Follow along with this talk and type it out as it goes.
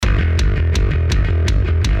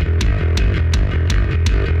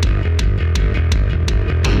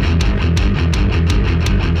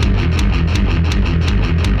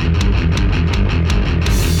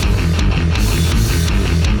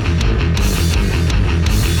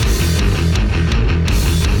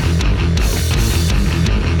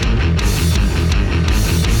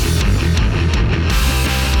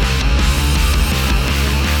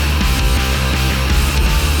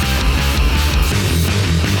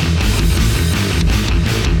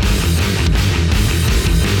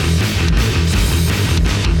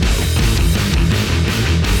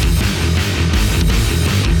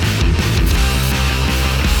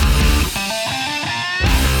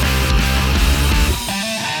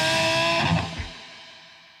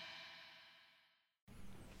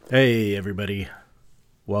Hey, everybody.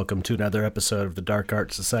 Welcome to another episode of the Dark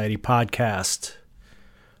Art Society podcast.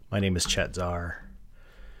 My name is Chet Zar.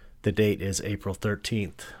 The date is April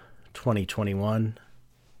 13th, 2021.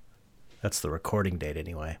 That's the recording date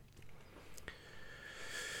anyway.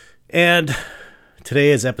 And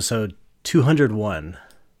today is episode 201.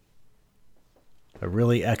 A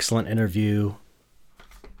really excellent interview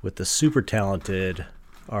with the super talented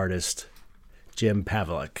artist, Jim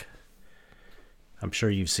Pavlik. I'm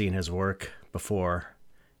sure you've seen his work before.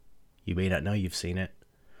 You may not know you've seen it,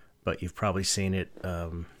 but you've probably seen it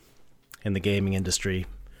in the gaming industry.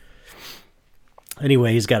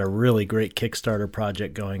 Anyway, he's got a really great Kickstarter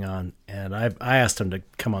project going on, and I asked him to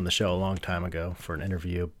come on the show a long time ago for an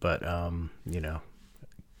interview, but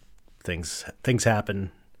things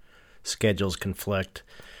happen, schedules conflict.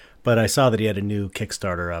 But I saw that he had a new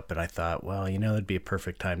Kickstarter up, and I thought, well, it'd be a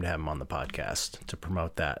perfect time to have him on the podcast to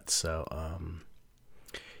promote that. So,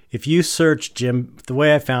 if you search Jim, the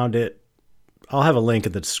way I found it, I'll have a link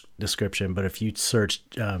in the description, but if you search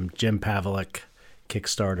Jim Pavlik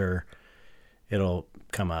Kickstarter, it'll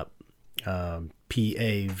come up,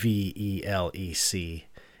 Pavelec,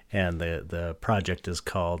 and the project is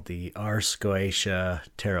called the Ars Goetia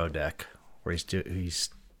Tarot Deck, where he's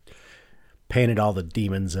painted all the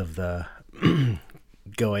demons of the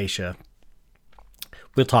Goetia.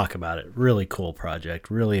 We'll talk about it. Really cool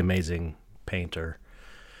project, really amazing painter.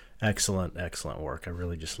 Excellent work. I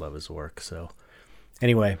really just love his work. So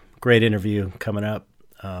anyway, great interview coming up.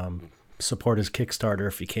 Support his Kickstarter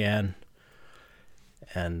if you can.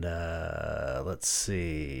 And let's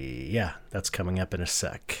see. Yeah, that's coming up in a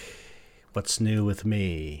sec. What's new with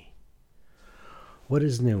me? What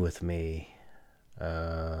is new with me?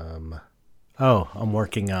 I'm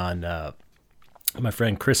working on my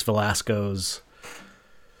friend Chris Velasco's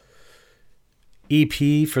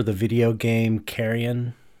EP for the video game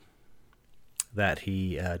Carrion that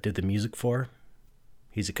he did the music for.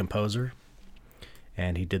 He's a composer,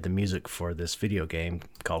 and he did the music for this video game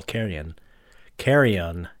called Carrion.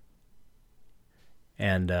 And,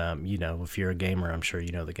 if you're a gamer, I'm sure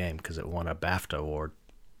you know the game because it won a BAFTA award.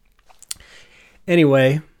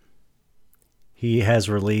 Anyway, he has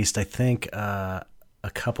released, I think, a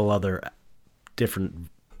couple other different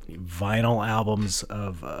vinyl albums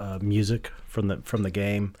of music from the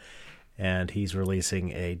game, and he's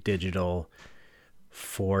releasing a digital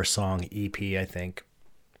 4-song EP, I think.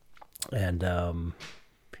 And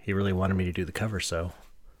he really wanted me to do the cover, so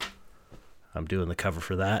I'm doing the cover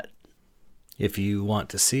for that. If you want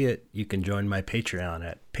to see it, you can join my Patreon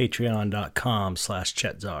at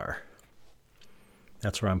patreon.com/ChetZar.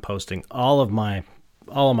 That's where I'm posting all of my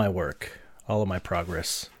work, all of my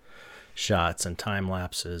progress shots and time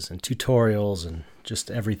lapses and tutorials, and just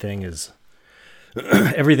everything's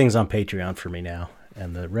on Patreon for me now.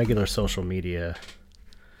 And the regular social media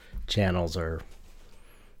channels I'm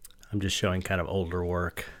just showing kind of older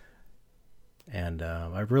work. And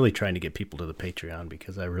I'm really trying to get people to the Patreon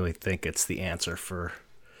because I really think it's the answer for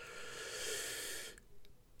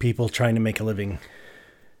people trying to make a living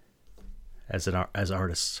as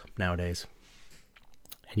artists nowadays.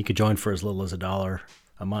 And you could join for as little as $1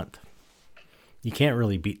 a month. You can't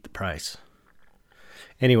really beat the price.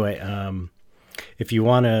 Anyway, if you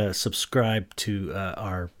want to subscribe to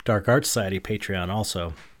our Dark Art Society Patreon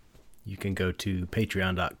also, you can go to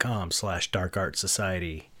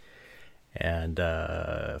patreon.com/darkartsociety. And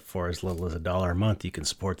for as little as $1 a month, you can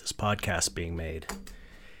support this podcast being made.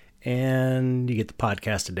 And you get the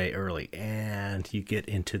podcast a day early. And you get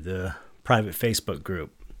into the private Facebook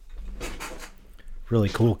group. Really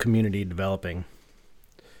cool community developing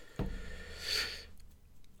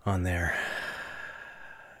on there.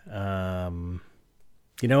 You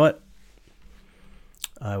know what?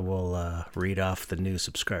 I will read off the new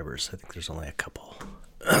subscribers. I think there's only a couple.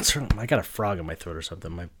 I got a frog in my throat or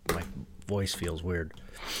something. My voice feels weird.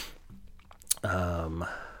 Let's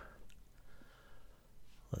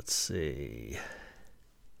see.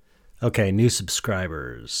 Okay, new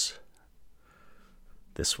subscribers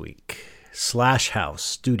this week. Slash House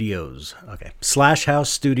Studios. Okay, Slash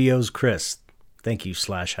House Studios Chris. Thank you,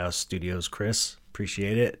 Slash House Studios Chris.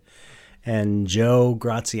 Appreciate it. And Joe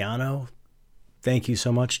Graziano. Thank you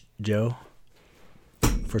so much, Joe,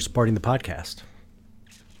 for supporting the podcast.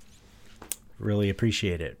 Really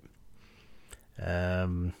appreciate it.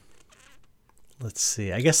 Let's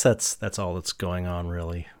see. I guess that's all that's going on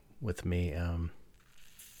really with me.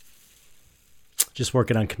 Just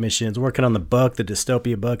working on commissions, working on the book, the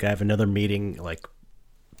dystopia book. I have another meeting,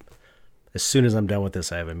 as soon as I'm done with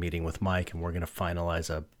this, I have a meeting with Mike, and we're going to finalize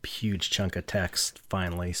a huge chunk of text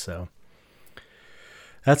finally. So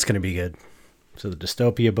that's going to be good. So the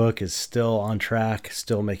Dystopia book is still on track,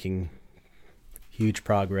 still making huge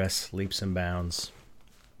progress, leaps and bounds.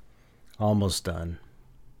 Almost done.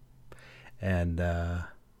 And I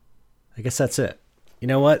guess that's it. You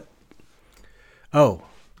know what? Oh,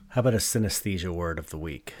 how about a synesthesia word of the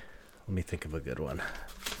week? Let me think of a good one.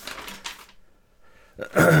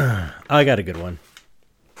 I got a good one.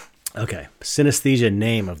 Okay, synesthesia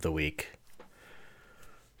name of the week.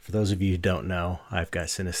 For those of you who don't know, I've got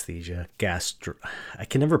synesthesia. I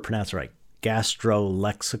can never pronounce it right.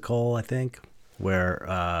 Gastrolexical, I think, where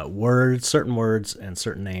certain words and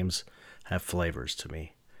certain names have flavors to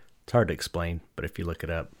me. It's hard to explain, but if you look it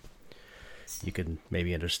up, you can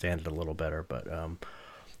maybe understand it a little better. But I'm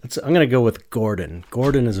going to go with Gordon.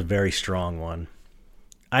 Gordon is a very strong one.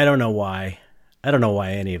 I don't know why. I don't know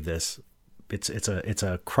why any of this. It's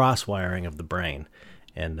a cross wiring of the brain,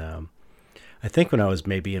 and I think when I was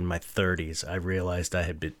maybe in my 30s, I realized I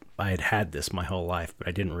had had this my whole life, but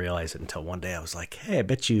I didn't realize it until one day I was like, hey, I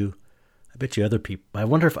bet you other people. I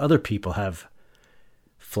wonder if other people have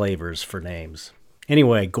flavors for names.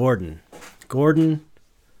 Anyway, Gordon. Gordon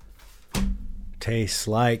tastes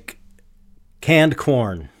like canned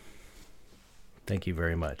corn. Thank you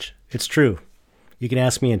very much. It's true. You can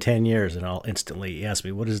ask me in 10 years and I'll instantly ask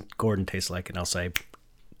me, what does Gordon taste like? And I'll say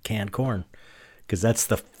canned corn, because that's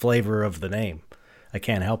the flavor of the name. I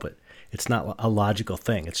can't help it. It's not a logical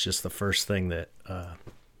thing. It's just the first thing that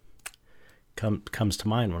comes to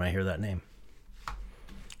mind when I hear that name.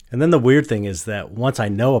 And then the weird thing is that once I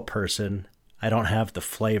know a person, I don't have the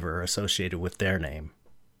flavor associated with their name.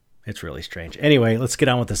 It's really strange. Anyway, let's get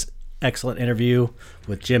on with this excellent interview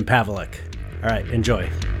with Jim Pavlik. All right,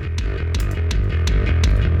 enjoy.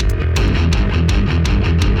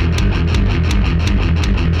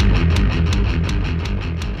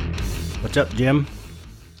 What's up, Jim?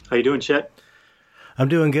 How you doing, Chet? I'm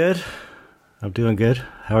doing good.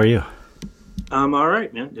 How are you? I'm all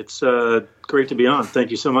right, man. It's great to be on.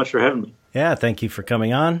 Thank you so much for having me. Yeah, thank you for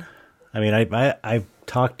coming on. I mean, I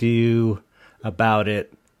talked to you about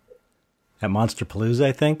it at Monsterpalooza,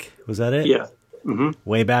 I think. Was that it? Yeah. Mm-hmm.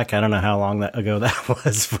 Way back. I don't know how long ago that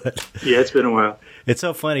was, but yeah, it's been a while. It's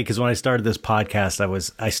so funny because when I started this podcast,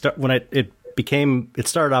 it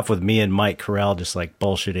started off with me and Mike Carell just like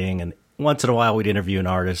bullshitting, and once in a while we'd interview an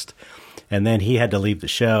artist, and then he had to leave the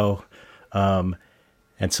show. And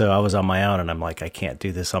so I was on my own, and I'm like, I can't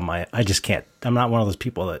do this I just can't. I'm not one of those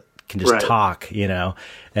people that can just talk, you know?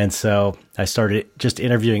 And so I started just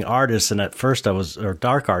interviewing artists, and at first or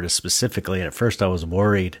dark artists specifically, and at first I was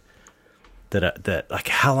worried that like,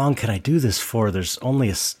 how long can I do this for? There's only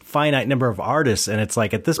a finite number of artists. And it's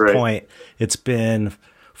like, at this point, it's been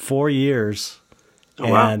 4 years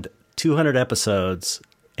and 200 episodes.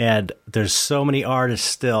 And there's so many artists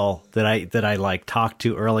still that I like talked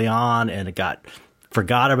to early on and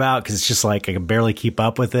forgot about, because it's just like I can barely keep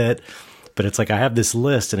up with it. But it's like I have this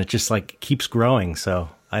list and it just like keeps growing. So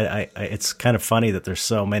I it's kind of funny that there's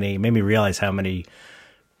so many. Made me realize how many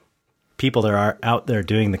people there are out there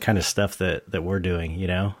doing the kind of stuff that we're doing, you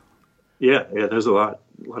know? Yeah, there's a lot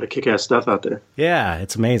of kick-ass stuff out there. Yeah,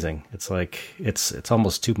 it's amazing. It's like it's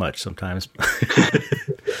almost too much sometimes.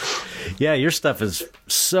 Yeah, your stuff is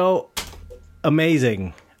so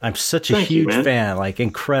amazing. I'm such a huge fan, like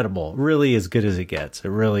incredible. Really as good as it gets. It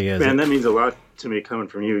really is. Man, that means a lot to me coming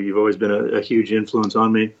from you. You've always been a huge influence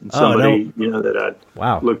on me, and somebody that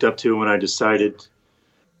I looked up to when I decided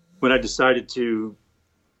to,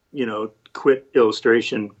 quit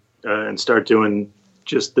illustration and start doing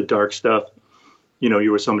just the dark stuff.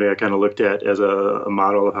 You were somebody I kind of looked at as a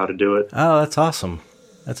model of how to do it. Oh, that's awesome.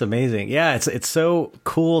 That's amazing. Yeah, it's so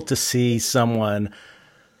cool to see someone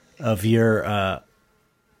of your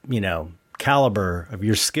caliber, of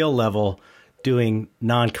your skill level, doing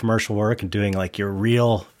non-commercial work and doing like your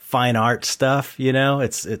real fine art stuff.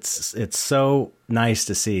 It's so nice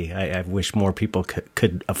to see. I wish more people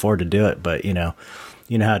could afford to do it, but you know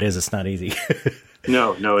how it is. It's not easy.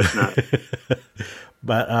 No, it's not.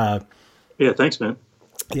 But yeah, thanks, man.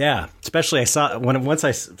 Yeah, especially I saw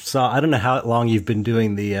I don't know how long you've been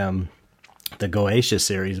doing the Goetia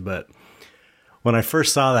series, but when I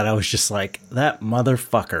first saw that, I was just like, that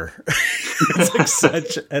motherfucker. It's like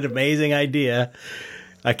such an amazing idea.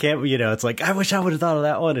 I can't, it's like, I wish I would have thought of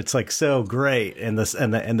that one. It's like so great. And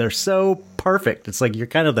they're so perfect. It's like, you're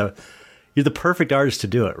the perfect artist to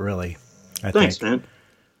do it, really. Thanks, man.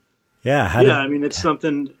 Yeah. I mean, it's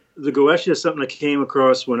something, the Goetia is something I came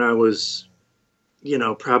across when I was,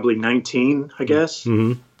 probably 19, I guess.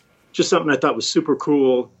 Mm-hmm. Just something I thought was super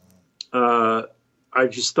cool. I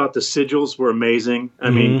just thought the sigils were amazing.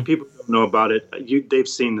 I mean, people don't know about it. They've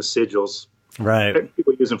seen the sigils Right.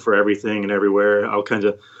 People use them for everything and everywhere. All kinds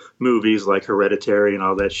of movies like Hereditary and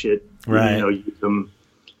all that shit. Right. Use them.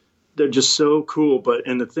 They're just so cool.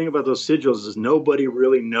 And the thing about those sigils is nobody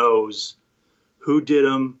really knows who did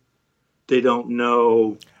them. They don't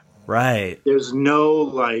know. Right. There's no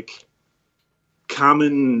like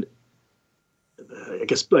common, I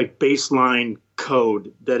guess, like baseline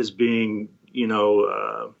code that is being,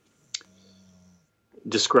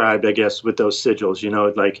 described, I guess, with those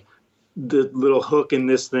sigils. Like the little hook in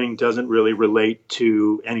this thing doesn't really relate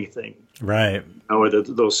to anything. Right. Or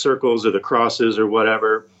those circles or the crosses or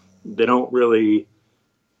whatever, they don't really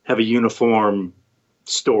have a uniform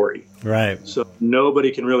story. Right. So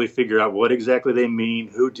nobody can really figure out what exactly they mean,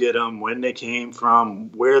 who did them, when they came from,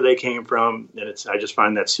 where they came from. And I just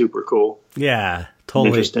find that super cool. Yeah, totally.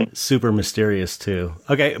 Interesting. Super mysterious too.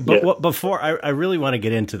 Okay, but before I really want to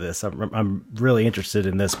get into this, I'm really interested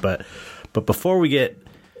in this, but before we get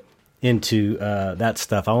into that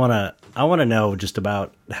stuff, I want to know just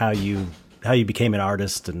about how you became an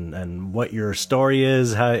artist and what your story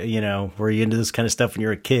is. How were you into this kind of stuff when you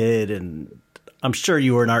were a kid? And I'm sure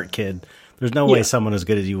you were an art kid. There's no way someone as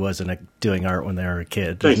good as you wasn't doing art when they were a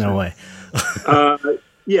kid. There's no way.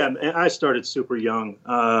 Yeah, and I started super young.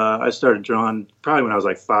 I started drawing probably when I was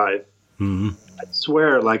like 5. Mm-hmm. I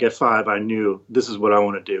swear, like at 5, I knew this is what I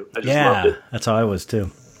want to do. I just loved it. That's how I was too.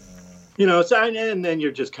 And then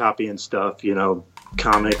you're just copying stuff,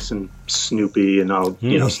 comics and Snoopy and all,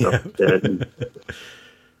 stuff like that.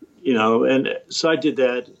 And so I did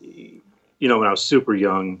that, when I was super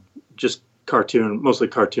young, just mostly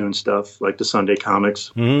cartoon stuff, like the Sunday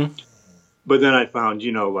comics. Mm-hmm. But then I found,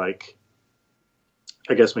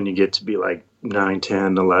 I guess when you get to be like 9,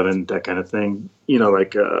 10, 11, that kind of thing,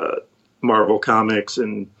 like Marvel comics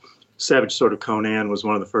and Savage Sword of Conan was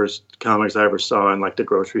one of the first comics I ever saw in like the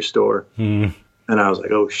grocery store. Mm. And I was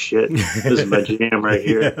like, oh shit, this is my jam right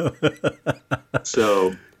here.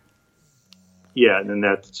 So, yeah, and then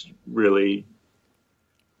that's really,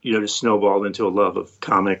 just snowballed into a love of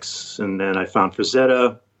comics. And then I found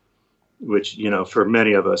Frazetta, which, for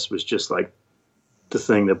many of us was just like the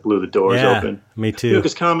thing that blew the doors open. Me too.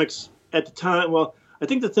 Because comics at the time, I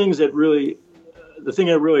think the thing that really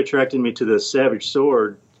attracted me to the Savage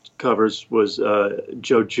Sword covers was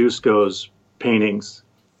Joe Jusko's paintings.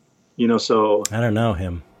 So I don't know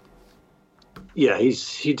him. Yeah,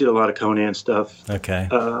 he did a lot of Conan stuff. Okay.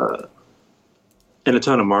 And a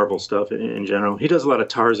ton of Marvel stuff in general. He does a lot of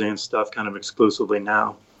Tarzan stuff kind of exclusively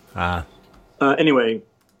now. Anyway,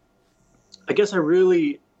 I guess I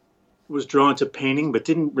really was drawn to painting, but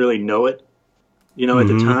didn't really know it. At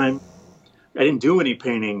the time, I didn't do any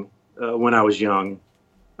painting when I was young.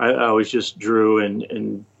 I always just drew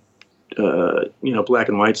and black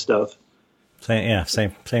and white stuff.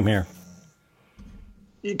 Same here.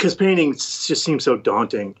 Because painting just seems so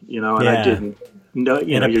daunting, and I didn't know.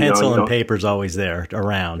 And a pencil and paper's always there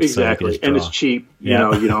around. Exactly, so and it's cheap. You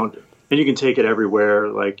don't, and you can take it everywhere.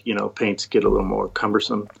 Like paints get a little more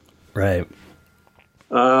cumbersome. Right.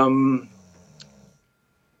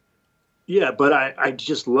 Yeah, but I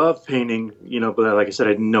just love painting, but like I said,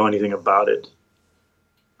 I didn't know anything about it.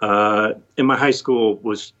 And my high school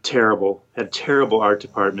was terrible, had a terrible art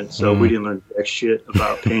department, so we didn't learn jack shit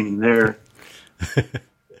about painting there.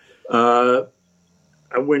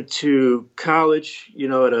 I went to college,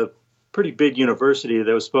 at a pretty big university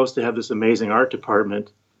that was supposed to have this amazing art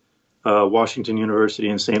department, Washington University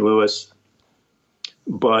in St. Louis.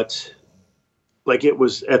 But like it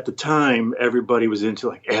was at the time, everybody was into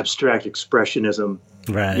like abstract expressionism,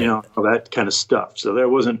 right? All that kind of stuff. So there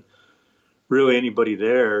wasn't really anybody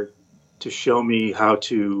there to show me how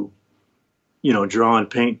to, draw and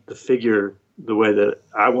paint the figure the way that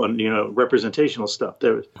I want, representational stuff.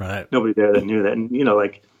 There was nobody there that knew that. And,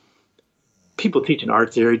 like people teaching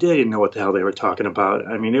art theory, they didn't know what the hell they were talking about.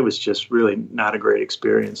 I mean, it was just really not a great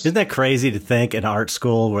experience. Isn't that crazy to think in art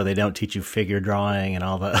school where they don't teach you figure drawing and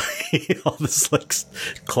all the all this like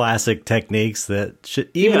classic techniques that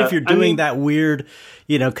should, even if you're doing that weird,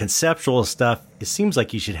 conceptual stuff, it seems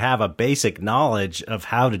like you should have a basic knowledge of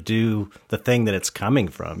how to do the thing that it's coming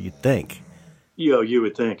from, you'd think. You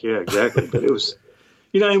would think, yeah, exactly. But it was,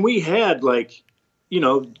 and we had like,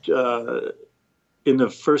 in the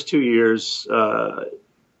first 2 years,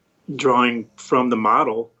 drawing from the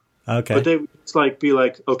model. Okay. But they would be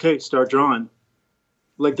like, okay, start drawing.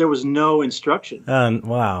 Like there was no instruction.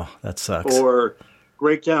 Wow, that sucks. Or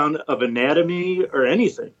breakdown of anatomy or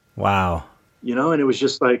anything. Wow. And it was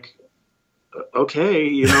just like,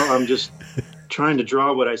 okay, I'm just trying to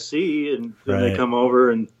draw what I see. And then they come over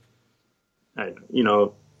and,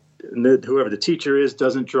 whoever the teacher is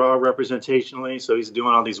doesn't draw representationally, so he's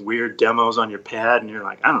doing all these weird demos on your pad, and you're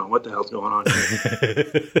like, I don't know what the hell's going on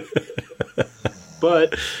here.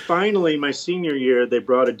 But finally, my senior year, they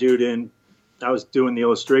brought a dude in. I was doing the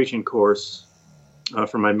illustration course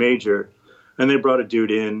for my major, and they brought a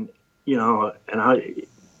dude in, and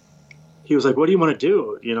he was like, what do you want to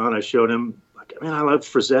do? And I showed him, like, man, I love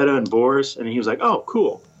Frazetta and Boris, and he was like, oh,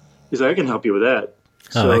 cool. He's like, I can help you with that.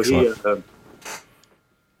 Oh, so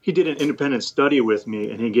he did an independent study with me,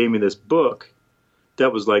 and he gave me this book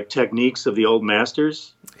that was like techniques of the old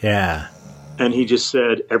masters. Yeah. And he just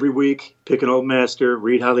said, every week, pick an old master,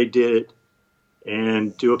 read how they did it,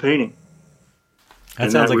 and do a painting.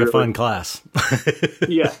 That sounds like a fun class.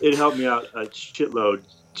 Yeah, it helped me out a shitload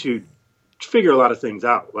to figure a lot of things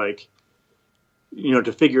out. Like,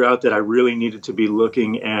 to figure out that I really needed to be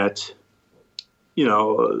looking at,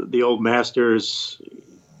 the old masters.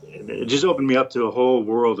 It just opened me up to a whole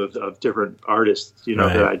world of different artists, right,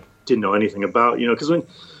 that I didn't know anything about, because when,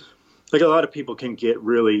 like, a lot of people can get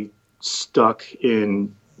really stuck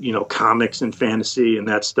in, comics and fantasy and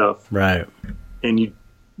that stuff. Right. And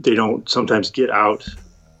they don't sometimes get out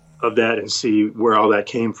of that and see where all that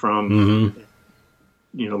came from,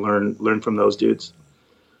 learn from those dudes.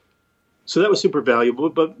 So that was super valuable,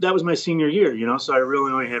 but that was my senior year, so I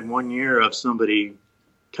really only had 1 year of somebody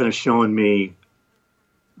kind of showing me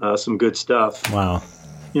some good stuff. Wow.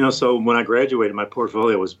 So when I graduated, my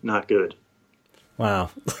portfolio was not good. Wow.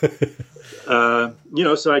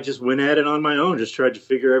 So I just went at it on my own, just tried to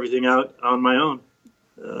figure everything out on my own.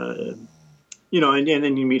 And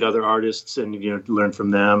then you meet other artists and, learn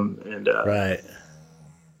from them. And right.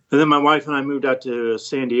 And then my wife and I moved out to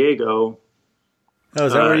San Diego. Oh,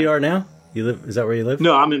 is that where you are now? Is that where you live?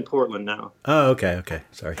 No, I'm in Portland now. Oh, okay.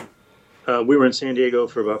 Sorry. We were in San Diego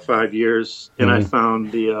for about 5 years, and I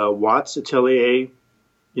found the Watts Atelier,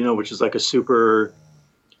 which is like a super,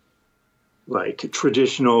 like,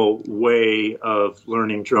 traditional way of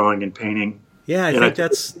learning drawing and painting. Yeah, I think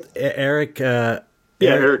that's Eric.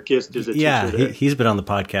 Eric Gist is a teacher. Yeah, he's been on the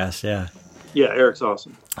podcast. Yeah. Yeah, Eric's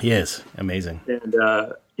awesome. He is amazing. And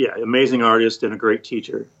amazing artist and a great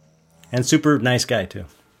teacher. And super nice guy too.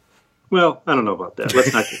 Well, I don't know about that.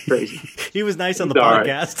 Let's not get crazy. He was nice on the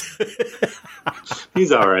podcast. Right.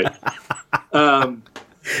 He's all right. But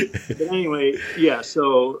anyway, yeah.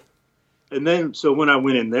 So when I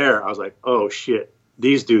went in there, I was like, oh shit,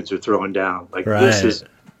 these dudes are throwing down. Like, right.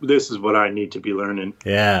 This is what I need to be learning.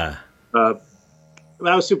 Yeah. I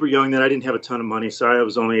was super young then. I didn't have a ton of money, so I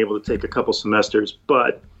was only able to take a couple semesters.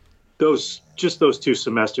 But those 2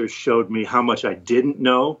 semesters showed me how much I didn't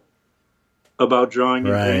know about drawing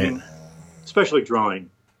and painting, especially drawing.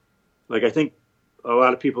 Like, I think a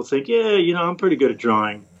lot of people think, I'm pretty good at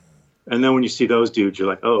drawing. And then when you see those dudes, you're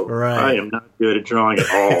like, oh, right. I am not good at drawing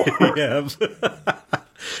at all.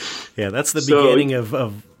 Yeah, that's the beginning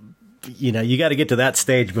of you got to get to that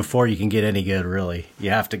stage before you can get any good, really. You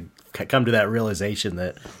have to come to that realization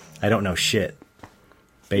that I don't know shit,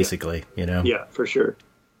 basically, Yeah, for sure.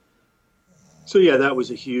 So, yeah, that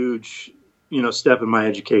was a huge, step in my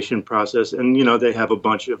education process. And, they have a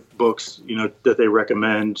bunch of books, that they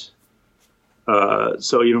recommend.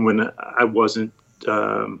 So even when I wasn't,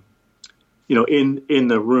 in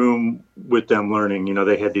the room with them learning,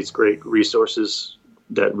 they had these great resources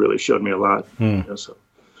that really showed me a lot. So,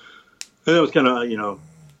 and it was kind of,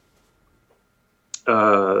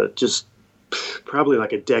 just probably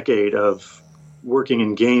like a decade of working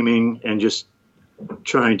in gaming and just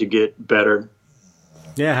trying to get better.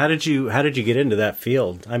 Yeah. How did you get into that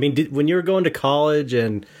field? I mean, when you were going to college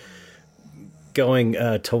and going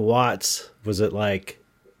to Watts, was it like,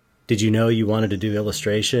 did you know you wanted to do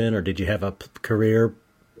illustration, or did you have a career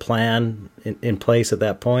plan in place at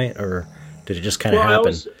that point, or did it just kind of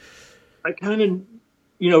happen? I kind of,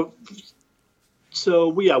 when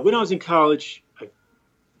I was in college, I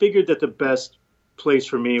figured that the best place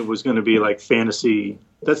for me was going to be like fantasy.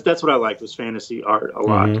 That's what I liked, was fantasy art a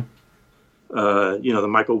lot. Mm-hmm. The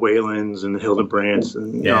Michael Whalens and the Hildebrands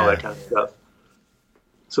and all that kind of stuff.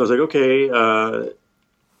 So I was like, okay,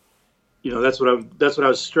 that's what I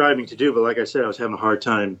was striving to do. But like I said, I was having a hard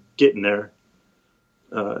time getting there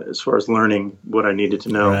as far as learning what I needed to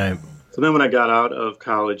know. Right. So then when I got out of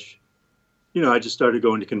college, I just started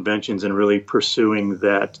going to conventions and really pursuing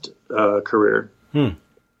that career.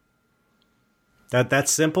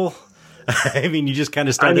 That's simple. I mean, you just kind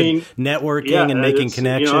of started networking and making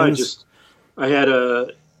connections. I had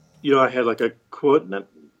like a quote. I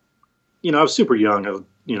was super young.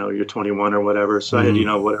 You're 21 or whatever. So I had,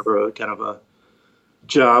 whatever kind of a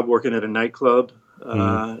job working at a nightclub.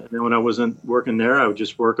 And then when I wasn't working there, I would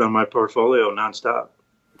just work on my portfolio nonstop.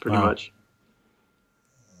 pretty Wow. much.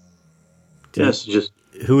 Yes, just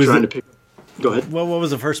Who was trying it? to pick. Go ahead. Well, what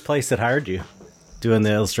was the first place that hired you doing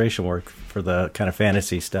the illustration work for the kind of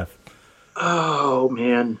fantasy stuff? Oh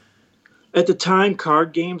man, at the time,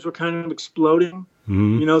 card games were kind of exploding.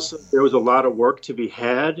 Mm-hmm. You know, so there was a lot of work to be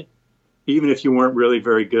had, even if you weren't really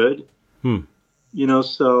very good. Hmm. You know,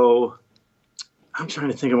 so I'm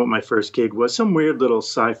trying to think of what my first gig was. Some weird little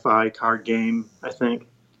sci-fi card game, I think.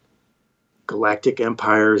 Galactic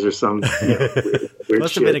Empires or some weird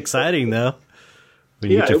Must shit. have been exciting though.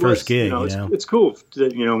 When you get your it first was, gig, it's cool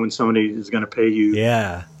that, when somebody is going to pay you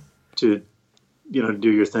Yeah. to, to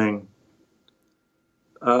do your thing.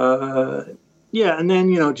 Yeah, and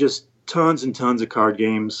then, just tons and tons of card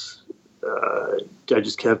games. I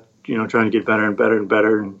just kept, trying to get better and better and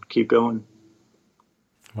better and keep going.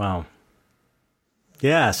 Wow.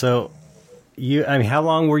 Yeah. So how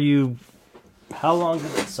long were you?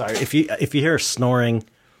 Sorry, if you hear snoring,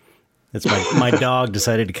 it's my dog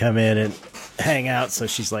decided to come in and hang out, so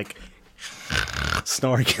she's like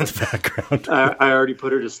snoring in the background. I already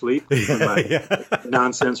put her to sleep with my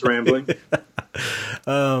nonsense rambling.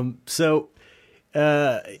 So,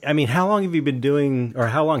 how long have you been doing, or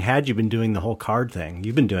how long had you been doing the whole card thing?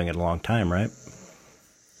 You've been doing it a long time, right?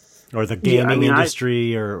 Or the gaming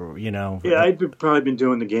industry, I've probably been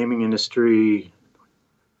doing the gaming industry.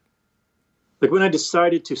 Like when I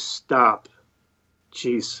decided to stop,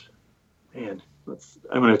 geez, man, I'm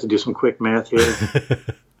going to have to do some quick math here.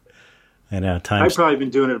 I know, I've probably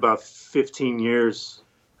been doing it about 15 years.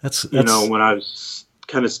 That's when I was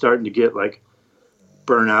kind of starting to get like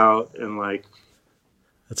burnout and like.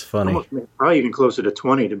 That's funny. Probably even closer to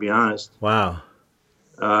 20, to be honest. Wow.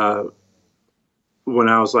 When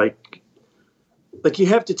I was like you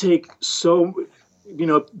have to take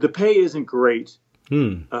the pay isn't great.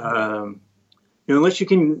 Unless you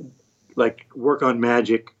can like work on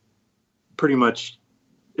Magic pretty much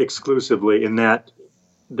exclusively in that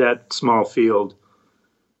small field,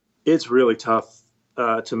 it's really tough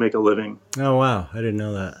to make a living. Oh, wow. I didn't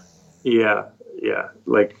know that. Yeah.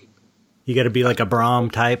 Like you got to be like a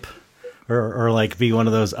Brahm type or like be one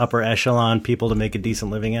of those upper echelon people to make a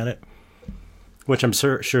decent living at it, which I'm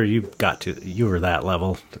sure you were that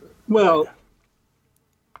level. Well,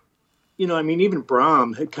 even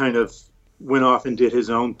Brahm had kind of went off and did his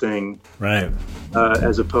own thing. Right.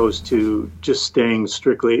 As opposed to just staying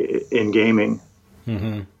strictly in gaming.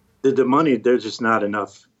 Mm-hmm. The money, there's just not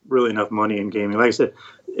really enough money in gaming. Like I said,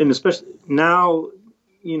 and especially now,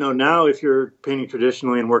 now if you're painting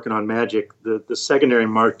traditionally and working on Magic, the secondary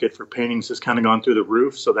market for paintings has kind of gone through the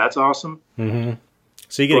roof. So that's awesome. Mm-hmm.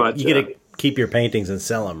 So you get to keep your paintings and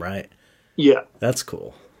sell them, right? Yeah. That's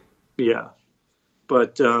cool. Yeah.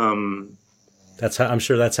 But, I'm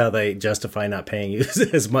sure that's how they justify not paying you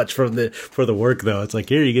as much for the work, though. It's like,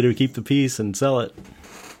 here, you get to keep the piece and sell it.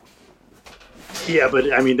 Yeah,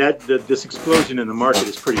 but I mean this explosion in the market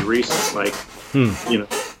is pretty recent. Like,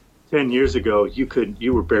 10 years ago,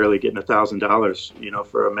 you were barely getting $1,000,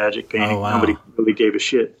 for a Magic painting. Oh, wow. Nobody really gave a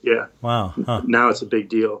shit. Yeah. Wow. Huh. Now it's a big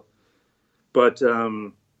deal. But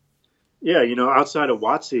outside of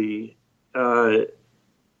WotC,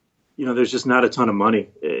 there's just not a ton of money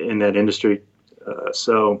in that industry.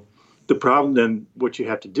 So the problem then, what you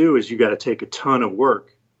have to do is you got to take a ton of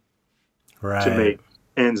work to make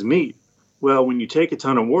ends meet. Well, when you take a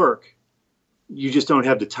ton of work, you just don't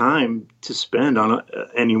have the time to spend on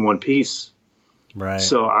any one piece. Right.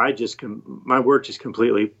 So my work just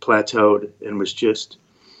completely plateaued and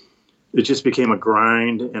it just became a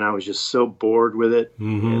grind, and I was just so bored with it.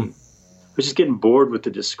 Mm-hmm. And I was just getting bored with the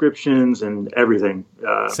descriptions and everything.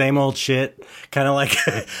 Same old shit. Kind of like,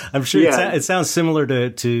 I'm sure it sounds similar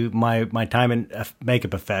to my time in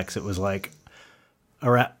makeup effects. It was like,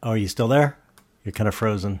 are you still there? You're kind of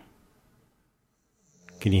frozen.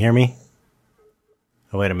 Can you hear me?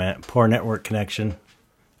 Oh, wait a minute. Poor network connection.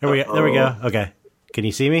 There we go. Okay. Can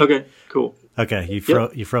you see me? Okay, cool. Okay. You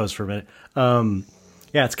froze for a minute.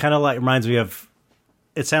 Yeah, it's kind of like, reminds me of,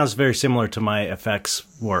 it sounds very similar to my effects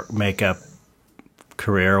makeup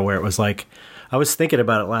career, where it was like, I was thinking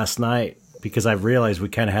about it last night because I realized we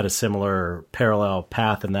kind of had a similar parallel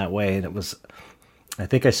path in that way. And it was, I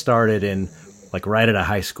think I started in like right out of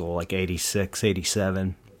high school, like 86,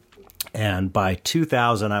 87. And by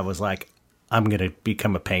 2000, I was like, I'm going to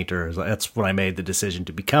become a painter. That's when I made the decision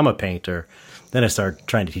to become a painter. Then I started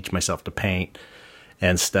trying to teach myself to paint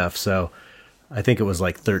and stuff. So I think it was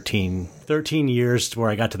like 13 years to where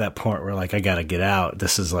I got to that point where like, I got to get out.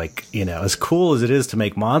 This is like, as cool as it is to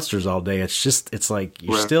make monsters all day, it's like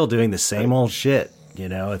you're still doing the same old shit.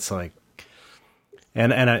 It's like,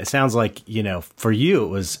 and it sounds like, for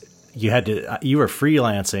you, you were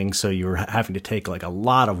freelancing, so you were having to take like a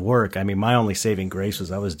lot of work. I mean, my only saving grace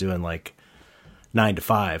was I was doing like 9 to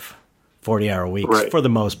 5, 40-hour weeks Right. for the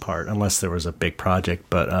most part, unless there was a big project.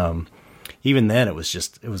 But even then, it was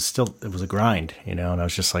a grind, you know. And I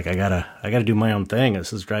was just like, I gotta do my own thing.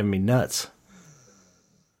 This is driving me nuts.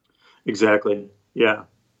 Exactly. Yeah.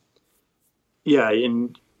 Yeah.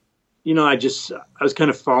 And, you know, I was kind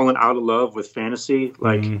of falling out of love with fantasy.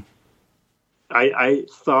 Like, I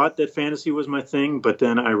thought that fantasy was my thing, but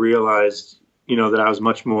then I realized, you know, that I was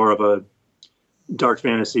much more of a dark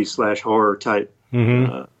fantasy / horror type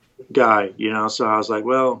guy, you know? So I was like,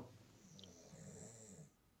 well,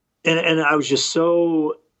 and I was just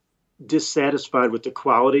so dissatisfied with the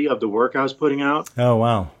quality of the work I was putting out. Oh,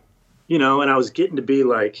 wow. You know, and I was getting to be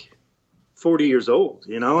like 40 years old,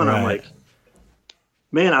 you know, and I'm like,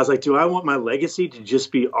 man, I was like, do I want my legacy to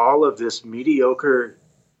just be all of this mediocre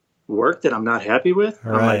work that I'm not happy with?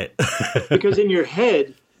 Right. Like, because in your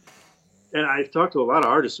head, and I've talked to a lot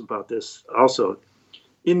of artists about this also,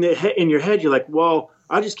 in your head, you're like, well,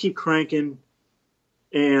 I'll just keep cranking.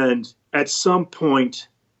 And at some point,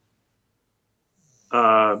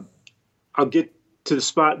 I'll get to the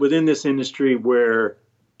spot within this industry where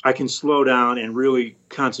I can slow down and really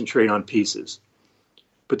concentrate on pieces.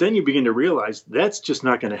 But then you begin to realize that's just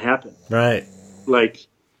not going to happen. Right. Like,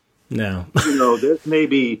 no. You know, there's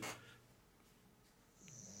maybe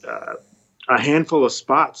a handful of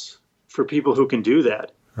spots for people who can do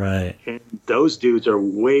that. Right. And those dudes are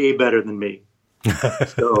way better than me.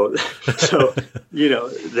 so, you know,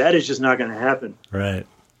 that is just not going to happen. Right.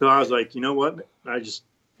 So I was like, you know what? I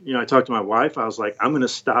talked to my wife. I was like, I'm going to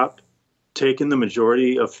stop taking the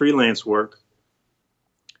majority of freelance work.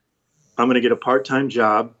 I'm going to get a part-time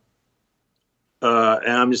job,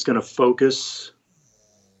 and I'm just going to focus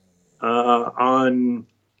on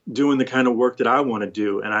doing the kind of work that I want to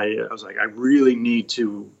do. And I was like, I really need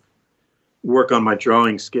to work on my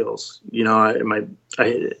drawing skills. You know,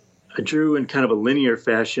 I drew in kind of a linear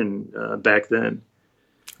fashion back then.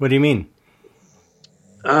 What do you mean?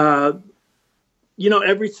 You know,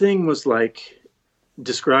 everything was like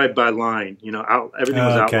described by line. You know, everything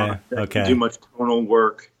was outlined. I didn't do much tonal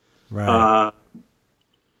work. Right.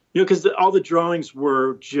 You know, because all the drawings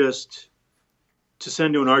were just to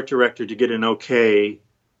send to an art director to get an okay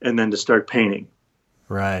and then to start painting.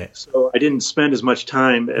 Right. So I didn't spend as much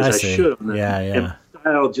time as I should have. Yeah. And my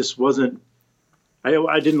style just wasn't,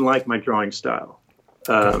 I didn't like my drawing style.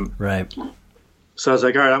 Right. So I was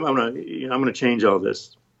like, all right, I'm gonna change all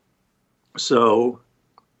this. So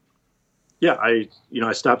yeah, I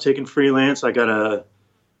stopped taking freelance. I got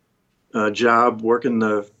a job working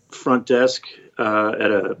the front desk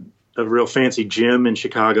at a real fancy gym in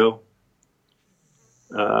Chicago.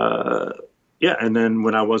 Yeah, and then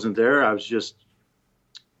when I wasn't there, I was just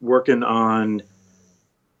working on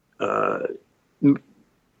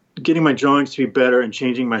getting my drawings to be better and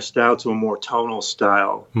changing my style to a more tonal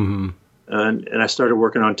style. Mm-hmm. And I started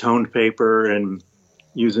working on toned paper and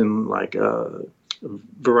using like a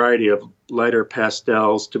variety of lighter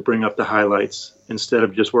pastels to bring up the highlights instead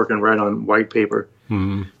of just working right on white paper.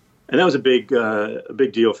 Mm-hmm. And that was a big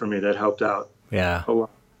deal for me. That helped out a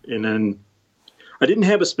lot. And then I didn't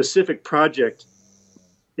have a specific project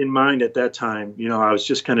in mind at that time. You know, I was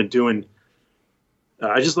just kind of doing,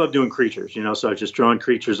 I just love doing creatures, you know, so I was just drawing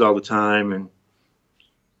creatures all the time.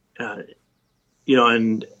 And, you know,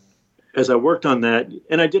 and as I worked on that,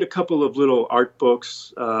 and I did a couple of little art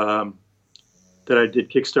books that I did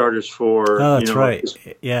Kickstarters for. Oh, that's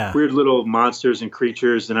right. Yeah. Weird little monsters and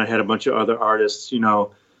creatures. And I had a bunch of other artists, you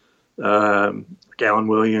know, Alan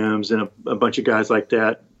Williams and a bunch of guys like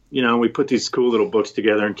that. You know, we put these cool little books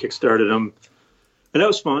together and Kickstarted them. And that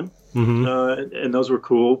was fun. Mm-hmm. And those were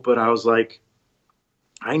cool. But I was like,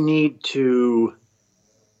 I need to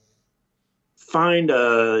find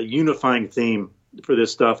a unifying theme for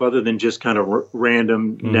this stuff other than just kind of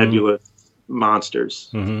random nebulous monsters.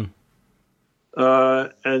 Mm-hmm.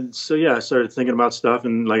 And so, yeah, I started thinking about stuff.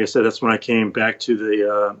 And like I said, that's when I came back to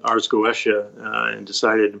the Ars Goetia and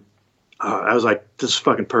decided, I was like, this is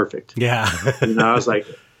fucking perfect. Yeah. You know, I was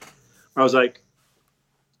like,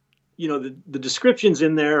 you know, the descriptions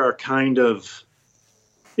in there are kind of,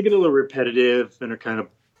 they get a little repetitive and are kind of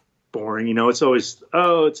boring. You know, it's always,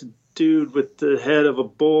 it's a dude with the head of a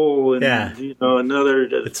bull and, you know, another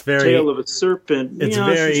tail of a serpent. It's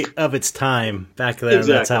very of its time. Back then,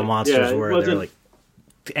 exactly. That's how monsters were. They're like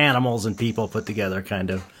animals and people put together, kind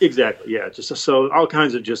of. Exactly, yeah. Just so all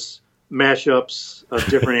kinds of just mashups of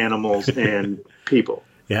different animals and people.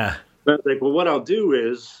 Yeah. But like, well, what I'll do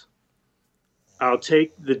is I'll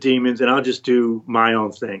take the demons and I'll just do my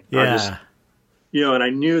own thing. Yeah. and I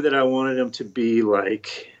knew that I wanted them to be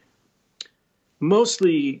like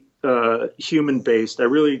mostly human based. I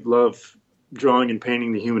really love drawing and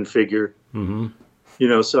painting the human figure.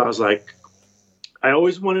 Mm-hmm. So I was like, I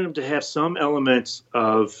always wanted them to have some elements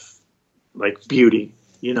of like beauty,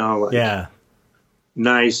 like yeah,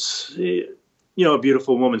 nice, a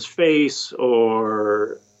beautiful woman's face,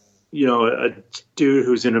 or a dude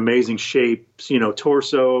who's in amazing shape,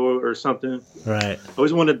 torso or something. Right. I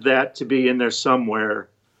always wanted that to be in there somewhere,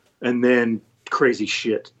 and then crazy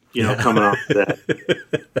shit, coming off of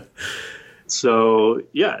that. So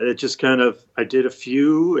yeah, it just kind of, I did a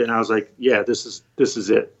few, and I was like, yeah, this is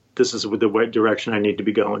it. This is the right direction I need to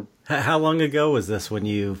be going. How long ago was this when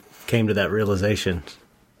you came to that realization?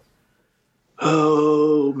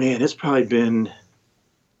 Oh man, it's probably been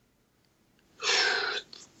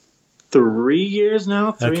 3 years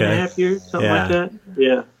now, 3.5 years, something like that.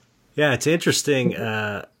 Yeah. Yeah, it's interesting.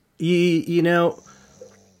 One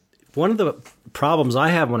of the problems I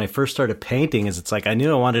have when I first started painting is it's like I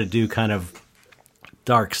knew I wanted to do kind of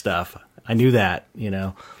dark stuff. I knew that,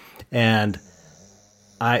 and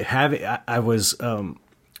I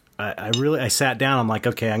sat down. I'm like,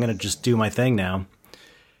 okay, I'm going to just do my thing now.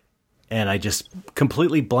 And I just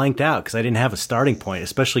completely blanked out because I didn't have a starting point,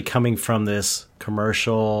 especially coming from this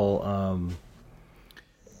commercial,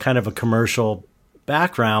 kind of a commercial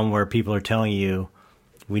background where people are telling you,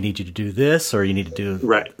 we need you to do this, or you need to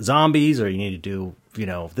do zombies, or you need to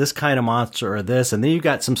do, this kind of monster or this. And then you've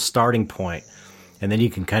got some starting point. And then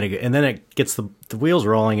you can kind of, and then it gets the wheels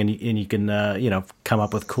rolling, and you can, come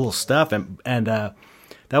up with cool stuff. And that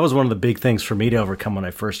was one of the big things for me to overcome when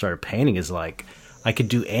I first started painting is like, I could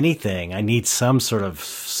do anything. I need some sort of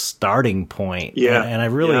starting point. Yeah. And I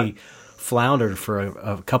really floundered for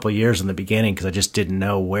a couple of years in the beginning because I just didn't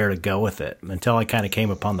know where to go with it until I kind of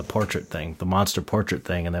came upon the portrait thing, the monster portrait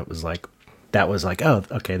thing. And that was like, oh,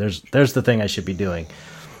 okay, there's the thing I should be doing.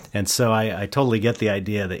 And so I totally get the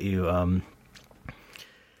idea that you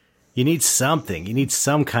need something. You need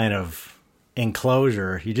some kind of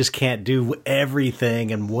enclosure. You just can't do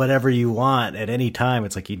everything and whatever you want at any time.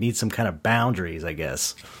 It's like you need some kind of boundaries, I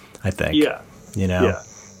guess, I think. Yeah. Yeah.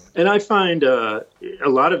 And I find a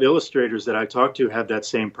lot of illustrators that I talk to have that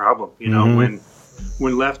same problem,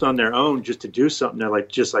 when left on their own just to do something, they're like,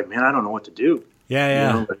 man, I don't know what to do.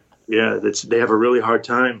 Yeah. They have a really hard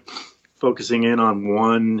time focusing in on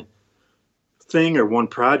one thing or one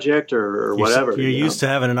project or whatever. You're used to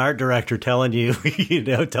having an art director telling you, you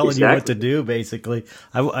what to do. Basically,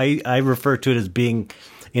 I refer to it as being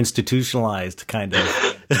institutionalized, kind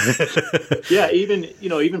of. Yeah,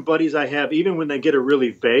 even buddies I have, even when they get a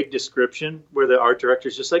really vague description where the art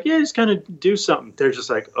director's just like, yeah, just kind of do something. They're just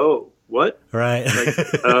like, oh, what? Right. Like,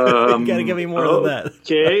 you got to give me more than that.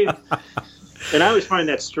 Okay. And I always find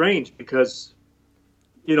that strange because,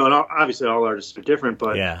 and obviously all artists are different,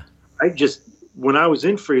 but yeah. When I was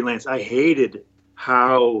in freelance, I hated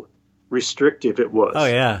how restrictive it was. Oh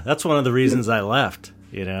yeah, that's one of the reasons I left.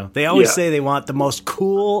 They always say they want the most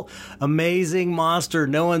cool, amazing monster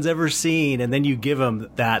no one's ever seen, and then you give them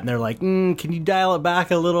that, and they're like, "Can you dial it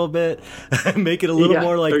back a little bit, make it a little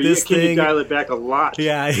more like this thing?" Can you dial it back a lot?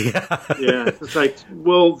 Yeah. It's like,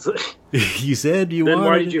 well, you said you. Then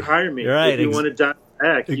why did you hire me? Right. If you want to dial it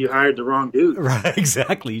back, you hired the wrong dude. Right.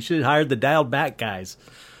 Exactly. You should have hired the dialed back guys.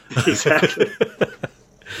 Exactly.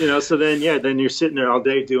 So then you're sitting there all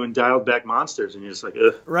day doing dialed back monsters, and you're just like,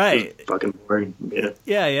 ugh, right, fucking boring.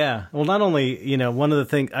 Yeah. Well, not only one of the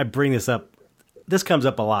things I bring this up, this comes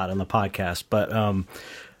up a lot on the podcast, but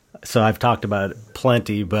so I've talked about it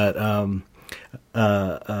plenty. But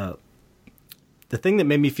the thing that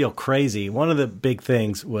made me feel crazy, one of the big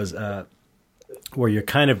things was where you're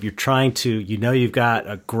trying to, you've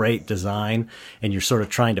got a great design, and you're sort of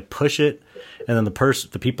trying to push it. And then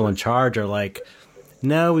the people in charge are like,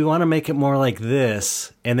 no, we want to make it more like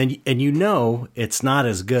this. And then, it's not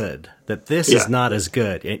as good, that this is not as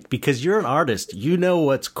good because you're an artist. You know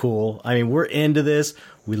what's cool. I mean, we're into this.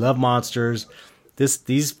 We love monsters.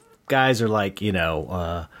 These guys are like,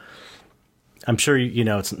 I'm sure,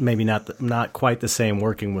 it's maybe not quite the same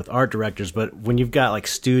working with art directors, but when you've got like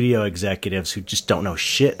studio executives who just don't know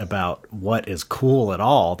shit about what is cool at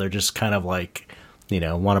all, they're just kind of like,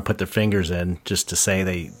 want to put their fingers in just to say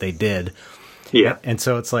they did. Yeah. And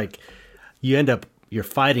so it's like you're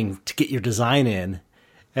fighting to get your design in.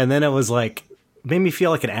 And then it was like, made me feel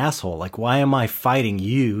like an asshole. Like, why am I fighting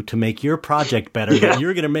you to make your project better that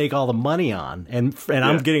you're going to make all the money on? And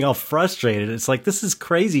I'm getting all frustrated. It's like, this is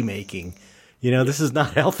crazy making. This is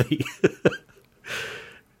not healthy.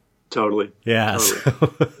 Totally. Yeah. Totally.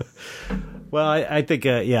 So, well, I think,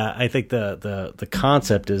 I think the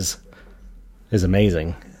concept is is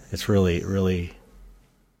amazing. It's really, really,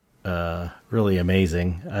 really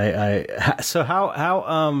amazing. So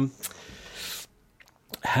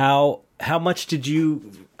how much did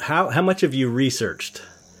you how much have you researched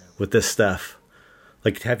with this stuff?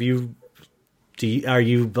 Like, do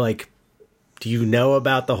you know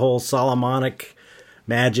about the whole Solomonic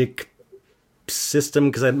magic system?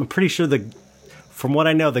 Because I'm pretty sure from what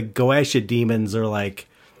I know, the Goetia demons are like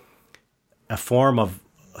a form of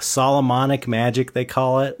Solomonic magic, they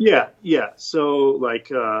call it. Yeah. So like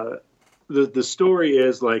the story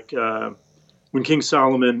is like when King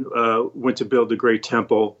Solomon went to build the Great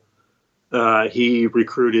Temple, he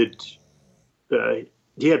recruited.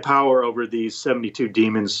 He had power over these 72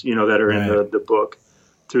 demons, that are in the book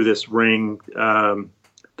through this ring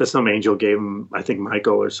that some angel gave him. I think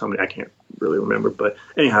Michael or somebody. I can't really remember, but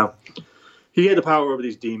anyhow, he had the power over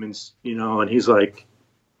these demons, and he's like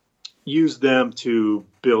used them to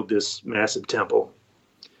build this massive temple.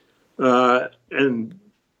 And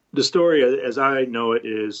the story, as I know it,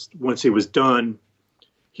 is once he was done,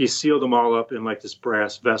 he sealed them all up in like this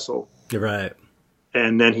brass vessel. You're right.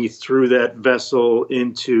 And then he threw that vessel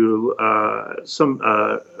into a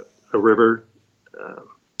river.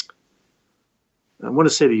 I want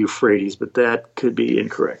to say the Euphrates, but that could be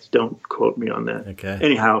incorrect. Don't quote me on that. Okay.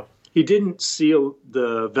 Anyhow, he didn't seal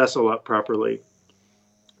the vessel up properly.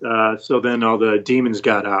 So then all the demons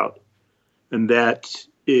got out. And that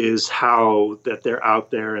is how that they're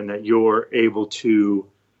out there and that you're able to,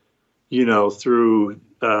 through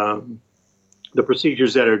the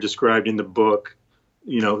procedures that are described in the book,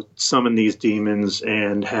 summon these demons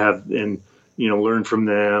and learn from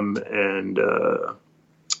them and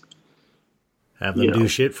have them do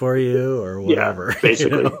shit for you or whatever. Yeah,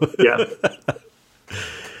 basically. Yeah.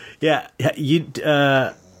 Yeah. You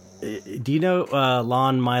do you know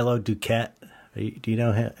Lon Milo Duquette? Do you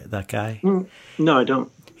know that guy? No, I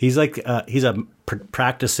don't. He's like he's a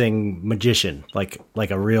practicing magician, like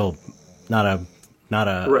a real, not a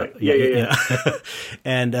right. Yeah.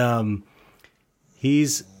 And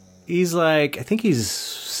he's like, I think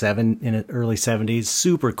he's in his early 70s.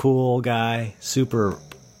 Super cool guy, super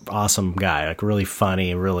awesome guy, like really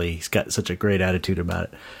funny. Really, he's got such a great attitude about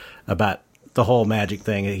it, about the whole magic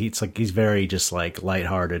thing. He's very just like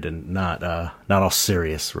lighthearted and not all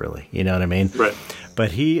serious, really. You know what I mean? Right.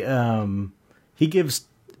 But he gives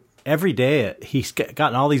every day. He's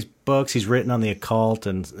gotten all these books. He's written on the occult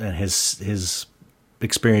and his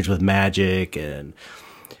experience with magic, and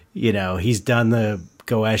he's done the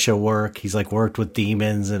Goetia work. He's like worked with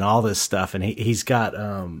demons and all this stuff. And he's got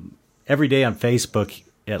every day on Facebook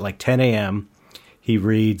at like 10 a.m. he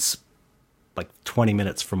reads like 20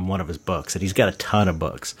 minutes from one of his books, and he's got a ton of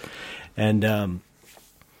books. And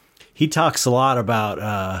he talks a lot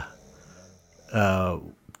about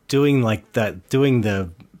doing the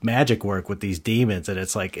magic work with these demons, and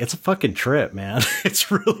it's like, it's a fucking trip, man.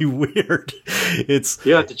 It's really weird.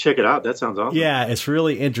 You have to check it out. That sounds awesome. Yeah, it's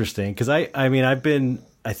really interesting because I've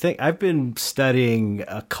been studying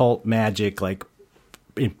occult magic like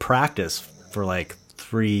in practice for like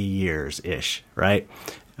 3 years ish, right?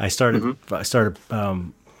 I started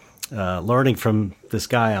learning from this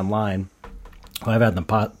guy online. Well, I've had the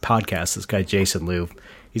podcast. This guy Jason Liu.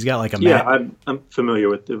 He's got like I'm familiar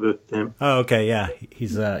with him. Oh, okay, yeah.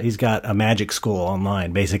 He's got a magic school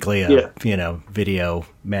online, basically a video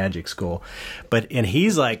magic school. And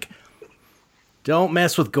he's like, don't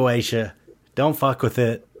mess with Goetia. Don't fuck with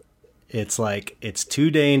it. It's like, it's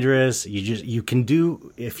too dangerous. You can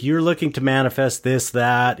do, if you're looking to manifest this,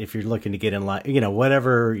 that, if you're looking to get in line,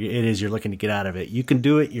 whatever it is you're looking to get out of it, you can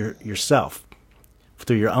do it yourself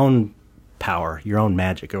through your own power, your own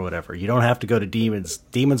magic or whatever. You don't have to go to demons.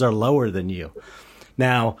 Demons are lower than you.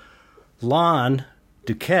 Now, Lon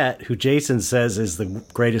Duquette, who Jason says is the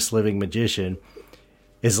greatest living magician,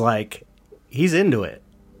 is like, he's into it.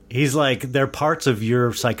 He's like, they're parts of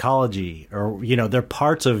your psychology, or, they're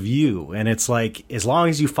parts of you. And it's like, as long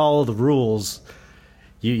as you follow the rules,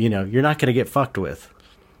 you're not going to get fucked with.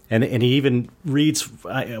 And he even reads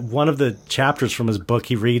one of the chapters from his book.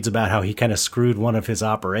 He reads about how he kind of screwed one of his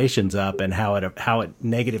operations up and how it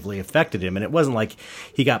negatively affected him. And it wasn't like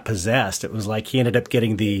he got possessed. It was like he ended up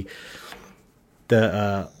getting the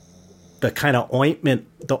kind of ointment,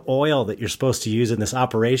 the oil that you're supposed to use in this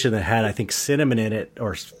operation that had, I think, cinnamon in it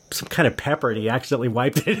or some kind of pepper, and he accidentally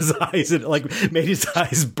wiped it in his eyes and it like made his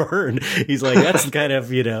eyes burn. He's like, that's kind of,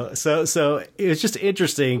 so it was just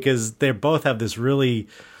interesting because they both have this really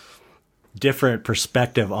different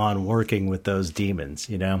perspective on working with those demons,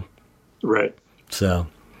 Right. So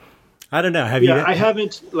I don't know. Have you? I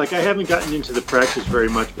haven't gotten into the practice very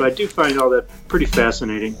much, but I do find all that pretty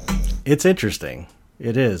fascinating. It's interesting.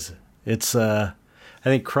 It is. It's I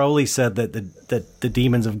think Crowley said that the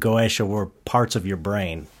demons of Goetia were parts of your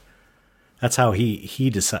brain. That's how he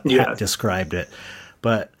described it.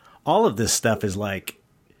 But all of this stuff is like,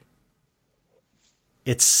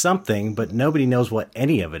 it's something, but nobody knows what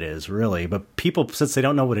any of it is, really. But people, since they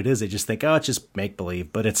don't know what it is, they just think, oh, it's just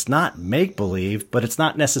make-believe. But it's not make-believe, but it's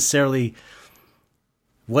not necessarily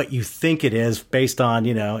what you think it is based on,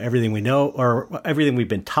 you know, everything we know or everything we've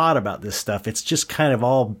been taught about this stuff. It's just kind of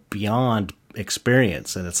all beyond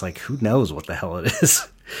experience. And it's like, who knows what the hell it is?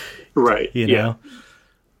 Right. You know?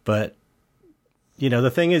 But, you know, the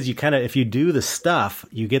thing is, you kind of, if you do the stuff,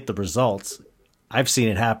 you get the results. I've seen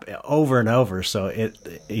it happen over and over. So it,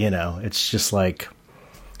 you know, it's just like,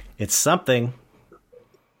 it's something.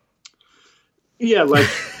 Yeah. Like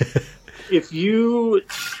if you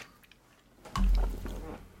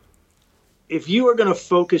are going to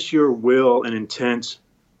focus your will and intent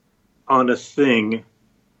on a thing,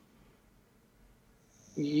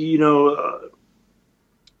 you know,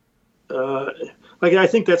 like I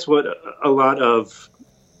think that's what a lot of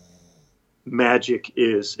magic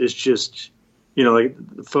is just, you know, like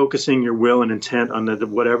focusing your will and intent on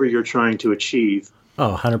whatever you're trying to achieve.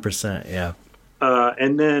 Oh, 100%. Yeah.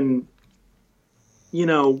 And then, you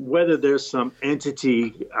know, whether there's some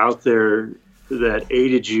entity out there that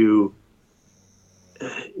aided you,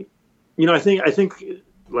 you know, I think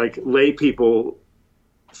like lay people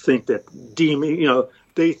think that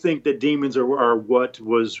they think that demons are what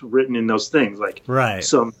was written in those things, like right.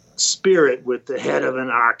 Some spirit with the head of an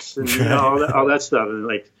ox and you know, all that stuff. And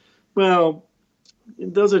like, well,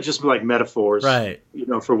 those are just like metaphors, right? You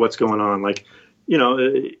know, for what's going on. Like, you know,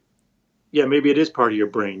 yeah, maybe it is part of your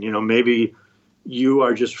brain. You know, maybe you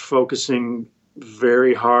are just focusing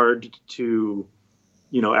very hard to,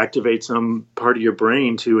 you know, activate some part of your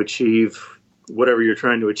brain to achieve whatever you're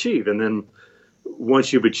trying to achieve. And then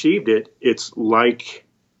once you've achieved it, it's like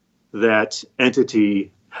that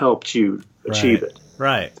entity helped you achieve it.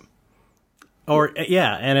 Right. Or,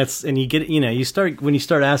 yeah. And you get, you know, when you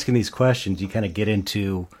start asking these questions, you kind of get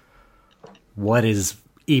into what is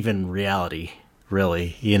even reality,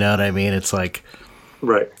 really. You know what I mean? It's like,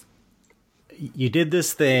 right. You did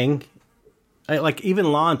this thing. Like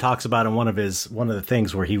even Lon talks about in one of the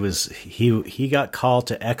things where he got called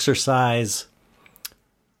to exercise,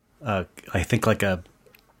 I think like a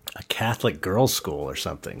Catholic girls' school or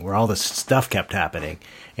something, where all this stuff kept happening,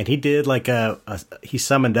 and he did like he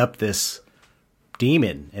summoned up this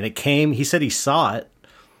demon, and it came. He said he saw it.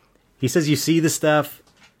 He says you see the stuff,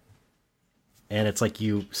 and it's like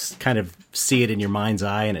you kind of see it in your mind's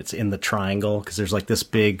eye, and it's in the triangle because there's like this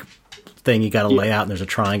big thing you got to lay out, and there's a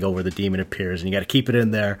triangle where the demon appears, and you got to keep it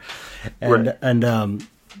in there. And right. and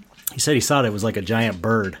he said he saw it. It was like a giant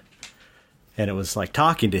bird, and it was like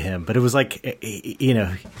talking to him. But it was like, you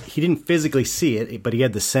know, he didn't physically see it, but he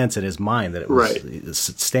had the sense in his mind that it was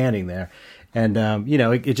standing there. And you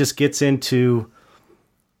know, it just gets into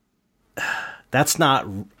that's not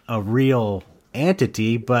a real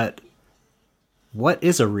entity, but what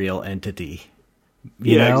is a real entity?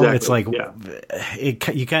 You know, exactly. It's like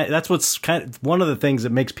you kind of, that's what's kind of one of the things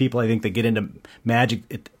that makes people, I think, that get into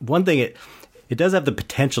magic. One thing it does have the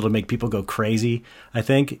potential to make people go crazy, I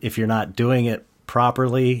think, if you're not doing it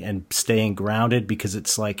properly and staying grounded, because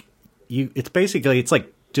it's like it's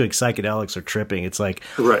like doing psychedelics or tripping. It's like,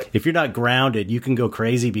 right. If you're not grounded, you can go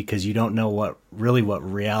crazy because you don't know what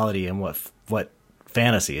reality and what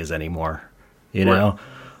fantasy is anymore, you know?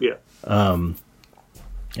 Yeah.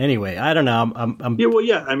 Anyway, I don't know. I'm yeah. Well,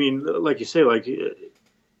 yeah. I mean, like you say, like, you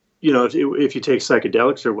know, if you take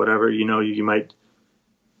psychedelics or whatever, you know, you might.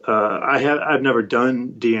 I've never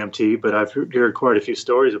done DMT, but I've heard quite a few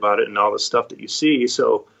stories about it and all the stuff that you see.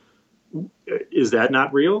 So, is that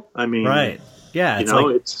not real? I mean, right? Yeah. You know,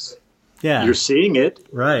 it's you're seeing it,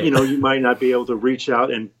 right? You know, you might not be able to reach out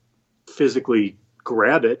and physically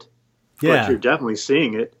grab it, but you're definitely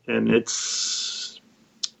seeing it, and it's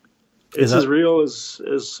as real as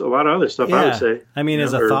a lot of other stuff, I would say. I mean,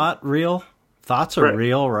 is a thought real? Thoughts are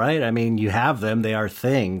real, right? I mean, you have them. They are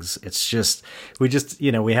things. It's just,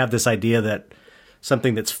 you know, we have this idea that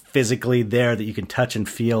something that's physically there that you can touch and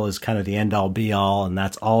feel is kind of the end all be all, and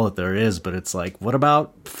that's all that there is. But it's like, what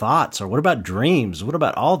about thoughts, or what about dreams? What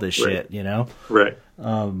about all this shit, you know? Right.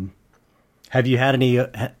 Have you had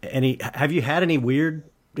any weird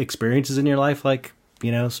experiences in your life, like,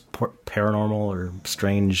 you know, paranormal or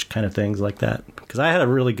strange kind of things like that? Because I had a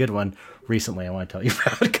really good one recently I want to tell you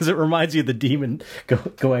about, because it reminds you of the demon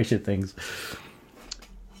Goetia things.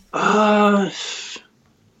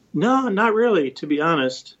 No, not really, to be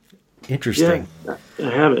honest. Interesting. Yeah, I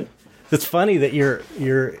haven't. It's funny that you're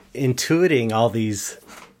intuiting all these,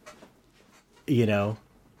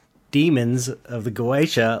 demons of the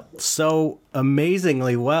Goetia so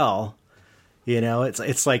amazingly well.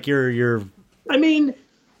 It's like you're. I mean,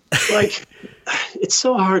 like, it's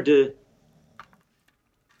so hard to.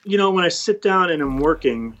 When I sit down and I'm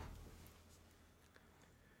working,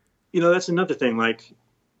 that's another thing. Like,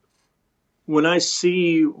 when I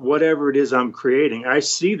see whatever it is I'm creating, I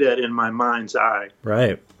see that in my mind's eye.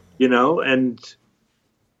 Right. And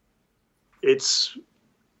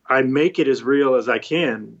I make it as real as I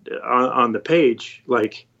can on the page.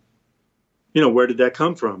 Like, where did that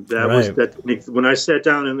come from? That was that when I sat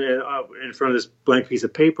down in front of this blank piece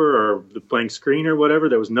of paper or the blank screen or whatever,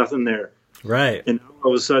 there was nothing there. Right. And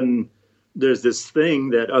all of a sudden there's this thing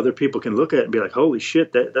that other people can look at and be like, holy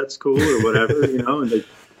shit, that's cool or whatever, and they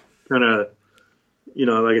kind of,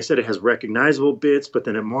 like I said, it has recognizable bits, but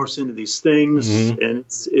then it morphs into these things, and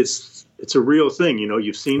it's a real thing.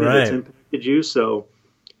 You've seen it, it's impacted you. So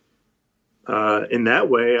in that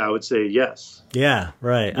way, I would say yes. Yeah,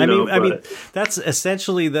 right. I mean, that's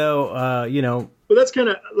essentially though, Well, that's kind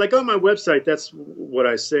of like on my website. That's what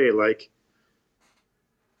I say. Like,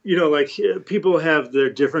 like people have their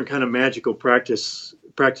different kind of magical practices,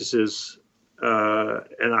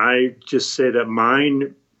 and I just say that my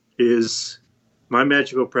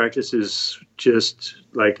magical practice is just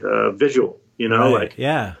like visual, like,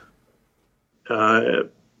 yeah.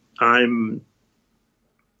 I'm,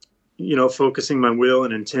 focusing my will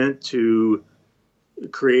and intent to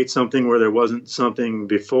create something where there wasn't something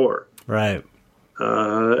before. Right.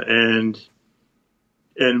 And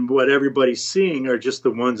what everybody's seeing are just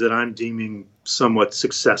the ones that I'm deeming somewhat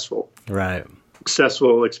successful. Right.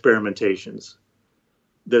 Successful experimentations.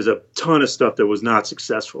 There's a ton of stuff that was not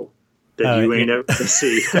successful that you ain't ever going to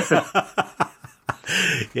see.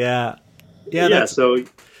 Yeah. That's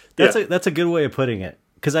a good way of putting it.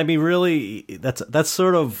 Because I mean, really, that's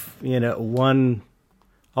sort of one.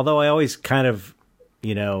 Although I always kind of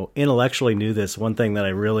intellectually knew this, one thing that I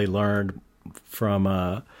really learned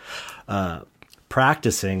from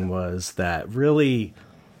practicing was that really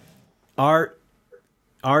art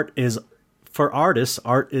is, for artists,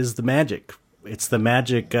 art is the magic. It's the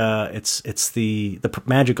magic. It's the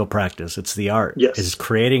magical practice. It's the art. Yes. It's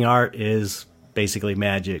creating art is basically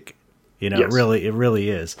magic. Yes. It really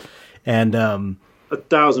is. And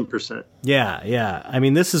 1,000%. Yeah. I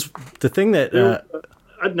mean, this is the thing that.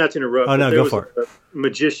 Not to interrupt. Oh no, go for it. A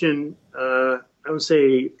magician. I would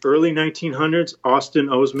say early 1900s. Austin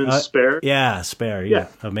Osman Spare. Yeah, Spare. Yeah,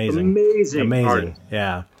 amazing artist.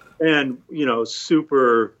 Yeah. And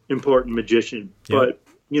super important magician. Yep. But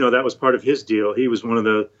that was part of his deal. He was one of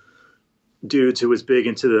the dudes who was big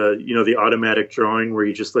into the the automatic drawing where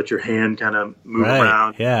you just let your hand kind of move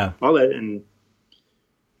around. Yeah. All that, and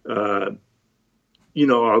he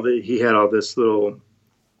had all this little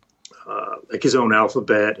like his own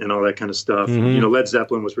alphabet and all that kind of stuff. Mm-hmm. Led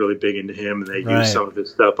Zeppelin was really big into him, and they used some of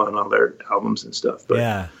his stuff on all their albums and stuff.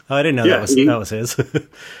 But I didn't know that was his.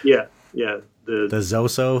 yeah. The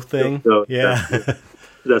Zoso thing.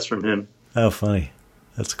 That's from him. Oh, funny.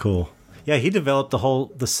 That's cool. Yeah, he developed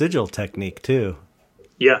the sigil technique too.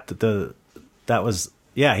 Yeah.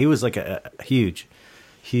 He was like a huge.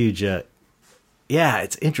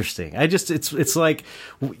 It's interesting. It's like,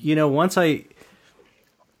 once I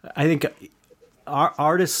think our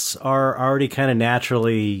artists are already kind of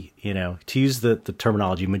naturally, to use the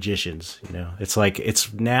terminology, magicians, it's like,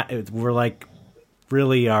 we're like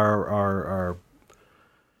really our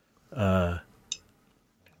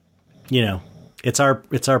it's our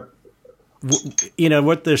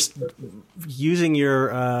what there's using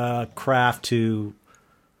your craft to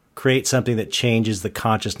create something that changes the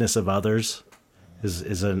consciousness of others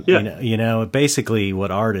is basically what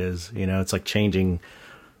art is. It's like changing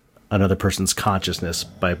another person's consciousness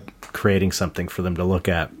by creating something for them to look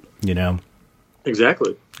at.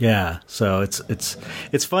 Exactly. Yeah. So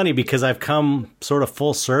it's funny because I've come sort of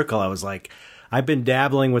full circle. I was like, I've been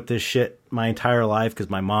dabbling with this shit my entire life because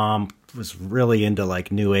my mom was really into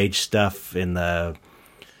like new age stuff in the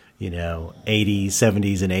 80s,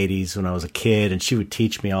 70s and 80s when I was a kid, and she would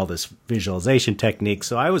teach me all this visualization technique.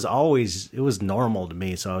 So it was normal to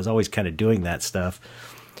me. So I was always kind of doing that stuff.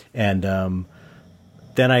 And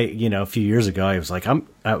then a few years ago, I was like,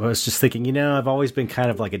 I was just thinking, I've always been kind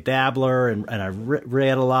of like a dabbler, and I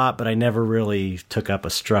read a lot, but I never really took up a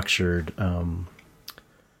structured,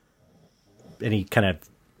 any kind of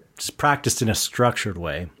just practiced in a structured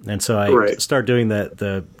way. And so I started doing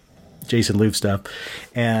the Jason Louv stuff.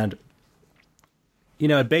 And,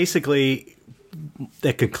 basically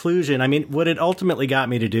the conclusion, I mean, what it ultimately got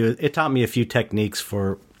me to do, it taught me a few techniques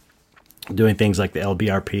for doing things like the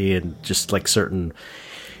LBRP and just like certain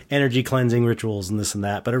energy cleansing rituals and this and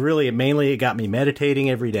that. But it got me meditating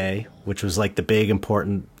every day, which was like the big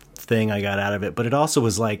important thing I got out of it. But it also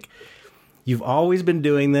was like, you've always been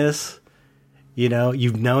doing this, you know,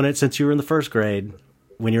 you've known it since you were in the first grade.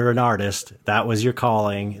 When you're an artist, that was your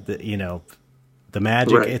calling. The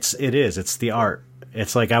magic. Right. It's the art.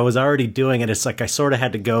 It's like I was already doing it. It's like I sort of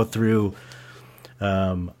had to go through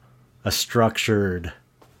a structured.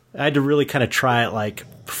 I had to really kind of try it like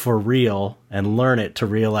for real and learn it to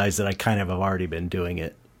realize that I kind of have already been doing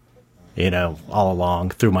it, you know, all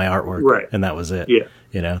along through my artwork. Right. And that was it. Yeah.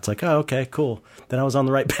 You know, it's like, oh, okay, cool. Then I was on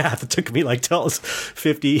the right path. It took me like till I was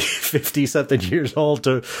 50 something years old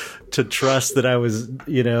to trust that I was,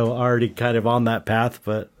 you know, already kind of on that path.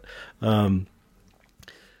 But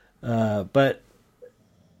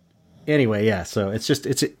anyway, yeah. So it's just,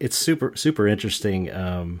 it's super, super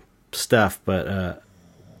interesting stuff. But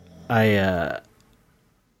I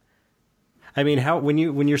mean,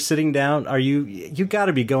 when you're sitting down, you got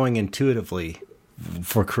to be going intuitively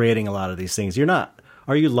for creating a lot of these things.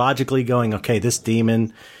 Are you logically going, okay, this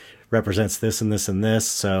demon represents this and this and this,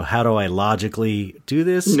 so how do I logically do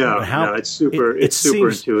this? No, it's super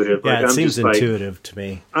intuitive. Yeah, like, it seems intuitive to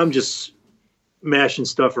me. I'm just mashing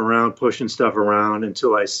stuff around, pushing stuff around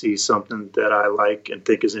until I see something that I like and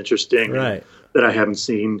think is interesting, right? That I haven't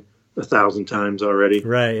seen 1,000 times already.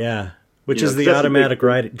 Right, yeah. Which is the automatic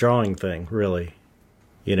drawing thing, really.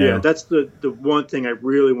 You know? Yeah, that's the one thing I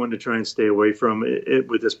really wanted to try and stay away from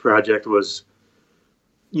with this project was,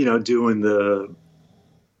 you know, doing the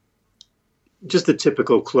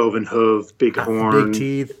typical cloven hoof, big horn, big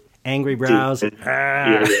teeth, angry brows.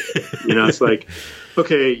 Yeah, you know, it's like,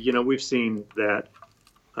 okay, you know, we've seen that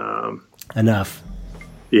enough.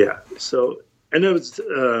 Yeah. So, and it was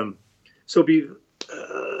I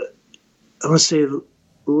want to say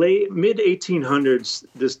mid 1800s.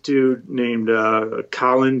 This dude named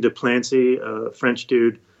Colin de Plancy, a French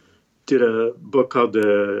dude, did a book called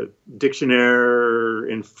the Dictionnaire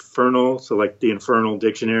Infernal, so like the Infernal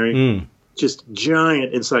Dictionary, just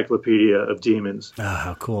giant encyclopedia of demons. Oh,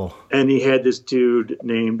 how cool. And he had this dude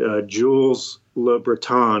named Jules Le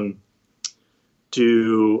Breton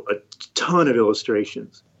do a ton of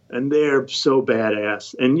illustrations, and they're so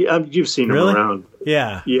badass. And you've seen them around.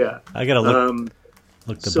 Yeah. Yeah. I got to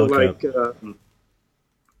look the book up.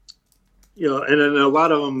 You know, and then a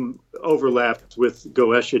lot of them overlapped with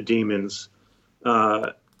Goetia demons.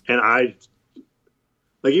 And I,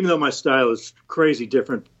 like, even though my style is crazy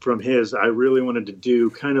different from his, I really wanted to do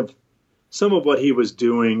kind of some of what he was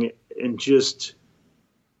doing, and just,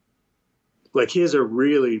 like, his are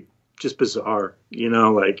really just bizarre, you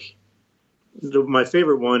know, like, my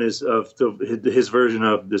favorite one is of his version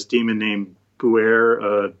of this demon named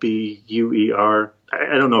Buer, Buer.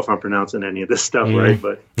 I don't know if I'm pronouncing any of this stuff right,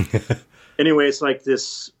 but anyway, it's like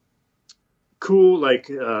this cool, like,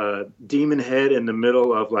 demon head in the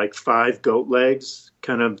middle of like 5 goat legs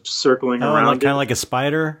kind of circling around. Like, kind of like a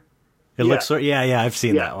spider? It looks sort. Yeah, I've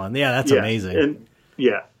seen that one. Yeah, that's amazing. And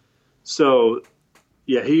so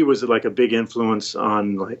he was like a big influence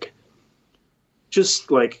on, like,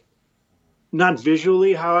 just like not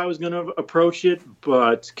visually how I was going to approach it,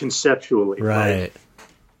 but conceptually. Right. Like,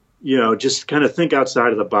 you know, just kind of think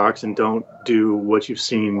outside of the box and don't do what you've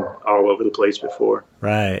seen all over the place before.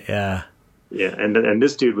 Right. Yeah. Yeah. And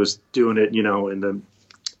this dude was doing it, you know, in the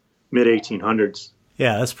mid 1800s.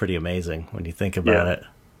 Yeah. That's pretty amazing when you think about it.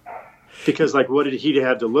 Because, like, what did he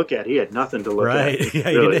have to look at? He had nothing to look at. Right. Yeah.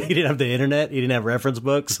 Really. He didn't have the internet. He didn't have reference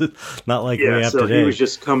books. Not like we have so today. He was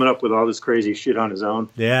just coming up with all this crazy shit on his own.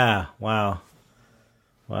 Yeah. Wow.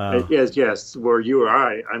 Yes. Where you or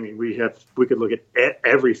I mean, we could look at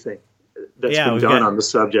everything that's been done on the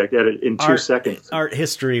subject in 2 seconds. Art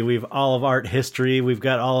history. We've all of art history. We've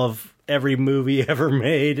got all of every movie ever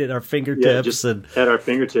made at our fingertips. Yeah, just at our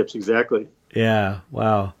fingertips. Exactly. Yeah.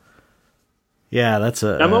 Wow. Yeah, that's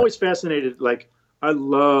I'm always fascinated. Like, I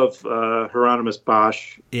love Hieronymus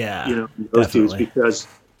Bosch. Yeah, you know, those dudes, because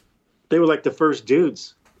they were like the first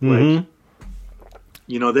dudes. Like,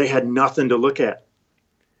 you know, they had nothing to look at,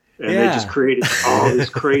 and they just created all this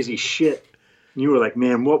crazy shit. And you were like,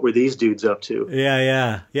 man, what were these dudes up to?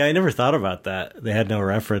 Yeah. I never thought about that. They had no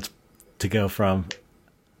reference to go from.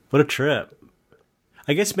 What a trip.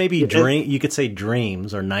 I guess maybe you could say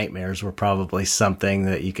dreams or nightmares were probably something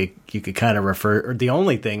that you could kind of refer, or the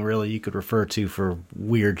only thing really you could refer to for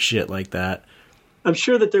weird shit like that. I'm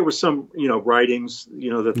sure that there were some, you know, writings, you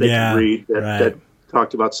know, that they could read that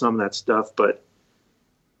talked about some of that stuff, but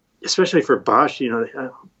especially for Bosch, you know,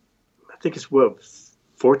 I think it's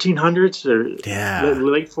 1400s or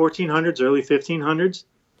late 1400s, early 1500s.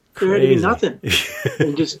 There had to be nothing.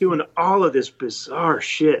 And just doing all of this bizarre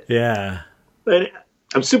shit. Yeah. But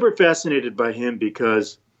I'm super fascinated by him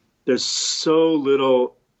because there's so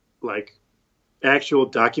little like actual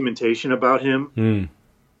documentation about him.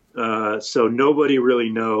 So nobody really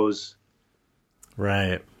knows,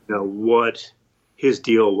 right? What his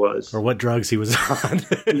deal was or what drugs he was on.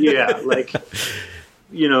 Yeah, like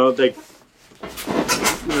he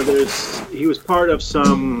was part of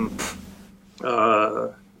some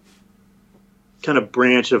kind of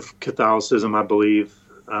branch of Catholicism, I believe.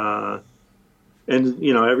 And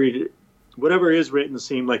whatever is written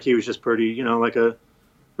seemed like he was just pretty, like a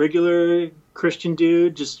regular Christian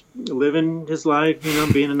dude, just living his life,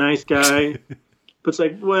 being a nice guy. But it's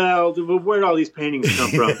like, well, where'd all these paintings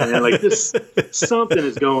come from? Man? Like this, something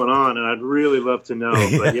is going on, and I'd really love to know.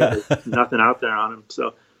 But yeah, there's nothing out there on him.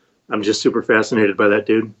 So I'm just super fascinated by that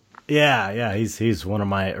dude. Yeah, he's one of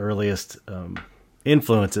my earliest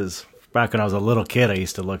influences. Back when I was a little kid, I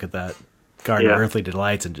used to look at that Garden of Earthly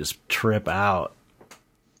Delights and just trip out.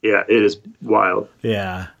 Yeah, it is wild.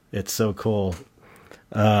 Yeah, it's so cool.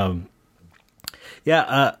 I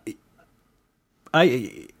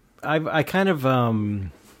kind of I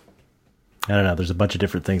don't know. There's a bunch of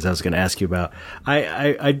different things I was going to ask you about.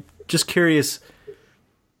 I just curious.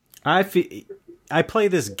 I play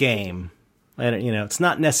this game, and it's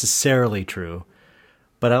not necessarily true,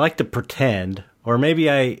 but I like to pretend, or maybe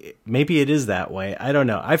it is that way. I don't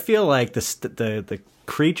know. I feel like the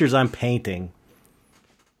creatures I'm painting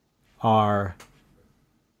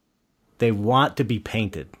they want to be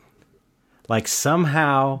painted. Like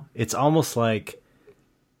somehow it's almost like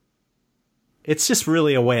it's just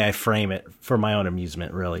really a way I frame it for my own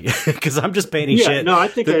amusement, really, because I'm just painting shit. No, I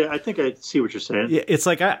think I see what you're saying. It's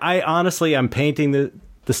like I honestly, I'm painting the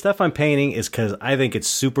stuff I'm painting is because I think it's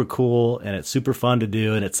super cool and it's super fun to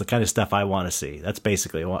do, and it's the kind of stuff I want to see. That's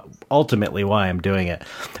basically ultimately why I'm doing it.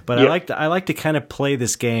 But I like to kind of play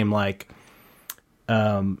this game like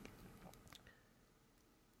I'm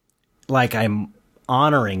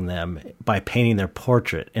honoring them by painting their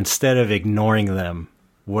portrait instead of ignoring them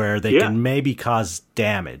where they can maybe cause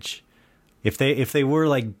damage. If they were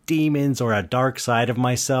like demons or a dark side of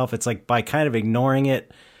myself, it's like by kind of ignoring it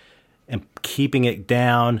and keeping it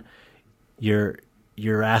down, you're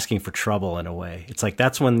asking for trouble in a way. It's like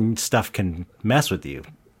that's when stuff can mess with you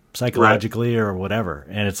psychologically or whatever.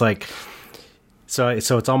 And it's like so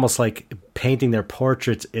it's almost like painting their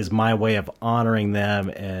portraits is my way of honoring them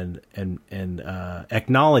and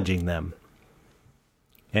acknowledging them.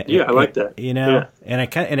 Yeah, I like that.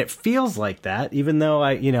 And it feels like that, even though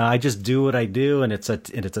I just do what I do, and it's a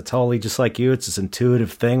totally just like you. It's this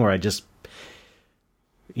intuitive thing where I just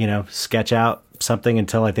sketch out something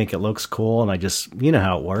until I think it looks cool, and I just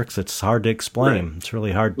how it works. It's hard to explain. Right. It's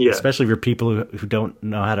really hard, especially for people who don't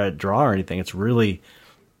know how to draw or anything. It's really,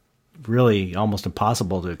 really almost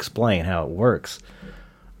impossible to explain how it works.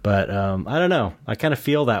 But I don't know. I kind of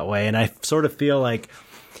feel that way, and I sort of feel like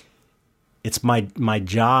it's my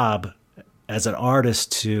job as an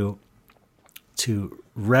artist to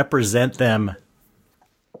represent them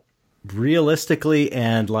realistically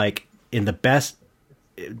and like in the best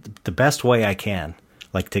way I can.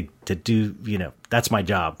 Like to do, that's my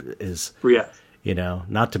job is,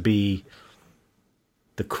 not to be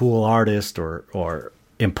the cool artist or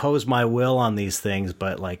impose my will on these things,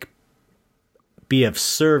 but like be of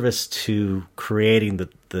service to creating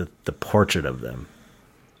the portrait of them.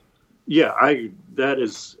 Yeah,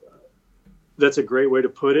 that's a great way to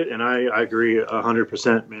put it, and I agree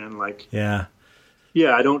 100%, man. Like, I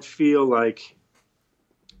don't feel like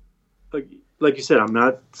you said, I'm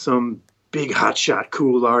not some big hotshot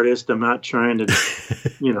cool artist. I'm not trying to,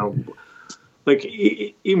 like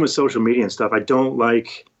even with social media and stuff, I don't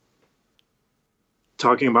like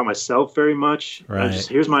talking about myself very much. Right.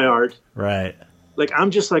 Here's my art. Right. Like I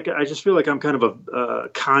just feel like I'm kind of a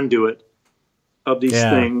conduit of these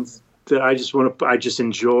things that I just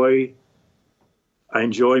enjoy. I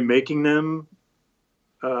enjoy making them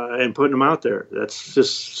and putting them out there. That's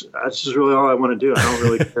just really all I want to do. I don't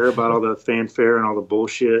really care about all the fanfare and all the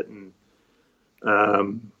bullshit. And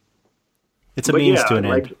it's a means to an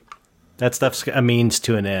end. That stuff's a means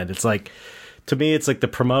to an end. It's like, to me, it's like the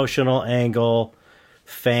promotional angle,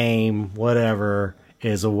 fame, whatever,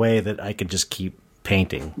 is a way that I can just keep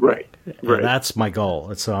painting. Right. And that's my goal.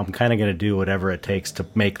 And so I'm kind of going to do whatever it takes to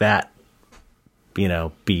make that,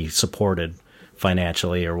 be supported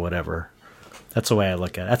financially or whatever. That's the way I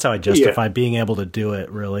look at it. That's how I justify being able to do it,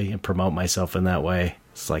 really, and promote myself in that way.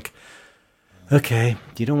 It's like, okay,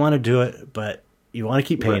 you don't want to do it, but you want to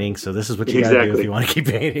keep painting, so this is what you got to do if you want to keep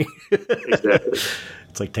painting. Exactly.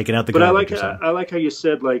 It's like taking out the But garbage or something. I like how you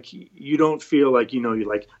said, like, you don't feel like,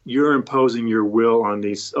 you're imposing your will on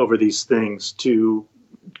over these things to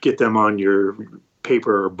get them on your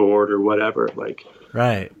paper or board or whatever. Like,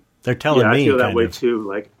 right. They're telling me. I feel that way of. too.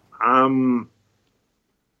 Like, I'm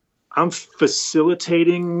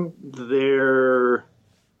facilitating their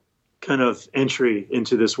kind of entry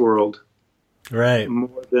into this world. Right.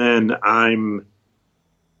 More than I'm,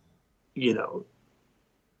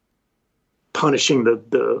 punishing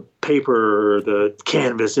the paper or the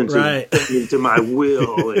canvas into my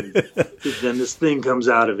will, and then this thing comes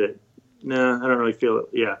out of it. No, I don't really feel it.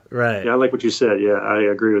 Yeah. Right. Yeah, I like what you said. Yeah, I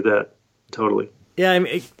agree with that. Totally. Yeah, I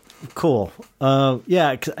mean, cool.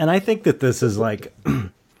 Yeah, and I think that this is like,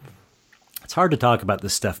 it's hard to talk about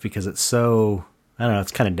this stuff because it's so, I don't know,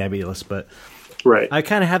 it's kind of nebulous, but right. I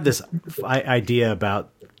kind of have this idea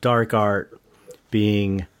about dark art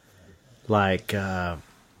being like,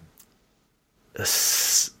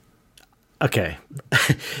 okay,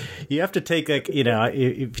 you have to take, like,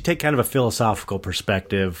 if you take kind of a philosophical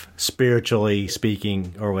perspective, spiritually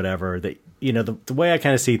speaking or whatever, that, the way I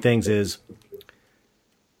kind of see things is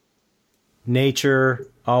nature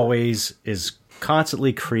always is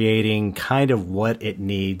constantly creating kind of what it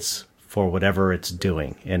needs for whatever it's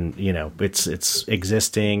doing. And, it's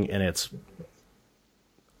existing and it's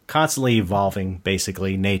constantly evolving.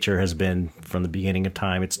 Basically, nature has been from the beginning of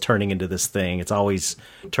time. It's turning into this thing. It's always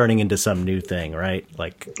turning into some new thing, right?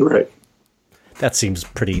 Like, right. That seems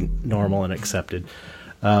pretty normal and accepted.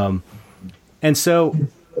 And so,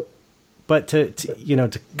 but to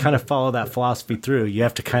kind of follow that philosophy through, you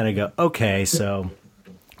have to kind of go, okay, so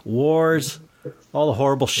wars, all the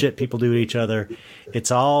horrible shit people do to each other,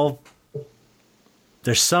 it's all,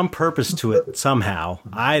 there's some purpose to it somehow.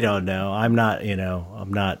 I don't know. I'm not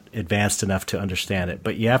advanced enough to understand it,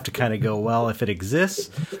 but you have to kind of go, well, if it exists,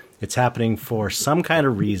 it's happening for some kind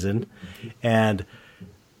of reason. And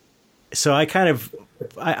so I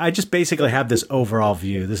just basically have this overall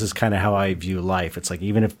view. This is kind of how I view life. It's like,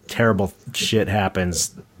 even if terrible shit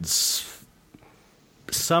happens,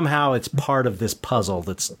 somehow it's part of this puzzle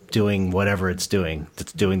that's doing whatever it's doing,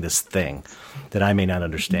 that's doing this thing that I may not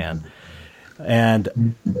understand.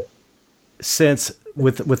 And since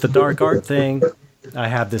with the dark art thing, I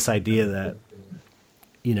have this idea that,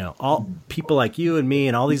 all people like you and me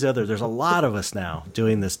and all these others, there's a lot of us now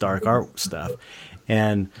doing this dark art stuff.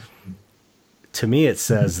 And to me, it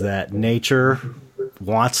says that nature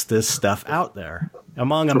wants this stuff out there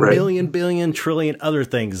among a million, billion, trillion other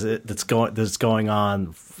things that's going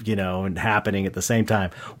on, and happening at the same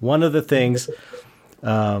time. One of the things,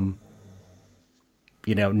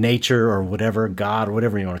 nature or whatever, God or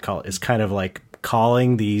whatever you want to call it, is kind of like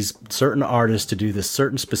calling these certain artists to do this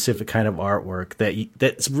certain specific kind of artwork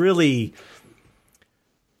that's really,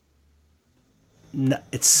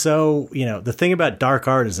 it's so, the thing about dark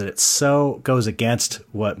art is that it so goes against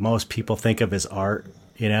what most people think of as art.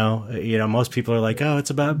 Most people are like, oh, it's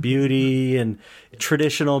about beauty and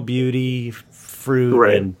traditional beauty, fruit,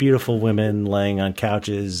 right, and beautiful women laying on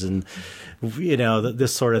couches and,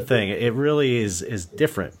 this sort of thing. It really is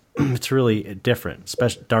different. It's really different,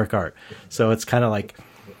 especially dark art. So it's kind of like,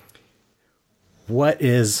 what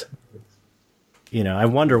is, I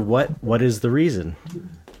wonder what is the reason?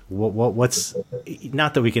 What's,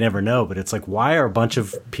 not that we can ever know, but it's like, why are a bunch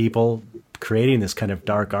of people creating this kind of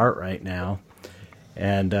dark art right now?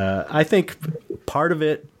 And I think part of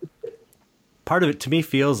it to me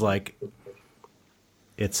feels like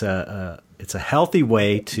it's a healthy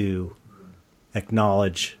way to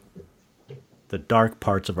acknowledge the dark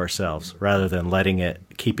parts of ourselves rather than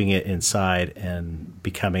keeping it inside and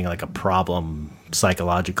becoming like a problem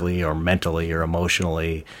psychologically or mentally or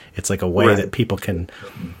emotionally. It's like a way that people can,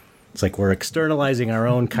 it's like we're externalizing our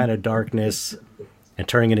own kind of darkness and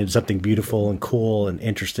turning it into something beautiful and cool and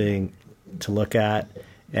interesting to look at,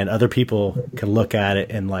 and other people can look at it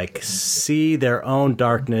and like see their own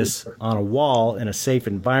darkness on a wall in a safe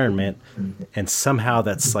environment, and somehow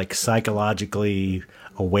that's like psychologically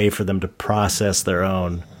a way for them to process their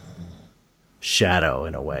own shadow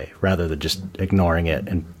in a way, rather than just ignoring it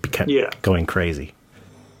and going crazy.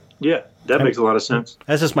 Yeah, that makes a lot of sense.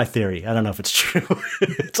 That's just my theory. I don't know if it's true.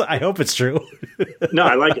 I hope it's true. No,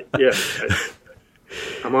 I like it. Yeah.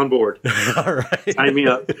 I'm on board. All right. Sign me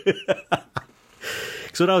up.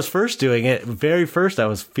 So when I was first doing it, very first, I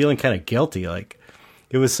was feeling kind of guilty. Like,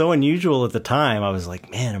 it was so unusual at the time. I was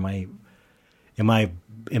like, man, am I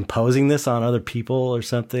imposing this on other people or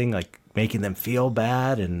something? Like making them feel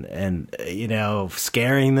bad and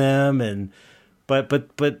scaring them.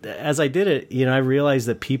 But as I did it, I realized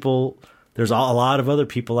that there's a lot of other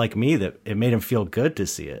people like me that it made them feel good to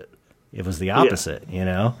see it. it was the opposite, you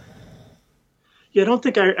know? Yeah, I don't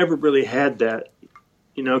think I ever really had that,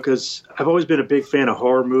 you know, because I've always been a big fan of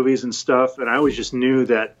horror movies and stuff, and I always just knew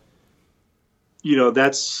that, you know,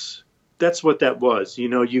 that's what that was. You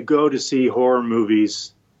know, you go to see horror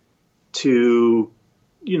movies to,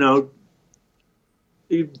 you know,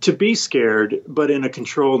 to be scared, but in a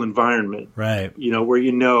controlled environment, right? You know, where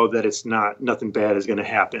you know that it's nothing bad is going to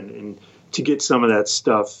happen, and to get some of that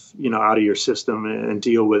stuff, you know, out of your system and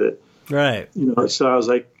deal with it, right? You know, so I was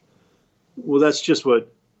like, well, that's just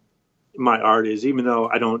what my art is. Even though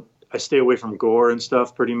I stay away from gore and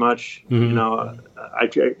stuff pretty much. Mm-hmm. You know, I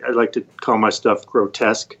like to call my stuff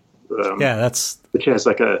grotesque. Yeah, which has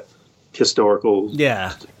like a historical,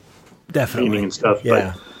 definitely meaning and stuff.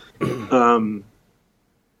 Yeah. But,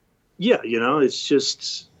 yeah, you know, it's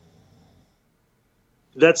just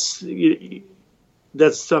that stuff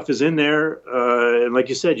is in there, and like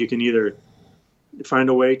you said, you can either find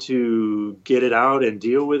a way to get it out and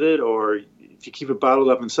deal with it, or if you keep it bottled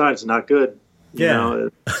up inside, it's not good. You know,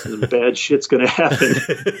 bad shit's going to happen,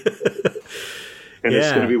 and it's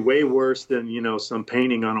going to be way worse than, you know, some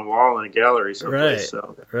painting on a wall in a gallery someplace.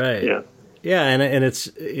 So, yeah, and it's,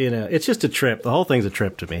 you know, it's just a trip. The whole thing's a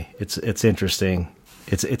trip to me. It's interesting.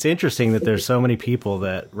 It's interesting that there's so many people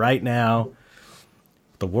that right now,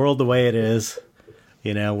 the world the way it is,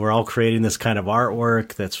 you know, we're all creating this kind of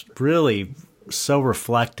artwork that's really so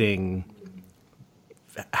reflecting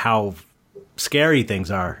how scary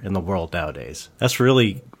things are in the world nowadays. That's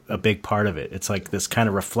really a big part of it. It's like this kind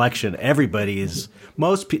of reflection. Not everybody.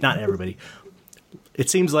 It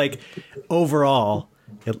seems like overall,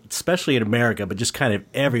 especially in America, but just kind of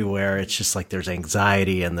everywhere, it's just like there's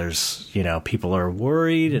anxiety and there's, you know, people are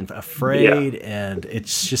worried and afraid, and it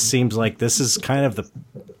just seems like this is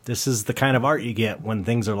the kind of art you get when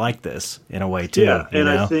things are like this, in a way too. Yeah, and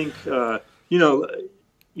I think you know,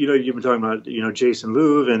 you've been talking about, you know, Jason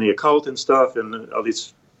Louv and the occult and stuff, and all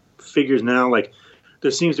these figures now. Like,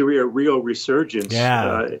 there seems to be a real resurgence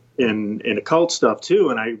in occult stuff too,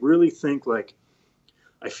 and I really think, like,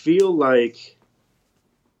 I feel like,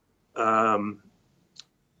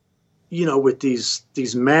 you know, with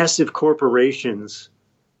these massive corporations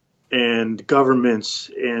and governments,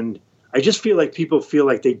 and I just feel like people feel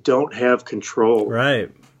like they don't have control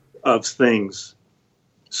of things.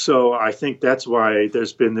 So I think that's why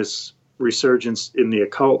there's been this resurgence in the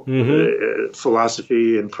occult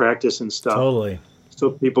philosophy and practice and stuff. Totally.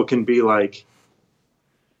 So people can be like,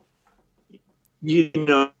 you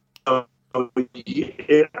know, I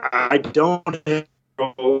don't have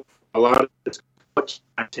control. A lot of it's what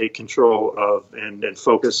I take control of and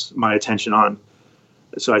focus my attention on.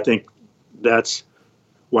 So I think that's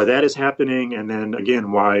why that is happening. And then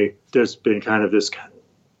again, why there's been kind of this, I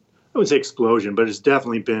wouldn't say explosion, but it's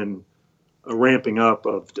definitely been a ramping up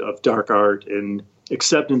of dark art and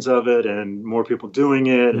acceptance of it, and more people doing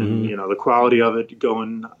it, and, you know, the quality of it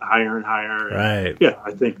going higher and higher. Right. Yeah,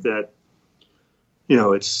 I think that, you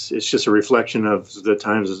know, it's just a reflection of the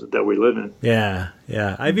times that we live in. Yeah,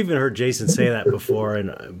 yeah. I've even heard Jason say that before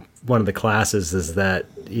in one of the classes, is that,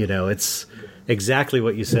 you know, it's exactly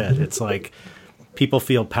what you said. It's like people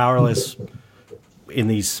feel powerless in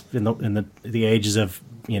the ages of,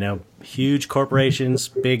 you know, huge corporations,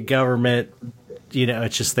 big government. You know,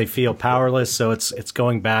 it's just they feel powerless. So it's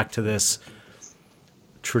going back to this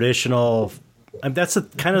traditional. And that's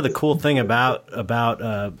kind of the cool thing about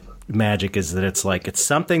magic, is that it's like it's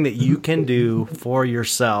something that you can do for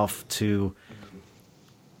yourself to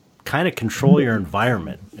kind of control your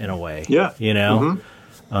environment in a way. Yeah, you know,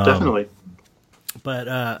 definitely.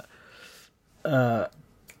 But what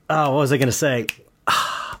was I going to say?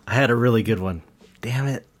 I had a really good one. Damn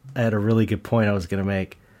it! I had a really good point I was going to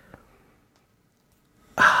make.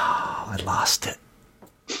 I lost it.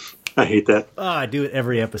 I hate that. Oh, I do it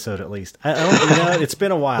every episode at least. I don't, you know, it's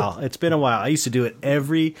been a while. I used to do it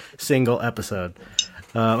every single episode.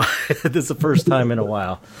 This is the first time in a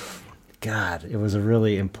while. God, it was a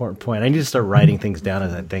really important point. I need to start writing things down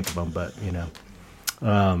as I think of them, but, you know.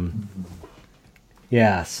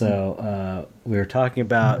 Yeah, so we were talking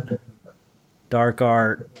about dark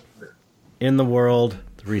art in the world,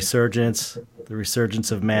 the resurgence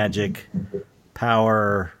of magic,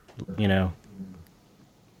 power, you know.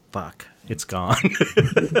 Fuck, it's gone.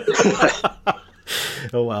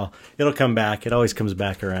 Oh well, it'll come back. It always comes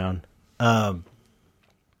back around. I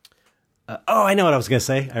know what I was going to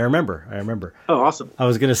say. I remember. Oh, awesome. I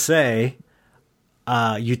was going to say,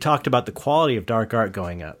 you talked about the quality of dark art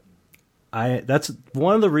going up. That's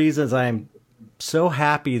one of the reasons I'm so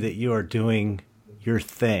happy that you are doing your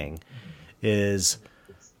thing. Is,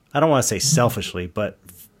 I don't want to say selfishly, but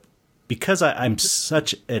because I'm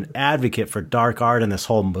such an advocate for dark art and this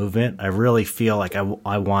whole movement, I really feel like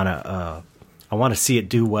I want to see it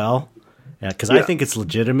do well, because I think it's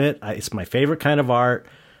legitimate. It's my favorite kind of art.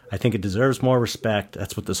 I think it deserves more respect.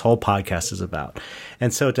 That's what this whole podcast is about.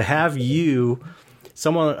 And so to have you,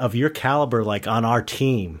 someone of your caliber, like on our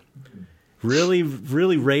team, really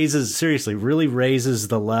raises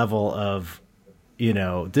the level of,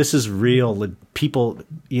 this is real. People,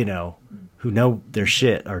 who know their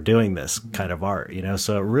shit are doing this kind of art,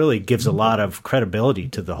 so it really gives a lot of credibility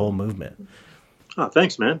to the whole movement. Oh,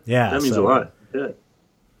 thanks, man. Yeah. That means a lot. Yeah.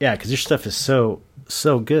 Yeah. Cause your stuff is so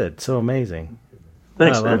good. So amazing.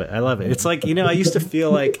 Thanks, I love it. I love it. It's like, I used to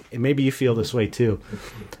feel like, and maybe you feel this way too.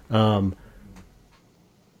 A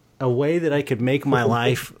way that I could make my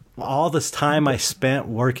life, all this time I spent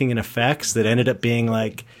working in effects that ended up being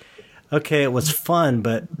like, okay, it was fun,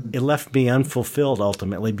 but it left me unfulfilled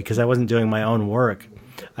ultimately because I wasn't doing my own work.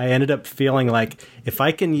 I ended up feeling like if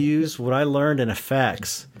I can use what I learned in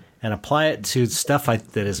effects and apply it to stuff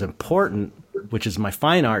that is important, which is my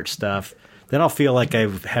fine art stuff, then I'll feel like I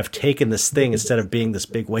have taken this thing instead of being this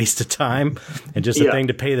big waste of time and just a thing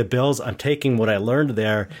to pay the bills. I'm taking what I learned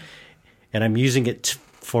there and I'm using it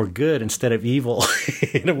for good instead of evil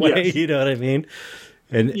in a way, you know what I mean?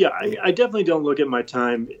 And I definitely don't look at my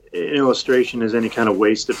time in illustration as any kind of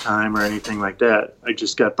waste of time or anything like that. I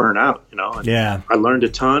just got burnt out, And I learned a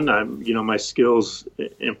ton. My skills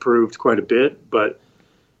improved quite a bit, but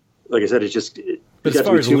like I said, But as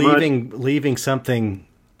far as leaving something,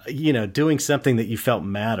 doing something that you felt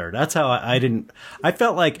mattered. That's how I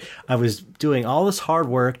felt like I was doing all this hard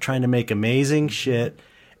work trying to make amazing shit,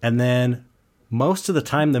 and then most of the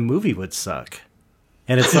time the movie would suck.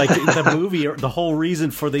 And it's like the movie, the whole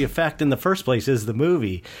reason for the effect in the first place is the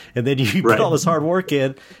movie. And then you put all this hard work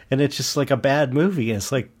in, and it's just like a bad movie. And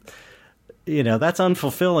it's like, that's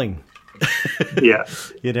unfulfilling. Yeah.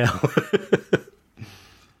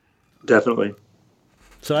 Definitely.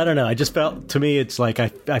 So I don't know. I just felt, to me, it's like I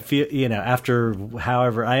feel, after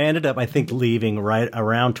however, I ended up, I think, leaving right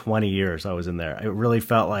around 20 years I was in there. It really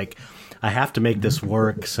felt like I have to make this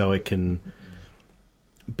work so it can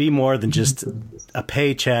be more than just a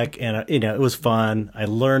paycheck. And, it was fun. I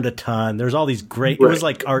learned a ton. There's all these great, it was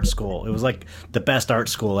like art school. It was like the best art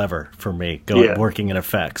school ever for me, working in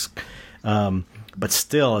effects. But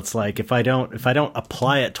still, it's like if I don't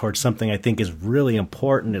apply it towards something I think is really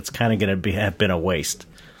important, it's kind of going to have been a waste.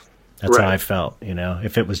 That's how I felt,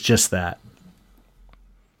 if it was just that.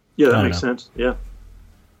 Yeah, that makes sense. Yeah.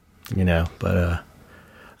 But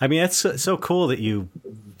I mean, it's so cool that you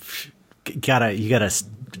got a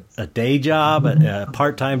day job, a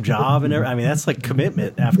part-time job, and everything. I mean, that's like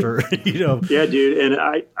commitment after, Yeah, dude. And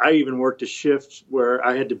I even worked a shift where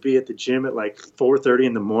I had to be at the gym at like 4:30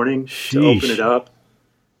 in the morning to open it up,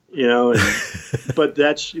 but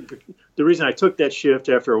the reason I took that shift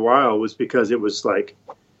after a while was because it was like,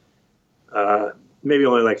 maybe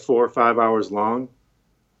only like 4 or 5 hours long,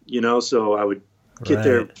 so I would get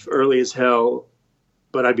there early as hell,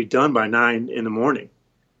 but I'd be done by 9 in the morning.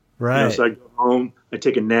 Right. So I'd go home, I'd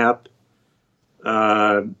take a nap,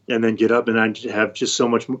 and then get up, and I'd have just so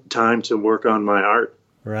much time to work on my art.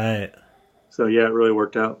 Right. So yeah, it really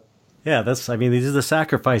worked out. Yeah, these are the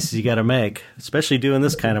sacrifices you got to make, especially doing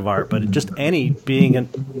this kind of art. But just being a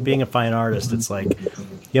fine artist, it's like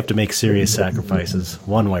you have to make serious sacrifices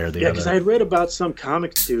one way or the other. Yeah, because I had read about some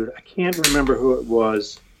comics dude. I can't remember who it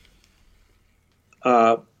was.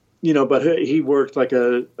 But he worked like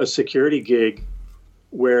a security gig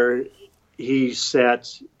where he sat,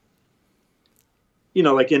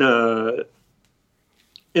 like in a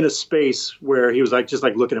space where he was like just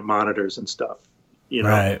like looking at monitors and stuff,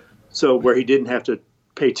 Right. So where he didn't have to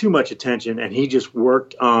pay too much attention, and he just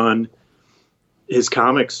worked on his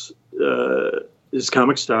comic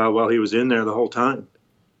style while he was in there the whole time.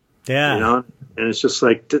 Yeah. And it's just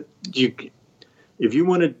like if you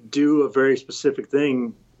want to do a very specific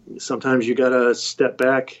thing, sometimes you got to step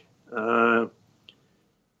back,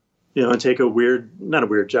 and take not a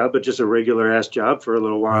weird job, but just a regular ass job for a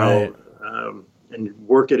little while, and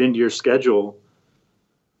work it into your schedule.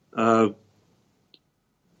 But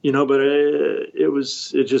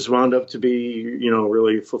it just wound up to be,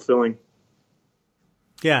 really fulfilling.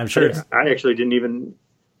 Yeah, I'm sure. I actually didn't even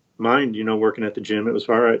mind, working at the gym. It was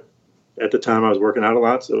all right. At the time I was working out a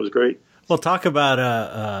lot, so it was great. Well, talk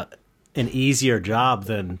about an easier job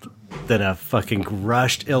than a fucking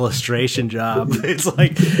rushed illustration job. It's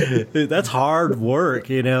like, that's hard work,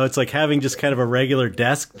 It's like having just kind of a regular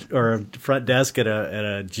desk or a front desk at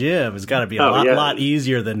a gym has got to be a lot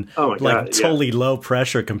easier than totally low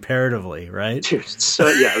pressure comparatively, right? Dude,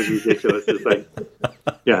 it was ridiculous. It's like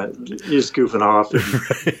Yeah, just goofing off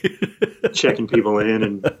and checking people in,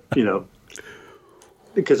 and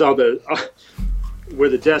because where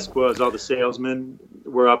the desk was, all the salesmen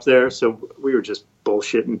were up there, so we were just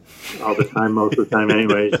bullshitting all the time, most of the time,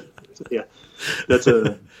 anyways. So, yeah, that's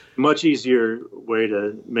a much easier way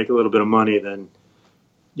to make a little bit of money than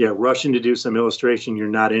rushing to do some illustration you're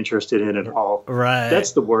not interested in at all. Right,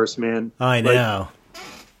 that's the worst, man. I know.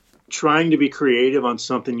 Trying to be creative on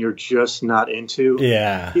something you're just not into.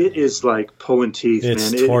 Yeah. It is like pulling teeth, man.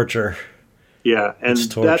 It's torture. And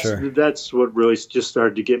that's what really just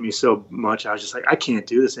started to get me so much. I was just like, I can't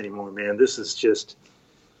do this anymore, man. This is just,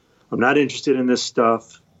 I'm not interested in this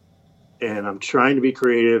stuff, and I'm trying to be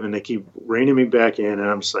creative, and they keep reining me back in, and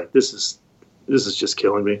I'm just like, this is just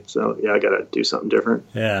killing me. So I got to do something different.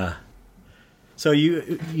 Yeah. So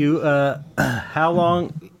how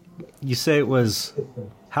long, you say it was,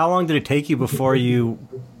 how long did it take you before you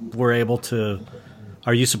were able to?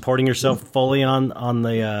 Are you supporting yourself fully on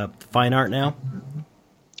the fine art now,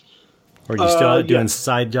 or are you still doing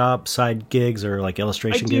side gigs or like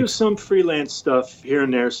illustration gigs? I do some freelance stuff here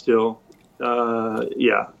and there still.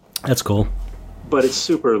 That's cool, but it's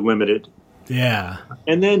super limited. Yeah,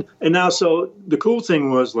 and now, so the cool thing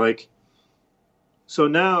was like, so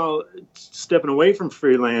now stepping away from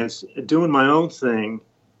freelance, doing my own thing.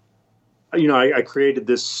 I created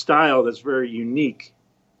this style that's very unique.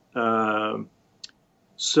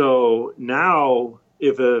 So now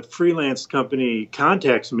if a freelance company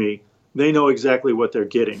contacts me, they know exactly what they're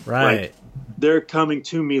getting. Right. Like, they're coming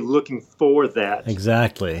to me looking for that.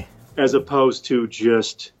 Exactly. As opposed to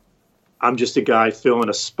I'm just a guy filling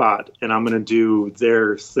a spot and I'm going to do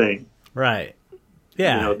their thing. Right.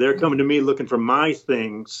 Yeah. They're coming to me looking for my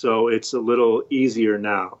thing. So it's a little easier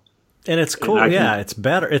now. And it's cool. It's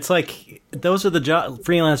better. It's like those are the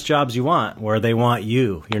freelance jobs you want, where they want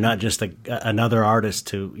you. You're not just another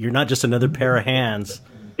artist. You're not just another pair of hands.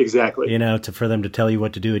 Exactly. For them to tell you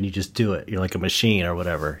what to do, and you just do it. You're like a machine or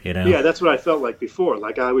whatever. Yeah, that's what I felt like before.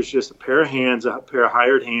 Like I was just a pair of hands, a pair of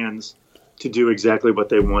hired hands to do exactly what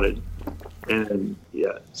they wanted. And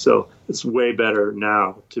so it's way better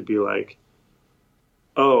now to be like,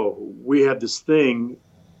 oh, we have this thing.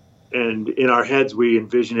 And in our heads, we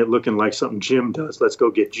envision it looking like something Jim does. Let's go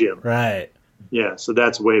get Jim. Right. Yeah, so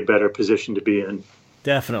that's way better position to be in.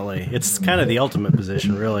 Definitely. It's kind of the ultimate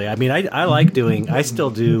position, really. I mean, I still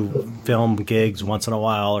do film gigs once in a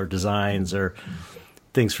while, or designs or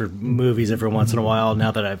things for movies every once in a while,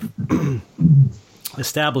 now that I've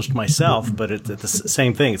established myself. But it's the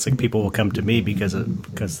same thing. It's like people will come to me because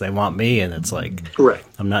they want me, and it's like, right.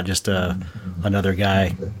 I'm not just another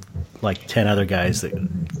guy like 10 other guys that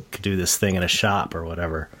could do this thing in a shop or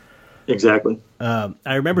whatever. Exactly. I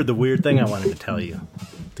remember the weird thing I wanted to tell you.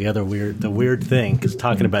 The weird thing, because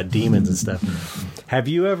talking about demons and stuff. Have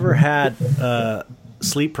you ever had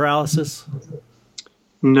sleep paralysis?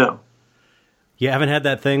 No. You haven't had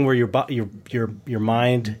that thing where your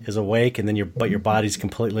mind is awake and then your body's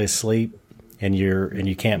completely asleep and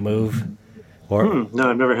you can't move? Or no,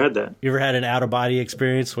 I've never had that. You ever had an out of body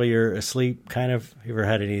experience where you're asleep? Kind of. You ever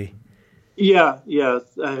had any? Yeah,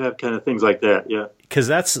 I have kind of things like that. Yeah. Because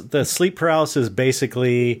that's the sleep paralysis.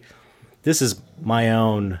 Basically, this is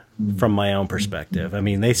from my own perspective. I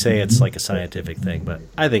mean, they say it's like a scientific thing, but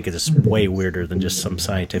I think it's way weirder than just some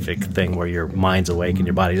scientific thing where your mind's awake and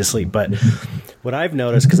your body's asleep. But what I've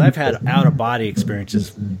noticed, because I've had out of body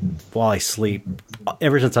experiences while I sleep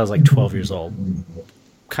ever since I was like 12 years old,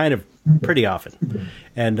 kind of pretty often,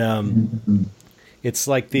 and it's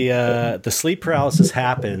like the sleep paralysis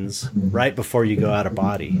happens right before you go out of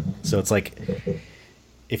body. So it's like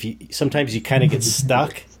sometimes you kind of get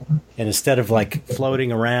stuck, and instead of like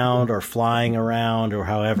floating around or flying around or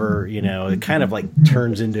however, it kind of like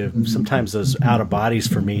turns into, sometimes those out of bodies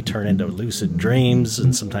for me turn into lucid dreams,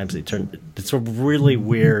 and sometimes it's a really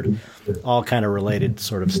weird, all kind of related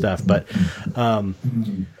sort of stuff. But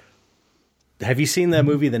have you seen that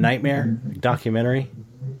movie, The Nightmare documentary?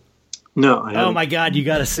 No, I haven't. Oh my God, you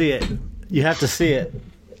got to see it. You have to see it.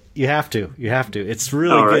 You have to. It's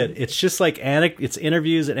really good. It's just like it's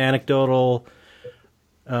interviews and anecdotal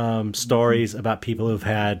stories about people who've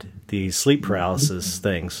had these sleep paralysis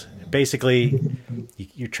things. Basically,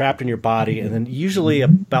 you're trapped in your body, and then usually a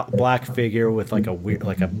black figure with like a weird,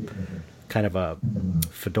 like a kind of a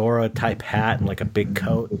fedora type hat and like a big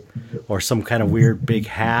coat, or some kind of weird big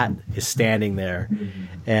hat is standing there.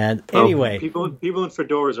 And anyway, people in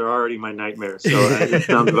fedoras are already my nightmares. So that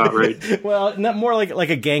sounds about right. Well, not more like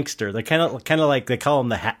a gangster. They're kind of like, they call him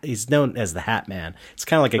the hat. He's known as the Hat Man. It's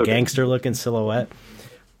kind of like a gangster looking silhouette.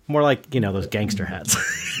 More like, those gangster hats.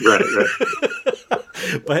 Right.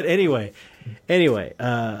 But anyway, Anyway,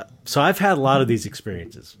 so I've had a lot of these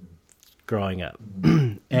experiences growing up,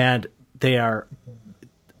 and they are,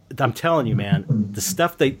 I'm telling you, man, the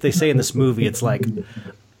stuff they say in this movie, it's like,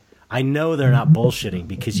 I know they're not bullshitting,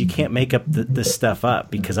 because you can't make up this stuff up,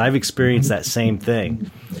 because I've experienced that same thing.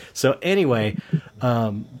 So anyway,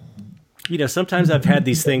 sometimes I've had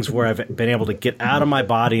these things where I've been able to get out of my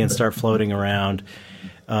body and start floating around.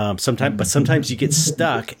 Sometimes you get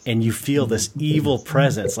stuck and you feel this evil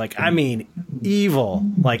presence. Like, I mean, evil,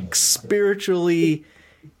 like spiritually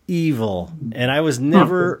evil. And I was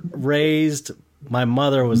never raised, my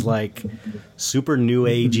mother was like super new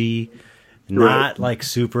agey, not like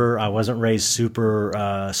super, I wasn't raised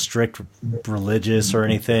super strict religious or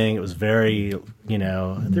anything. It was very,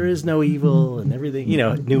 there is no evil and everything,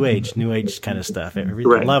 new age kind of stuff,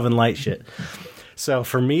 everything, love and light shit. So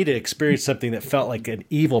for me to experience something that felt like an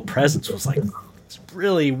evil presence was like, it's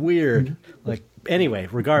really weird. Like, anyway,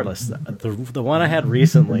 regardless, the one I had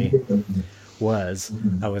recently was,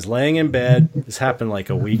 I was laying in bed. This happened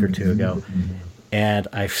like a week or two ago, and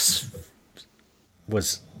I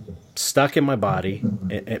was stuck in my body,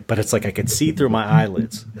 but it's like I could see through my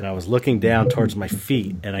eyelids, and I was looking down towards my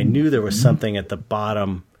feet, and I knew there was something at the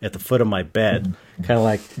bottom, at the foot of my bed, kind of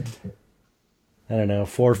like, I don't know,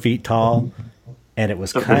 4 feet tall, and it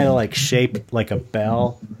was kind of like shaped like a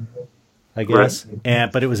bell, I guess,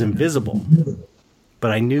 but it was invisible.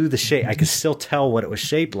 But I knew the shape. I could still tell what it was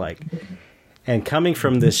shaped like. And coming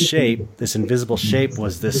from this shape, this invisible shape,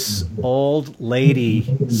 was this old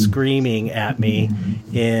lady screaming at me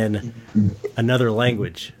in another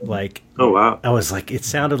language. Like, oh wow! I was like, it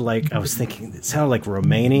sounded like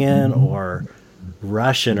Romanian or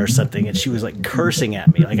Russian or something, and she was like cursing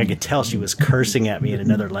at me. Like, I could tell she was cursing at me in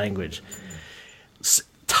another language.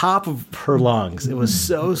 Top of her lungs. It was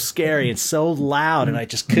so scary and so loud, and I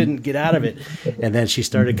just couldn't get out of it. And then she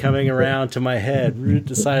started coming around to my head,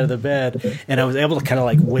 the side of the bed, and I was able to kind of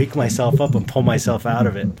like wake myself up and pull myself out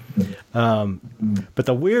of it. But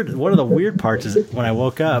one of the weird parts is when I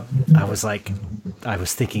woke up, I was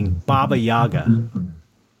thinking Baba Yaga.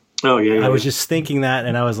 Oh yeah. I was just thinking that,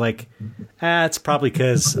 and I was like, it's probably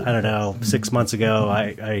because, I don't know, 6 months ago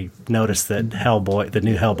I noticed that Hellboy, the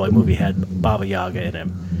new Hellboy movie, had Baba Yaga in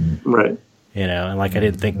him. Right. And like I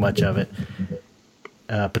didn't think much of it.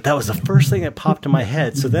 But that was the first thing that popped in my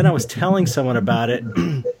head. So then I was telling someone about it,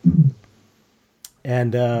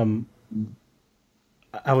 and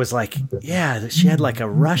I was like, yeah, she had like a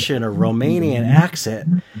Russian or Romanian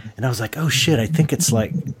accent. And I was like, oh shit, I think it's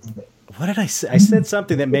like, what did I say? I said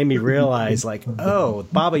something that made me realize, like, oh,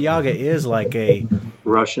 Baba Yaga is like a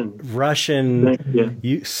Russian,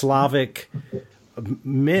 Slavic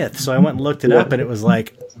myth. So I went and looked it up, and it was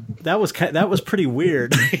like, that was pretty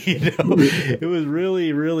weird. It was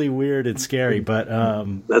really, really weird and scary. But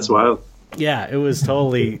that's wild. Yeah, it was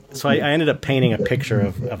totally. So I ended up painting a picture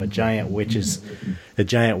of a giant witch's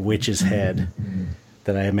head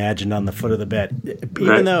that I imagined on the foot of the bed,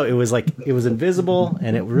 even though it was invisible,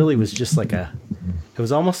 and it really was just like it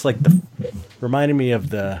was almost like reminded me of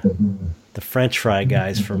the French fry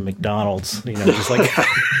guys from McDonald's, just like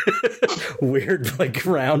weird, like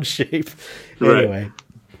round shape. Anyway,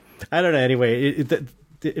 I don't know. Anyway,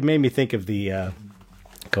 it made me think of the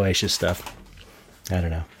Goetia stuff. I don't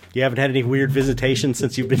know. You haven't had any weird visitations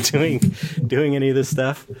since you've been doing any of this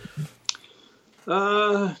stuff?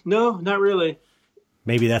 No, not really.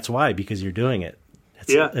 Maybe that's why, because you're doing it.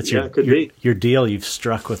 Could be. Your deal you've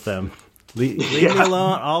struck with them. Leave me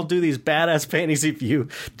alone. I'll do these badass paintings if you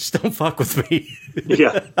just don't fuck with me.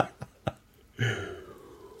 Yeah.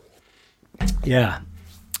 Yeah.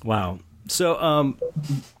 Wow. So,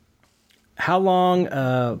 how long,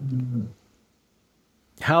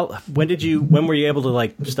 when were you able to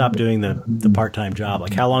like stop doing the part-time job?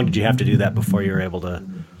 Like, how long did you have to do that before you were able to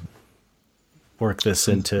work this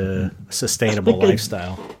into a sustainable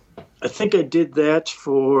lifestyle? I think I did that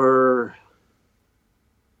for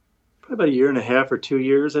probably about 1.5 or 2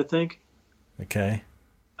 years, I think. Okay.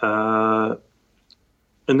 And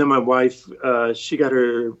then my wife, she got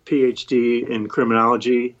her PhD in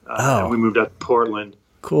criminology. And we moved out to Portland.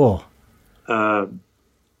 Cool. And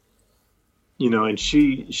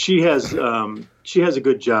she has a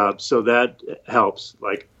good job, so that helps.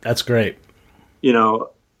 Like, that's great.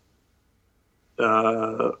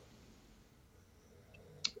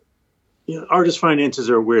 Artist finances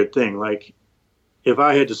are a weird thing. Like, if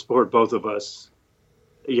I had to support both of us,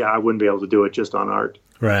 I wouldn't be able to do it just on art.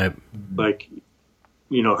 Right. Like,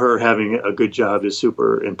 her having a good job is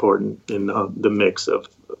super important in the mix of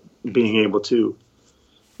being able to,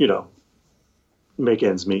 make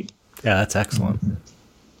ends meet. Yeah, that's excellent.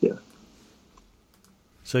 Yeah.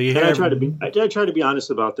 So you and hear, I try to be honest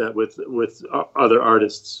about that with other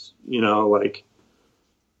artists, you know, like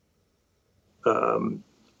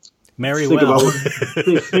Mary think well.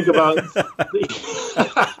 think about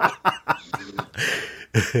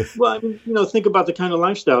well, I mean, you know, think about the kind of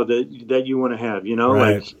lifestyle that you want to have, you know,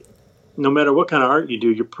 Right. like no matter what kind of art you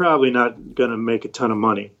do, you're probably not going to make a ton of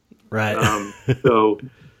money. Right. So,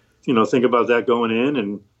 you know, think about that going in,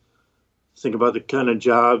 and think about the kind of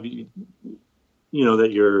job, you know,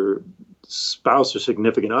 that your spouse or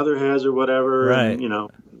significant other has or whatever. Right. And, you know,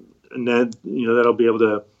 and then, you know, that'll be able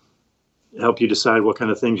to help you decide what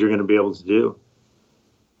kind of things you're going to be able to do.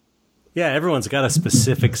 Yeah, everyone's got a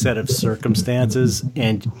specific set of circumstances,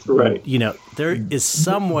 and Right. you know, there is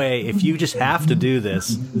some way if you just have to do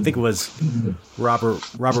this. I think it was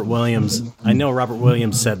Robert Williams. I know Robert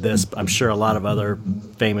Williams said this, but I'm sure a lot of other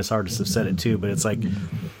famous artists have said it too. But it's like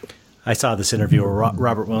I saw this interview where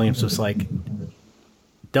Robert Williams was like,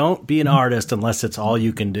 "Don't be an artist unless it's all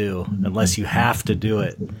you can do, unless you have to do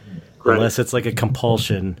it." Right. Unless it's like a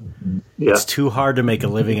compulsion, Yeah. it's too hard to make a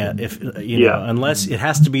living at. If you know, Yeah. unless it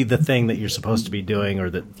has to be the thing that you're supposed to be doing or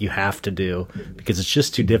that you have to do, because it's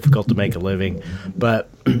just too difficult to make a living. But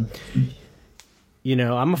you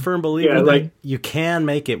know, I'm a firm believer Yeah, like- that you can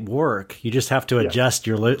make it work. You just have to adjust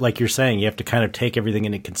your, like you're saying, you have to kind of take everything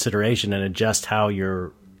into consideration and adjust how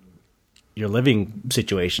your living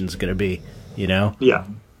situation is going to be. You know. Yeah.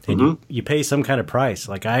 And you pay some kind of price.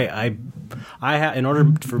 Like I in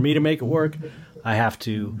order for me to make it work, I have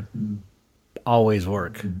to always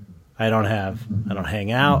work. I don't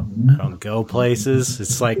hang out. I don't go places.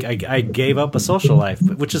 It's like I gave up a social life,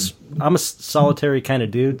 which is, I'm a solitary kind of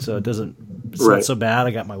dude, so it's not so bad.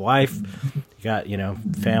 I got my wife, got, you know,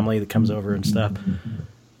 family that comes over and stuff.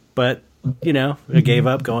 But, you know, I gave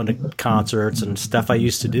up going to concerts and stuff I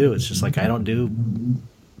used to do. It's just like I don't do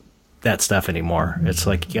that stuff anymore. It's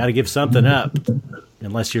like you got to give something up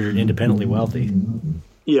unless you're independently wealthy.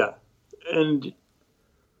 Yeah.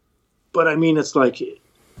 But I mean, it's like,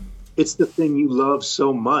 it's the thing you love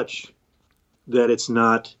so much that it's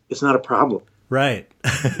not a problem. Right.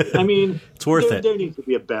 I mean, it's worth it. There needs to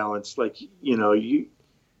be a balance. Like, you know, there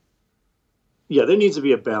needs to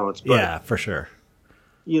be a balance. But, yeah, for sure.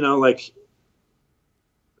 You know, like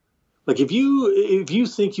if you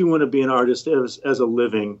think you want to be an artist as a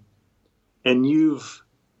living, and you've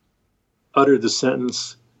uttered the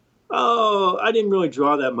sentence, "Oh, I didn't really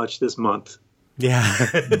draw that much this month." Yeah,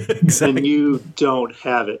 exactly. And you don't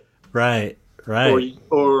have it. Right.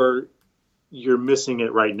 Or you're missing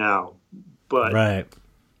it right now. But right.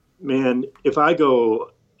 Man, if I go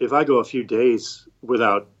a few days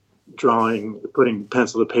without drawing, putting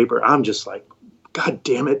pencil to paper, I'm just like, God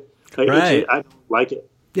damn it. Like, right. I don't like it.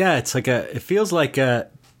 Yeah, it feels like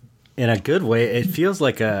in a good way, it feels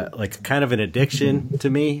like a kind of an addiction to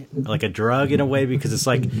me, like a drug in a way, because it's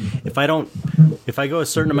like if I go a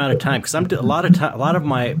certain amount of time, because a lot of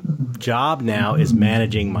my job now is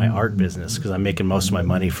managing my art business, because I'm making most of my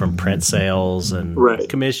money from print sales and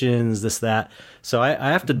commissions, this, that. So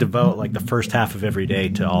I have to devote like the first half of every day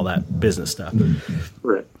to all that business stuff.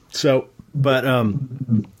 Right. So, but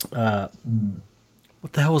what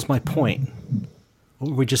the hell was my point?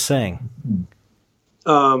 What were we just saying?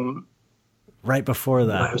 Right before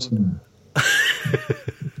that.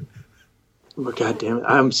 Oh, God damn it.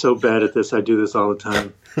 I'm so bad at this. I do this all the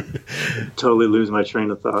time. Totally lose my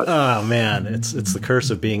train of thought. Oh, man. It's the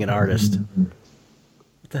curse of being an artist.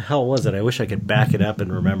 What the hell was it? I wish I could back it up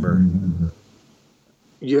and remember.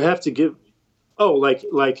 You have to give... Oh,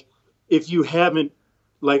 like if you haven't...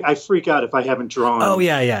 Like, I freak out if I haven't drawn. Oh,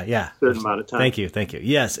 yeah. A certain amount of time. Thank you.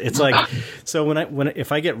 Yes, it's like, so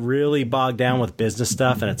if I get really bogged down with business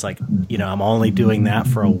stuff, and it's like, you know, I'm only doing that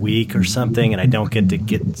for a week or something, and I don't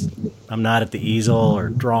I'm not at the easel or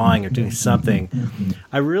drawing or doing something,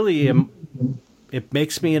 I really am. It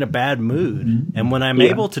makes me in a bad mood, and when I'm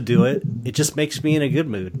able to do it, it just makes me in a good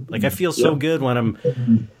mood. Like I feel so good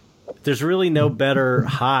when there's really no better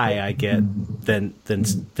high I get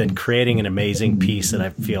than creating an amazing piece that I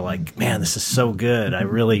feel like, man, this is so good. I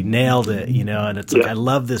really nailed it, you know, and it's like, I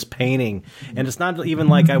love this painting. And it's not even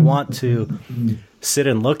like I want to sit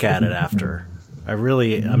and look at it after.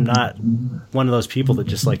 I'm not one of those people that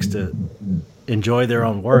just likes to enjoy their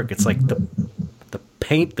own work. It's like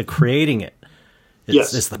the creating it.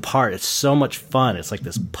 It's the part. It's so much fun. It's like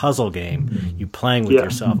this puzzle game. You playing with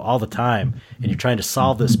yourself all the time, and you're trying to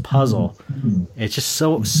solve this puzzle. It's just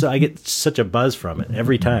so I get such a buzz from it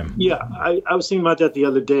every time. Yeah, I was thinking about that the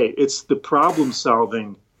other day. It's the problem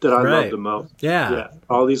solving that I love the most. Yeah.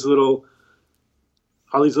 All these little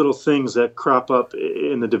things that crop up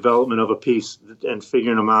in the development of a piece and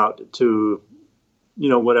figuring them out to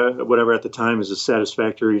whatever at the time is a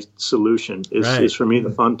satisfactory solution is for me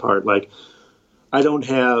the fun part. Like, I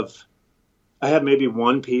have maybe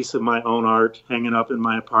one piece of my own art hanging up in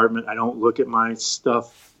my apartment. I don't look at my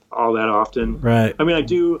stuff all that often. Right. I mean,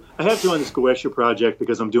 I have to on this Goetia project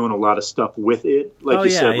because I'm doing a lot of stuff with it.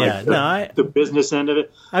 Like said, like the business end of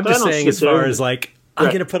it. I'm just saying as far as like, I'm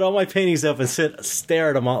going to put all my paintings up and stare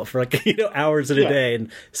at them all for like, hours in a day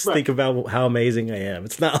and think about how amazing I am.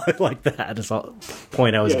 It's not like that. That's the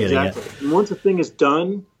point I was getting at. And once a thing is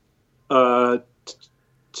done, to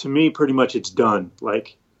me, pretty much it's done.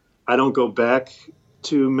 Like, I don't go back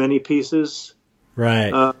to many pieces.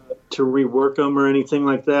 Right. To rework them or anything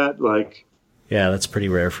like that. Like, yeah, that's pretty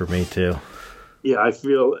rare for me too. Yeah, I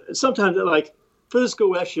feel sometimes like for this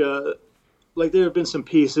Goetia, like there have been some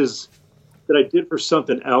pieces that I did for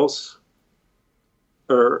something else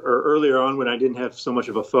or earlier on when I didn't have so much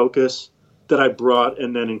of a focus that I brought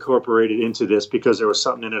and then incorporated into this because there was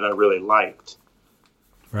something in it I really liked.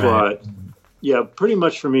 Right. But yeah, pretty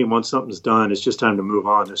much for me, once something's done, it's just time to move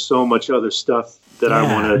on. There's so much other stuff that I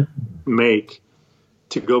want to make.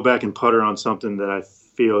 To go back and putter on something that I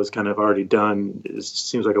feel is kind of already done, it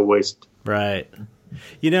seems like a waste. Right.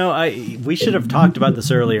 We should have talked about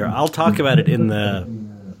this earlier. I'll talk about it in the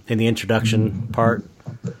introduction part.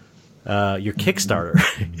 Your Kickstarter.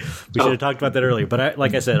 We should have talked about that earlier. But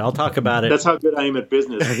like I said, I'll talk about it. That's how good I am at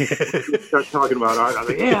business. You start talking about art. I was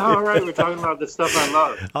like, yeah, all right, we're talking about the stuff I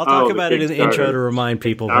love. I'll talk about it in the intro to remind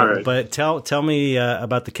people. But tell me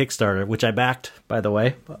about the Kickstarter, which I backed, by the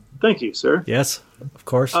way. Thank you, sir. Yes, of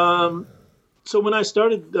course. So when I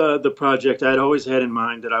started the project, I'd always had in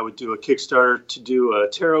mind that I would do a Kickstarter to do a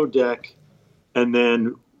tarot deck, and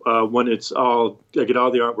then when I get all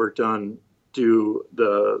the artwork done, do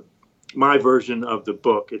my version of the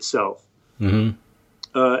book itself. Mm-hmm.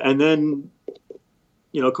 And then,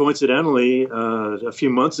 coincidentally, a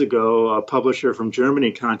few months ago, a publisher from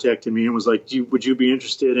Germany contacted me and was like, would you be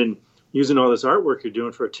interested in using all this artwork you're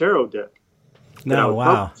doing for a tarot deck? No,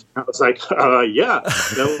 wow. I was like, yeah,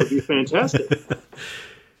 that would be fantastic.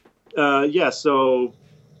 So,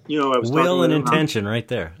 I was will and intention right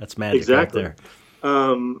there. That's magic exactly. right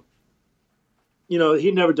there.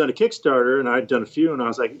 He'd never done a Kickstarter, and I'd done a few, and I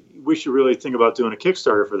was like, we should really think about doing a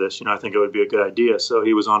Kickstarter for this. I think it would be a good idea. So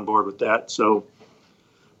he was on board with that. So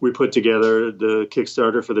we put together the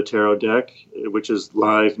Kickstarter for the tarot deck, which is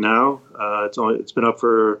live now. It's been up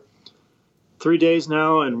for 3 days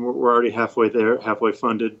now, and we're already halfway there, halfway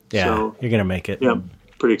funded. Yeah, so, you're going to make it. Yeah,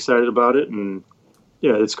 pretty excited about it, and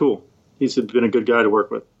yeah, it's cool. He's been a good guy to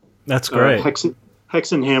work with. That's great. Hex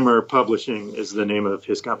and Hammer Publishing is the name of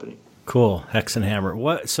his company. Cool, Hex and Hammer.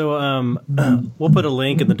 What? So, we'll put a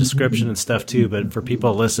link in the description and stuff too. But for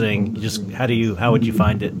people listening, just how would you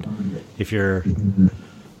find it if you're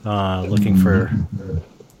looking for?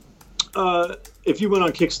 If you went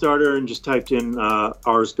on Kickstarter and just typed in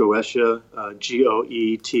Ars Goetia,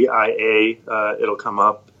 Goetia, it'll come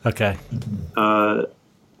up. Okay.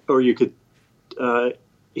 Or you could.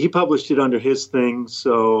 He published it under his thing,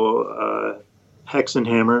 so Hex and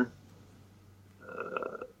Hammer.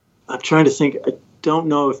 I'm trying to think. I don't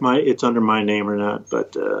know if it's under my name or not,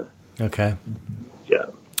 but okay. Yeah.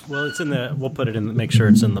 Well, it's in the. We'll put it in. Make sure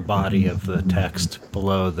it's in the body of the text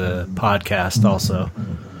below the podcast. Also,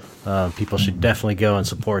 people should definitely go and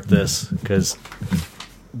support this because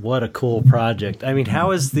what a cool project. I mean,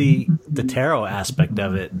 how is the tarot aspect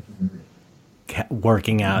of it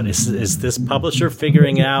working out? Is this publisher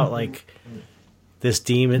figuring out like this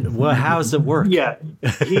demon? Well, how does it work? Yeah,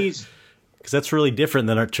 he's. Because that's really different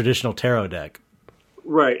than our traditional tarot deck.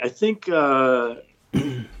 Right. I think I'm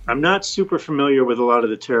not super familiar with a lot of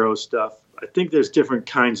the tarot stuff. I think there's different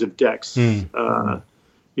kinds of decks,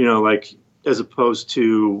 like as opposed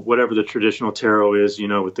to whatever the traditional tarot is,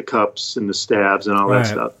 with the cups and the stabs and all that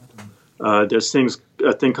stuff. There's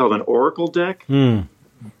a thing called an oracle deck,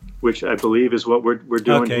 which I believe is what we're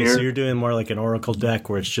doing here. Okay, so you're doing more like an oracle deck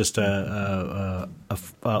where it's just like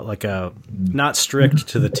a not strict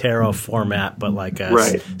to the tarot format, but like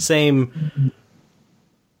a same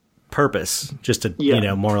purpose, just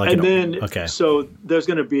more like so there's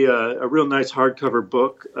going to be a real nice hardcover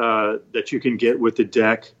book that you can get with the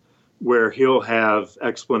deck where he'll have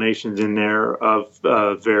explanations in there of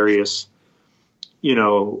various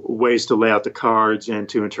ways to lay out the cards and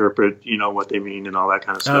to interpret, what they mean and all that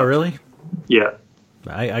kind of stuff. Oh, really? Yeah.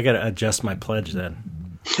 I got to adjust my pledge then.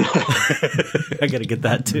 I got to get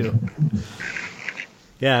that too.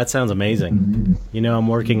 Yeah, that sounds amazing. I'm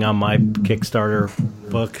working on my Kickstarter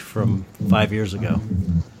book from 5 years ago.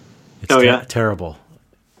 It's terrible.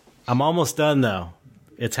 I'm almost done though.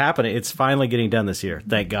 It's happening. It's finally getting done this year.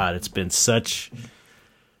 Thank God. It's been such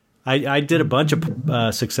I did a bunch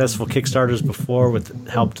of successful Kickstarters before with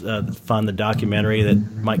helped fund the documentary that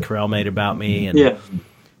Mike Carell made about me. And yeah.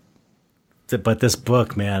 But this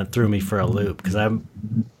book, man, it threw me for a loop because I'm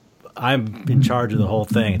in charge of the whole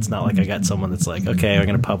thing. It's not like I got someone that's like, okay, I'm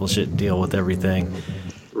going to publish it and deal with everything.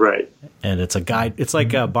 Right. And it's a guide. It's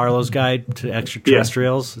like Barlow's Guide to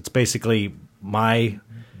Extraterrestrials. Yeah. It's basically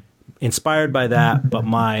inspired by that, but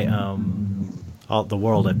the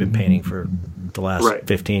world I've been painting for the last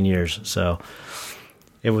 15 years. So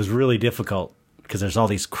it was really difficult because there's all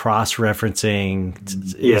these cross-referencing.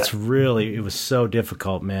 It was so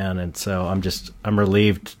difficult, man. And so I'm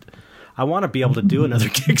relieved. I want to be able to do another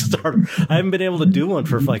Kickstarter. I haven't been able to do one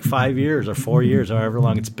for like 5 years or 4 years, however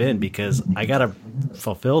long it's been, because I got to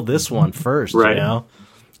fulfill this one first, you know?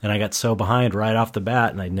 And I got so behind right off the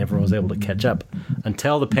bat, and I never was able to catch up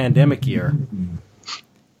until the pandemic year.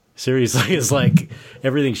 Seriously, it's like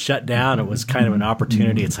everything shut down. It was kind of an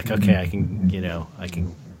opportunity. It's like, okay, I can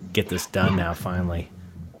get this done now finally.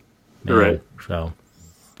 Man, right. So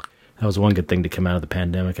that was one good thing to come out of the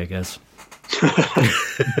pandemic, I guess.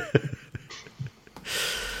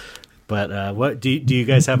 But what do you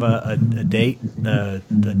guys have a date? A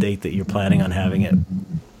date that you're planning on having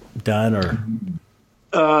it done, or?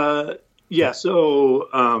 Yeah.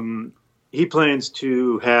 So he plans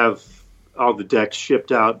to have all the decks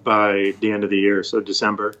shipped out by the end of the year, so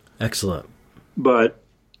December. Excellent. But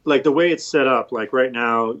like the way it's set up, like right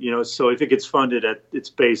now, so if it gets funded at its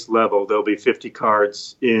base level, there'll be 50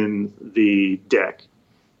 cards in the deck.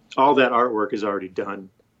 All that artwork is already done.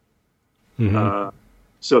 Mm-hmm.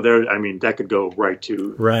 So that could go right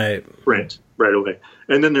to print right away.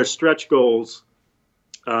 And then there's stretch goals.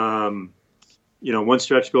 One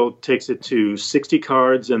stretch goal takes it to 60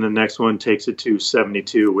 cards, and the next one takes it to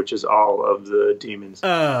 72, which is all of the demons.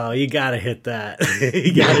 Oh, you got to hit that.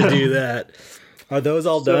 You got to do that. Are those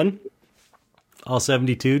all done? All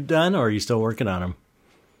 72 done, or are you still working on them?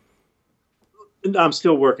 I'm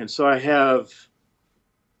still working. So I have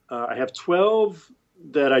 12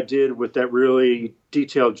 that I did with that really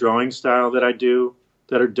detailed drawing style that I do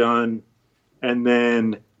that are done, and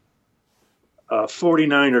then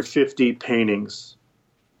 49 or 50 paintings.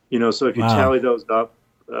 So if you tally those up,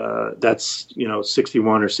 that's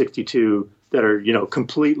 61 or 62 that are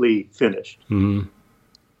completely finished. Mm-hmm.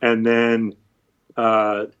 And then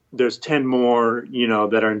there's 10 more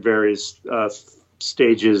that are in various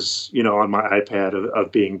stages on my iPad of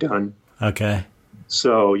being done. Okay.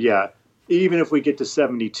 So yeah, even if we get to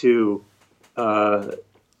 72, completing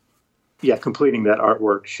that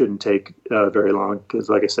artwork shouldn't take very long because,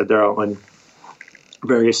 like I said, they're all in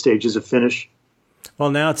various stages of finish. Well,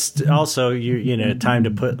 now it's also time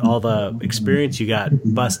to put all the experience you got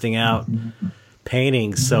busting out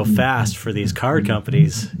paintings so fast for these card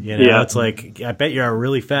companies. It's like, I bet you're a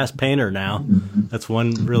really fast painter now. That's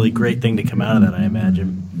one really great thing to come out of that, I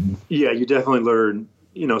imagine. Yeah, you definitely learn,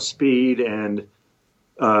 speed, and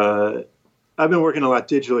I've been working a lot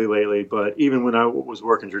digitally lately, but even when I was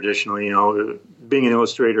working traditionally, being an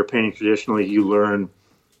illustrator, painting traditionally, you learn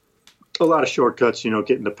a lot of shortcuts,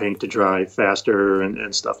 getting the paint to dry faster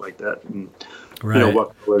and stuff like that. And,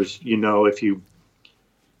 what colors, if you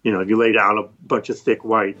lay down a bunch of thick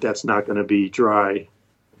white, that's not going to be dry.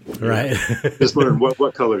 Right. Just learn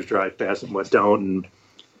what colors dry fast and what don't,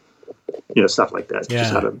 and, stuff like that. Yeah.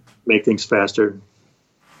 Just how to make things faster.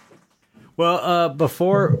 Well,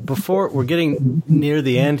 before we're getting near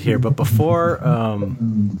the end here, but before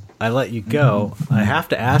I let you go, I have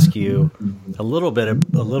to ask you a little bit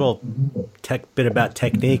about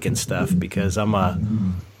technique and stuff, because I'm a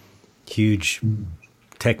huge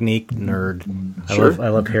technique nerd. I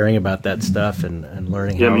love hearing about that stuff and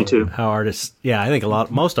learning me too. How artists. Yeah, I think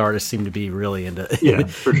most artists seem to be really into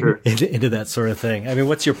for sure into that sort of thing. I mean,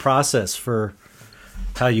 what's your process for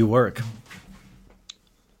how you work?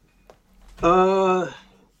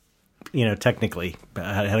 Technically,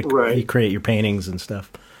 how to you create your paintings and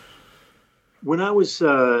stuff. When I was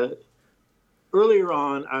earlier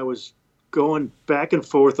on, I was going back and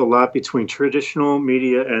forth a lot between traditional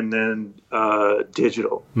media and then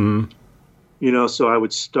digital. Mm-hmm. So I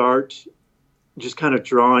would start just kind of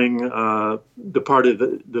drawing the part of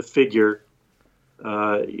the figure,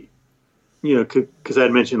 because I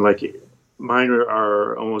had mentioned like mine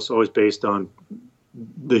are almost always based on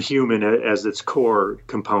the human as its core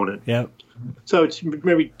component. Yeah. So it's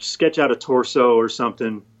maybe sketch out a torso or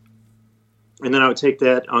something, and then I would take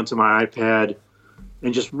that onto my iPad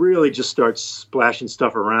and just really just start splashing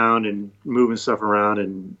stuff around and moving stuff around,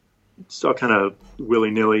 and it's all kind of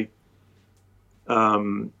willy-nilly.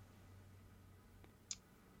 And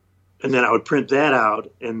then I would print that out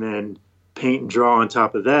and then paint and draw on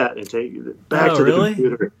top of that and take it back to the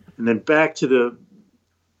computer and then back to the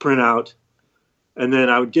printout. And then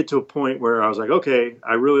I would get to a point where I was like, okay,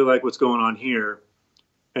 I really like what's going on here.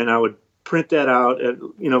 And I would print that out at,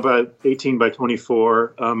 about 18 by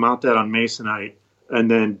 24, mount that on Masonite, and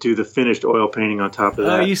then do the finished oil painting on top of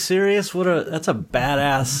that. Are you serious? That's a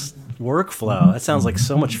badass workflow. That sounds like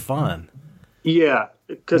so much fun. Yeah.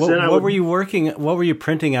 Because what were you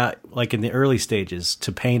printing out like in the early stages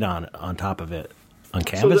to paint on top of it? On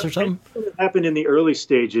canvas or something? What happened in the early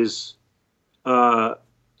stages, I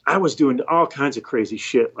was doing all kinds of crazy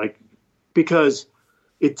shit, because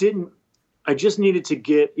I just needed to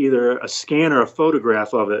get either a scan or a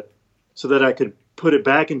photograph of it so that I could put it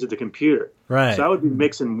back into the computer. Right. So I would be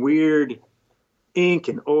mixing weird ink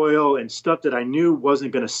and oil and stuff that I knew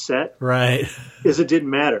wasn't going to set. Right. Because it didn't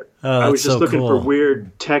matter. I was just looking for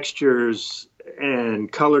weird textures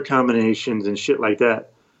and color combinations and shit like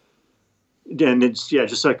that. And it's,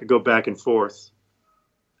 just so I could go back and forth.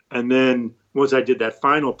 And then once I did that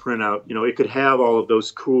final printout, it could have all of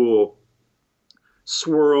those cool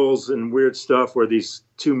swirls and weird stuff where these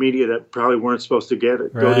two media that probably weren't supposed to go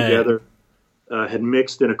together had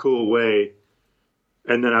mixed in a cool way.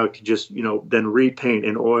 And then I could just, then repaint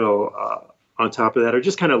in oil on top of that, or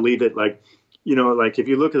just kind of leave it like if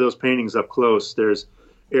you look at those paintings up close, there's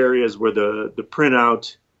areas where the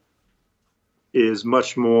printout is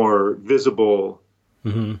much more visible.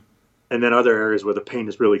 Mm-hmm. And then other areas where the paint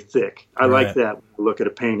is really thick. I like that when I look at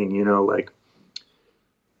a painting, like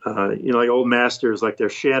old masters, like their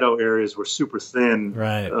shadow areas were super thin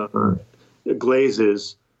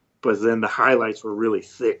glazes, but then the highlights were really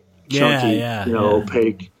thick, chunky,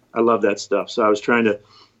 opaque. I love that stuff. So I was trying to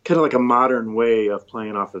kind of like a modern way of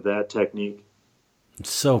playing off of that technique.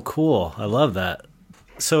 It's so cool. I love that.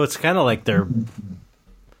 So it's kind of like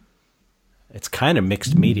it's kind of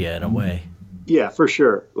mixed media in a way. Yeah, for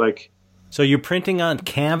sure. So you're printing on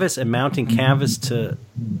canvas and mounting canvas to...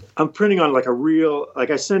 I'm printing on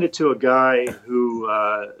I send it to a guy who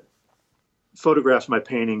photographs my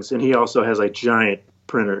paintings, and he also has a giant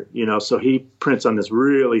printer, so he prints on this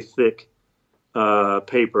really thick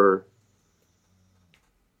paper,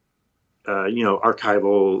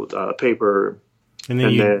 archival paper. And then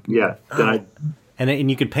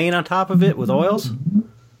you could paint on top of it with oils?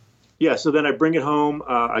 Yeah, so then I bring it home.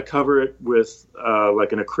 I cover it with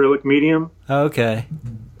like an acrylic medium. Okay.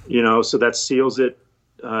 So that seals it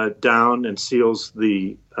down and seals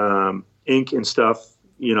the ink and stuff,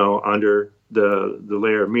 under the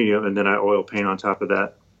layer of medium, and then I oil paint on top of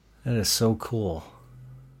that. That is so cool.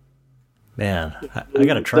 Man, I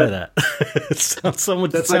got to try that. It sounds so fun.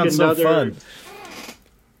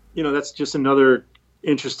 That's just another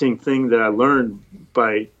interesting thing that I learned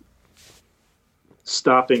by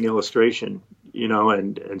stopping illustration,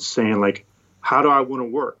 and saying how do I want to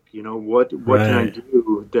work? What can I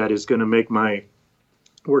do that is going to make my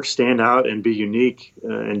work stand out and be unique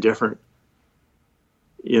and different?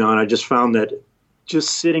 And I just found that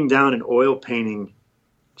just sitting down and oil painting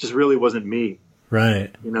just really wasn't me.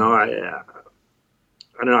 Right. I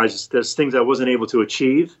don't know. There's things I wasn't able to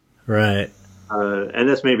achieve. Right. And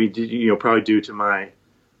that's maybe, probably due to my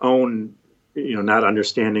own, not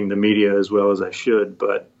understanding the media as well as I should.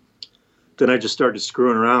 But then I just started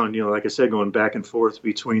screwing around, like I said, going back and forth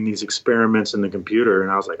between these experiments and the computer.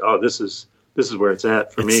 And I was like, oh, this is where it's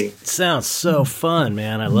at for me. It sounds so fun,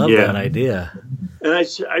 man. I love that idea. And I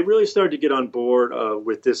really started to get on board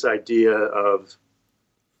with this idea of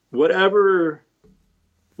whatever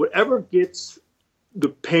gets the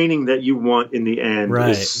painting that you want in the end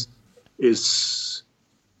is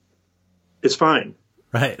fine.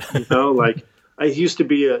 Right. I used to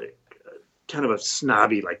be a kind of a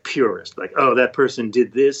snobby, purist, oh, that person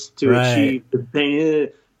did this to achieve the painting.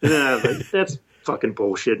 And then I was like, that's fucking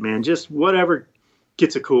bullshit, man. Just whatever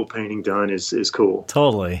gets a cool painting done is cool.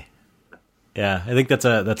 Totally. Yeah. I think that's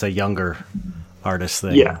a younger artist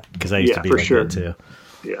thing. Yeah. Because I used to be like that too.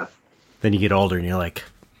 Yeah. Then you get older and you're like,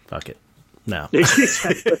 fuck it. No.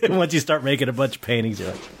 Once you start making a bunch of paintings,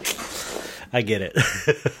 you're like, I get it.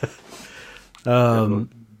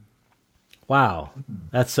 Wow.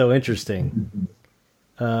 That's so interesting.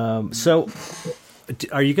 So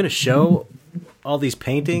are you going to show all these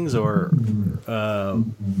paintings, or do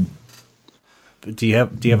you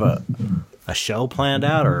have a show planned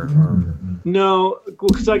out, or? No,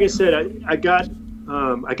 because like I said, I got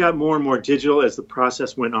more and more digital as the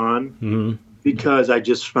process went on, because I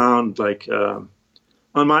just found on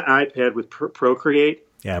my iPad with Procreate.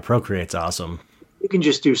 Yeah, Procreate's awesome. You can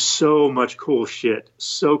just do so much cool shit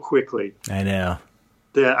so quickly. I know.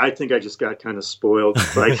 That I think I just got kind of spoiled.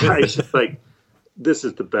 I just this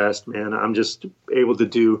is the best, man. I'm just able to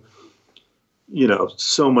do,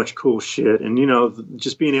 so much cool shit. And,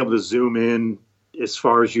 just being able to zoom in as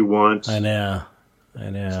far as you want. I know. I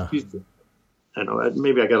know.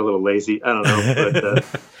 Maybe I got a little lazy. I don't know. But,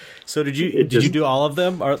 so did you do all of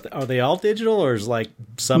them? Are they all digital, or is like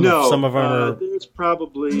some of them are? There's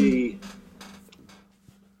probably,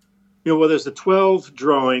 there's the 12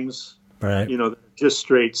 drawings, right? Just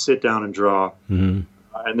straight sit down and draw. Mm-hmm.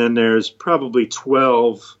 And then there's probably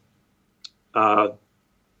 12,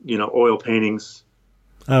 oil paintings.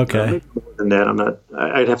 Okay. Maybe more than that.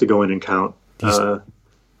 I'd have to go in and count.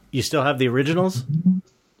 You still have the originals?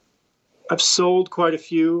 I've sold quite a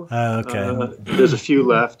few. Okay. There's a few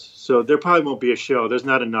left, so there probably won't be a show. There's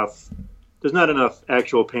not enough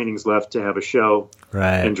actual paintings left to have a show.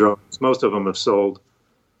 Right. And drawings. Most of them have sold.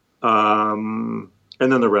 And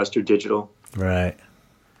then the rest are digital. Right.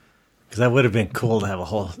 Because that would have been cool to have a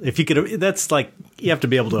whole. If you could, that's like you have to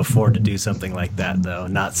be able to afford to do something like that, though.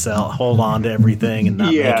 Not hold on to everything and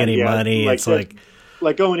not make any money. It's like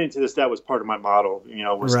going into this, that was part of my model.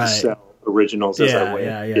 Was to sell originals as I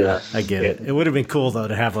went. Yeah. I get it. It would have been cool though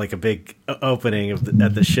to have like a big opening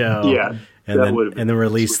at the show. Yeah, and then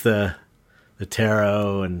release the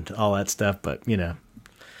tarot and all that stuff. But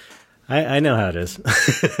I know how it is.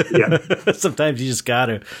 Yeah. Sometimes you just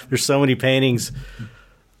gotta. There's so many paintings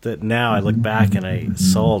that now I look back and I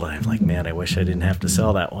sold. And I'm like, man, I wish I didn't have to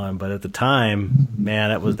sell that one. But at the time, man,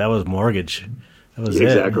 that was mortgage. That was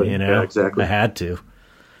exactly. it. Yeah, exactly. I had to.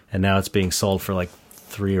 And now it's being sold for like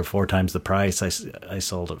 3 or 4 times the price I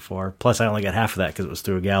sold it for. Plus, I only got half of that because it was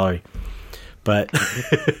through a gallery. But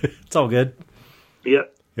it's all good. Yeah.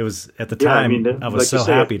 It was at the time. I was so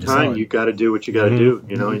happy to sell it. You got to do what you got to do,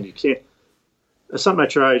 and you can't. That's something I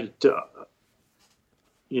tried to.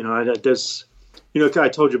 I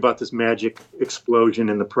told you about this magic explosion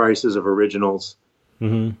in the prices of originals.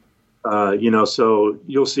 Mm-hmm. So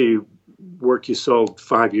you'll see work you sold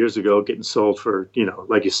 5 years ago getting sold for,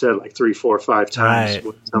 like you said, like 3, 4, 5 times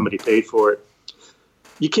what somebody paid for it.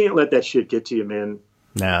 You can't let that shit get to you, man.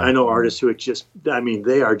 No. I know artists who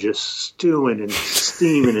they are just stewing and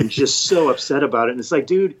steaming and just so upset about it. And it's like,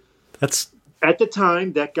 dude, at the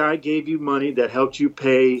time that guy gave you money that helped you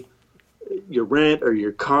pay your rent or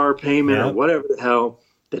your car payment or whatever the hell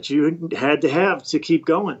that you had to have to keep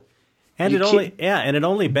going. And it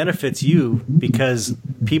only benefits you because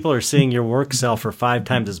people are seeing your work sell for 5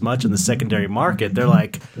 times as much in the secondary market. They're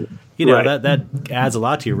like, that adds a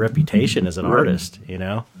lot to your reputation as an artist, And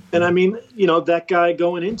that guy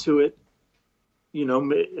going into it,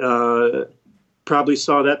 probably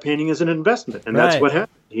saw that painting as an investment, and that's what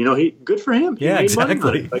happened. Good for him. He made exactly.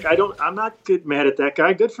 money. Like I'm not mad at that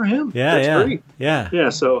guy. Good for him. That's great. Yeah.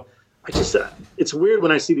 So I just, it's weird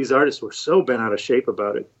when I see these artists who are so bent out of shape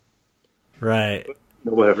about it. Right.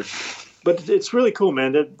 But whatever. But it's really cool,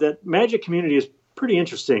 man. That magic community is pretty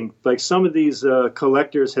interesting. Like some of these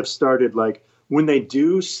collectors have started, like when they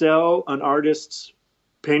do sell an artist's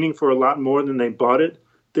painting for a lot more than they bought it,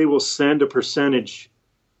 they will send a percentage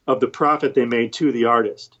of the profit they made to the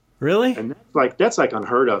artist. Really? And that's like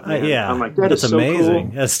unheard of, man. Yeah. I'm like, that's so amazing.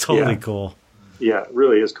 Cool. That's totally cool. Yeah, it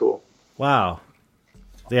really is cool. Wow.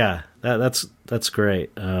 Yeah, that's great.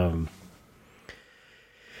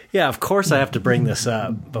 Yeah, of course I have to bring this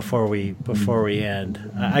up before we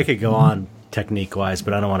end. I could go on technique wise,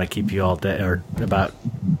 but I don't want to keep you all day or about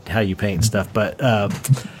how you paint and stuff. But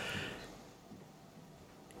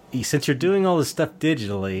since you're doing all this stuff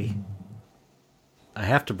digitally, I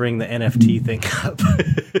have to bring the NFT thing up.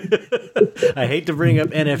 I hate to bring up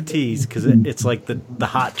NFTs because it's like the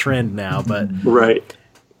hot trend now, but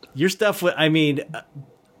your stuff.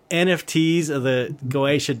 NFTs of the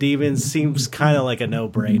Goetia Demons seems kind of like a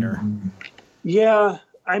no-brainer. Yeah,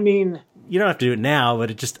 you don't have to do it now,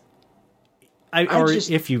 but it just,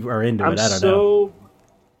 if you are into it, I don't know.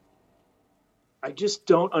 I just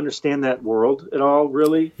don't understand that world at all,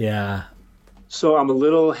 really. Yeah. So I'm a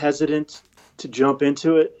little hesitant to jump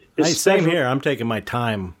into it. Same here. I'm taking my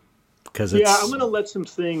time because it's. Yeah, I'm going to let some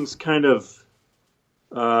things kind of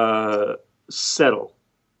settle,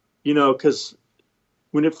 because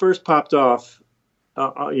when it first popped off,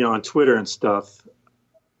 on Twitter and stuff,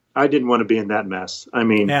 I didn't want to be in that mess.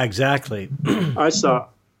 Yeah, exactly. I saw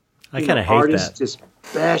I kind of hate artists that. just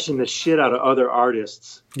bashing the shit out of other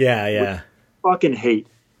artists. Yeah. Fucking hate.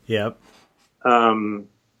 Yep.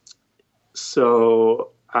 So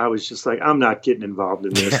I was just like, I'm not getting involved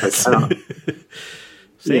in this. Like,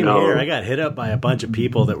 Same here. I got hit up by a bunch of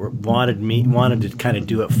people that wanted to kind of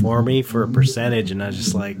do it for me for a percentage, and I was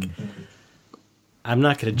just like, I'm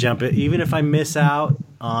not going to jump it. Even if I miss out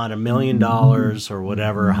on $1 million or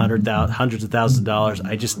whatever, hundreds of thousands of dollars,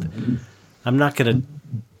 I'm not gonna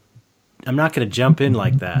jump in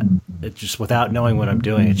like that. It's just without knowing what I'm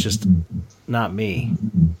doing. It's just not me.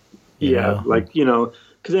 You know? Like,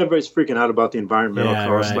 because everybody's freaking out about the environmental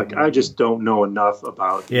costs. Right. Like, I just don't know enough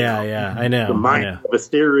about I know the mind of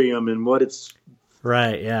Ethereum and what it's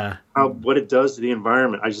what it does to the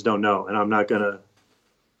environment. I just don't know, and I'm not gonna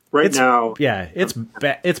now. Yeah, it's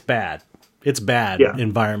bad. It's bad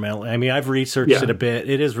environmentally. I mean, I've researched it a bit.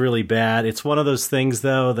 It is really bad. It's one of those things,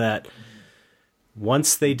 though, that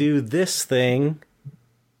once they do this thing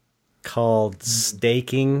called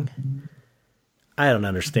staking, I don't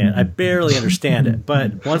understand. I barely understand it.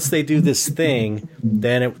 But once they do this thing,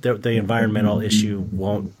 then the environmental issue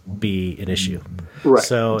won't be an issue. Right.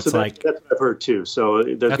 So it's that's what I've heard too. So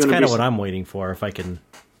that's kind of what I'm waiting for, if I can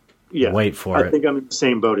wait for it. I think I'm in the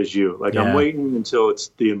same boat as you. Like, I'm waiting until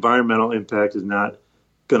the environmental impact is not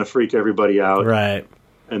going to freak everybody out. Right.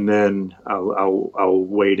 And then I'll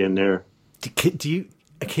wait in there.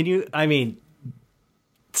 Can you, I mean,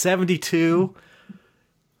 72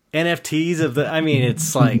 NFTs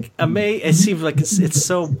it's like it seems like it's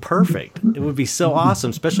so perfect. It would be so awesome,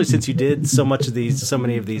 especially since you did so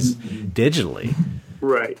many of these digitally.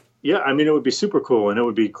 Right. Yeah. I mean, it would be super cool, and it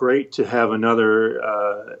would be great to have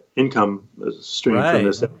another income stream from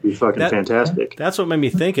this. That would be fucking fantastic. That's what made me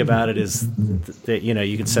think about it, is that,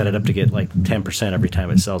 you can set it up to get like 10% every time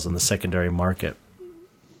it sells in the secondary market.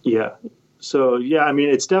 Yeah. So, I mean,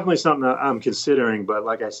 it's definitely something that I'm considering, but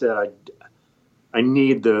like I said, I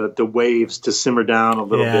need the waves to simmer down a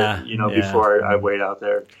little bit, before I wait out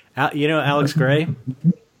there. Alex Gray?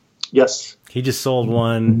 Yes. He just sold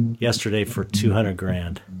one yesterday for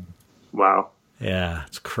 $200,000. Wow. Yeah,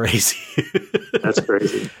 it's crazy. That's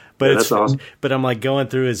crazy. But that's awesome. But I'm like going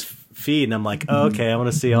through his feed, and I'm like, oh, okay, I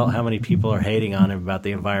want to see how many people are hating on him about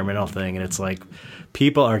the environmental thing, and it's like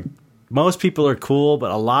most people are cool,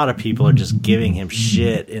 but a lot of people are just giving him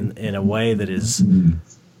shit in a way that is,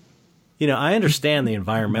 I understand the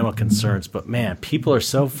environmental concerns, but man, people are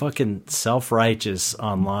so fucking self-righteous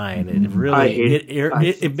online. It really,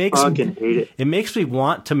 it makes me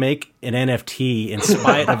want to make an NFT in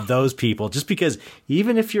spite of those people, just because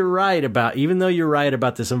even though you're right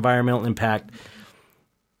about this environmental impact,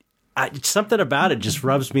 something about it just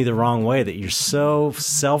rubs me the wrong way, that you're so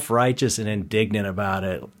self-righteous and indignant about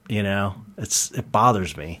it. It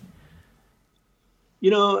bothers me.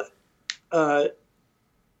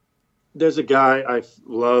 There's a guy I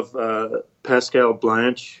love, Pascal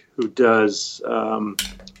Blanche, who does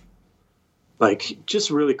just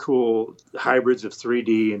really cool hybrids of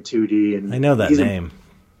 3D and 2D. And I know that name.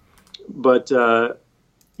 But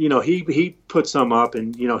he put some up,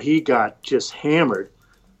 and he got just hammered.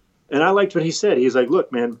 And I liked what he said. He's like,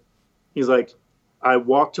 look, man, he's like, I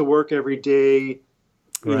walk to work every day.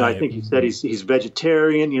 I think he said he's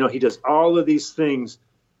vegetarian. He does all of these things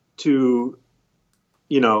to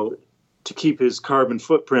keep his carbon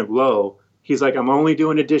footprint low. He's like, I'm only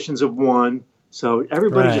doing editions of one. So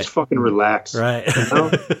everybody just fucking relax. Right.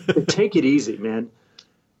 Take it easy, man.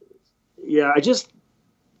 Yeah.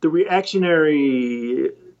 The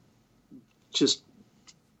reactionary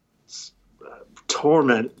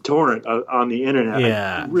torrent on the internet.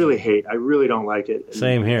 Yeah. I really hate. I really don't like it.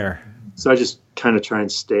 Same here. So I just kind of try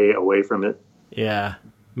and stay away from it. Yeah,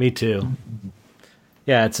 me too.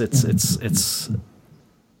 Yeah, it's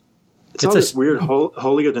all this weird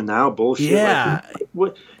holier than thou bullshit. Yeah. Like,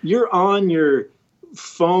 what you're on your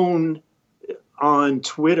phone on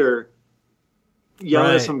Twitter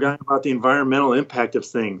yelling at some guy about the environmental impact of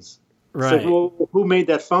things. Right. It's like, well, who made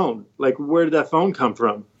that phone? Like, where did that phone come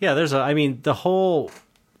from? Yeah, the whole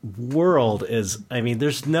world is,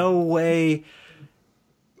 there's no way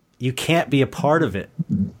you can't be a part of it.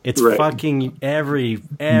 It's fucking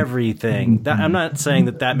everything. I'm not saying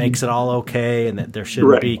that makes it all okay and that there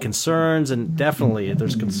shouldn't be concerns, and definitely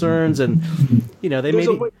there's concerns, and there's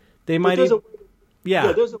a way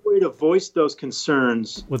to voice those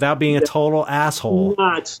concerns without being a total asshole.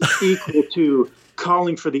 Not equal to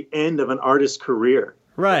calling for the end of an artist's career.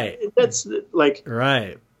 Right. That's like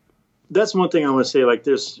That's one thing I want to say. Like,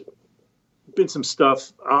 there's been some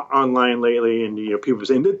stuff online lately, and people are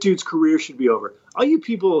saying that dude's career should be over. All you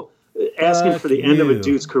people asking for the end of a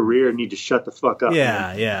dude's career need to shut the fuck up.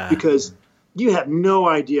 Yeah. Because you have no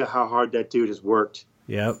idea how hard that dude has worked.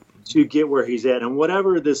 Yep. To get where he's at, and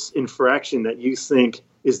whatever this infraction that you think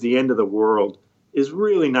is the end of the world is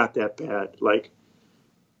really not that bad. Like,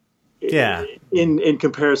 in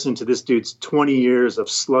comparison to this dude's 20 years of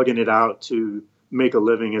slugging it out to make a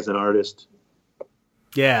living as an artist.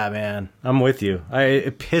 Yeah, man, I'm with you.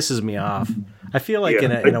 It pisses me off. I feel like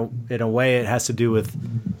in a way it has to do with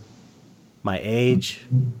my age.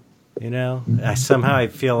 You know, I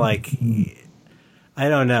feel like, I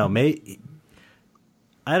don't know.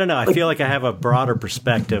 I feel like I have a broader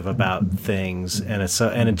perspective about things,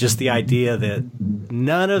 and just the idea that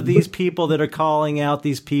none of these people that are calling out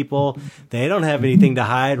these people, they don't have anything to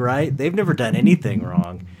hide, right? They've never done anything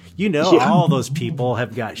wrong. You know, all those people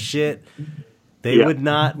have got shit they would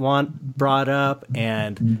not want brought up,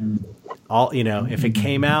 and all, you know, if it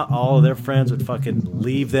came out, all of their friends would fucking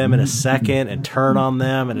leave them in a second and turn on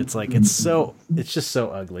them, and it's like it's just so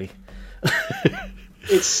ugly.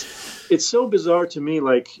 It's so bizarre to me.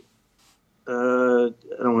 Like, I don't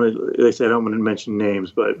want to mention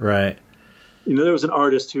names, but right. You know, there was an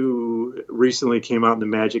artist who recently came out in the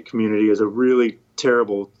magic community as a really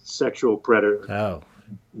terrible sexual predator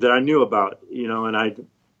that I knew about. You know, and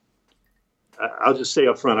I'll just say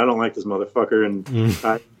up front, I don't like this motherfucker, and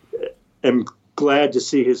I am glad to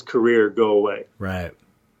see his career go away. Right.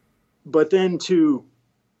 But then to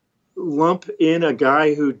lump in a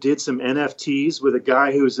guy who did some NFTs with a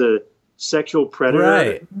guy who's a sexual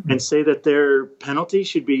predator and say that their penalty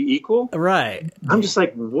should be equal. Right. I'm just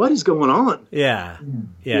like, what is going on? Yeah.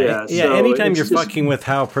 So anytime you're fucking with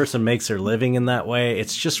how a person makes their living in that way,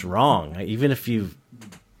 it's just wrong. Even if you,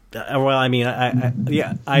 well, I mean, I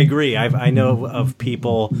agree. I know of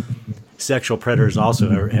people, sexual predators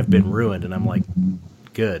also have been ruined, and I'm like,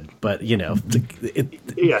 good, but you know,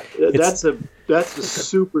 that's a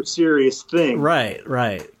super serious thing, right?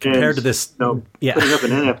 Compared to this, putting up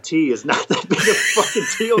an NFT is not that big a fucking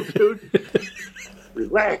deal, dude.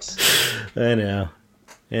 Relax. I know.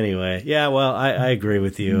 Anyway, well, I agree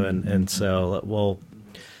with you, and so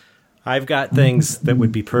I've got things that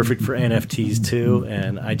would be perfect for NFTs too,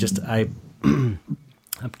 and I'm just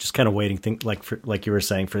kind of waiting, like you were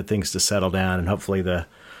saying, for things to settle down, and hopefully the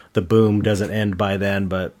boom doesn't end by then.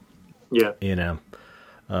 But you know,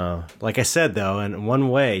 like I said though, in one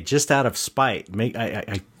way, just out of spite,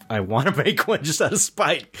 I want to make one just out of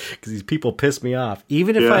spite because these people piss me off.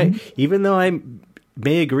 Even though I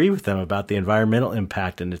may agree with them about the environmental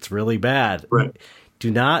impact and it's really bad, right? Do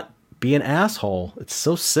not be an asshole. It's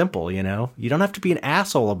so simple, you know. You don't have to be an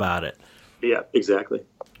asshole about it. Yeah, exactly.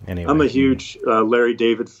 Anyway. I'm a huge Larry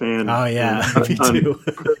David fan. Oh, yeah, me too.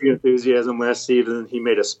 Curb Your Enthusiasm last season, he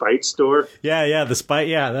made a Spite store. Yeah, the Spite.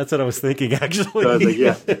 Yeah, that's what I was thinking, actually. So I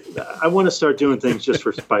was like, I want to start doing things just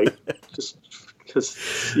for spite. Just because,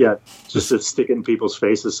 just to stick it in people's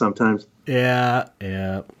faces sometimes. Yeah.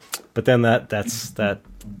 But then that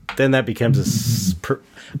becomes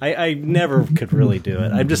I never could really do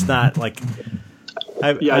it. I'm just not like...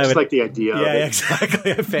 I just like the idea of it. Yeah,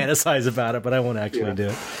 exactly. I fantasize about it, but I won't actually do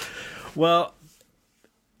it. Well,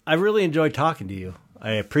 I really enjoyed talking to you.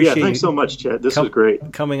 I appreciate thanks so much, Chad. This was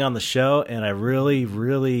great. Coming on the show, and I really,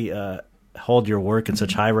 really hold your work in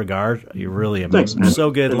such high regard. You really are so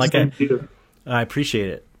good. And I appreciate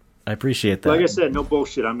it. I appreciate that. Like I said, no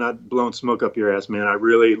bullshit. I'm not blowing smoke up your ass, man. I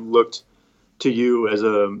really looked to you as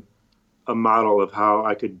a model of how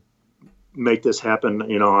I could make this happen,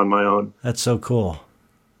 you know, on my own. That's so cool.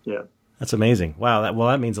 Yeah, that's amazing. Wow,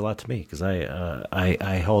 that means a lot to me because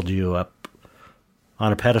I hold you up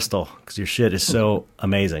on a pedestal because your shit is so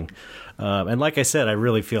amazing. And like I said, I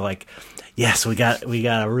really feel like, yes, we got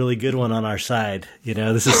a really good one on our side. You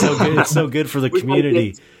know, this is so good. It's so good for the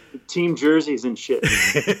community. Team jerseys and shit.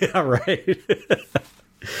 Yeah, right.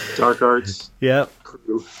 Dark Arts. Yep.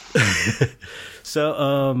 Crew.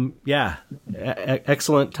 So,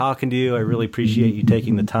 excellent talking to you. I really appreciate you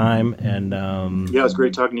taking the time. And it was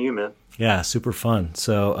great talking to you, man. Yeah, super fun.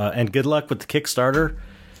 So, and good luck with the Kickstarter.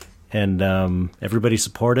 And everybody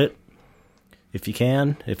support it if you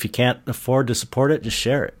can. If you can't afford to support it, just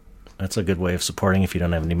share it. That's a good way of supporting if you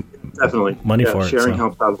don't have any money for it. Sharing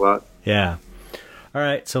helps out a lot. Yeah. All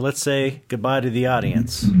right, so let's say goodbye to the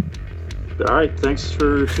audience. All right, thanks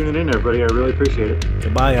for tuning in, everybody. I really appreciate it.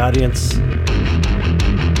 Goodbye, audience.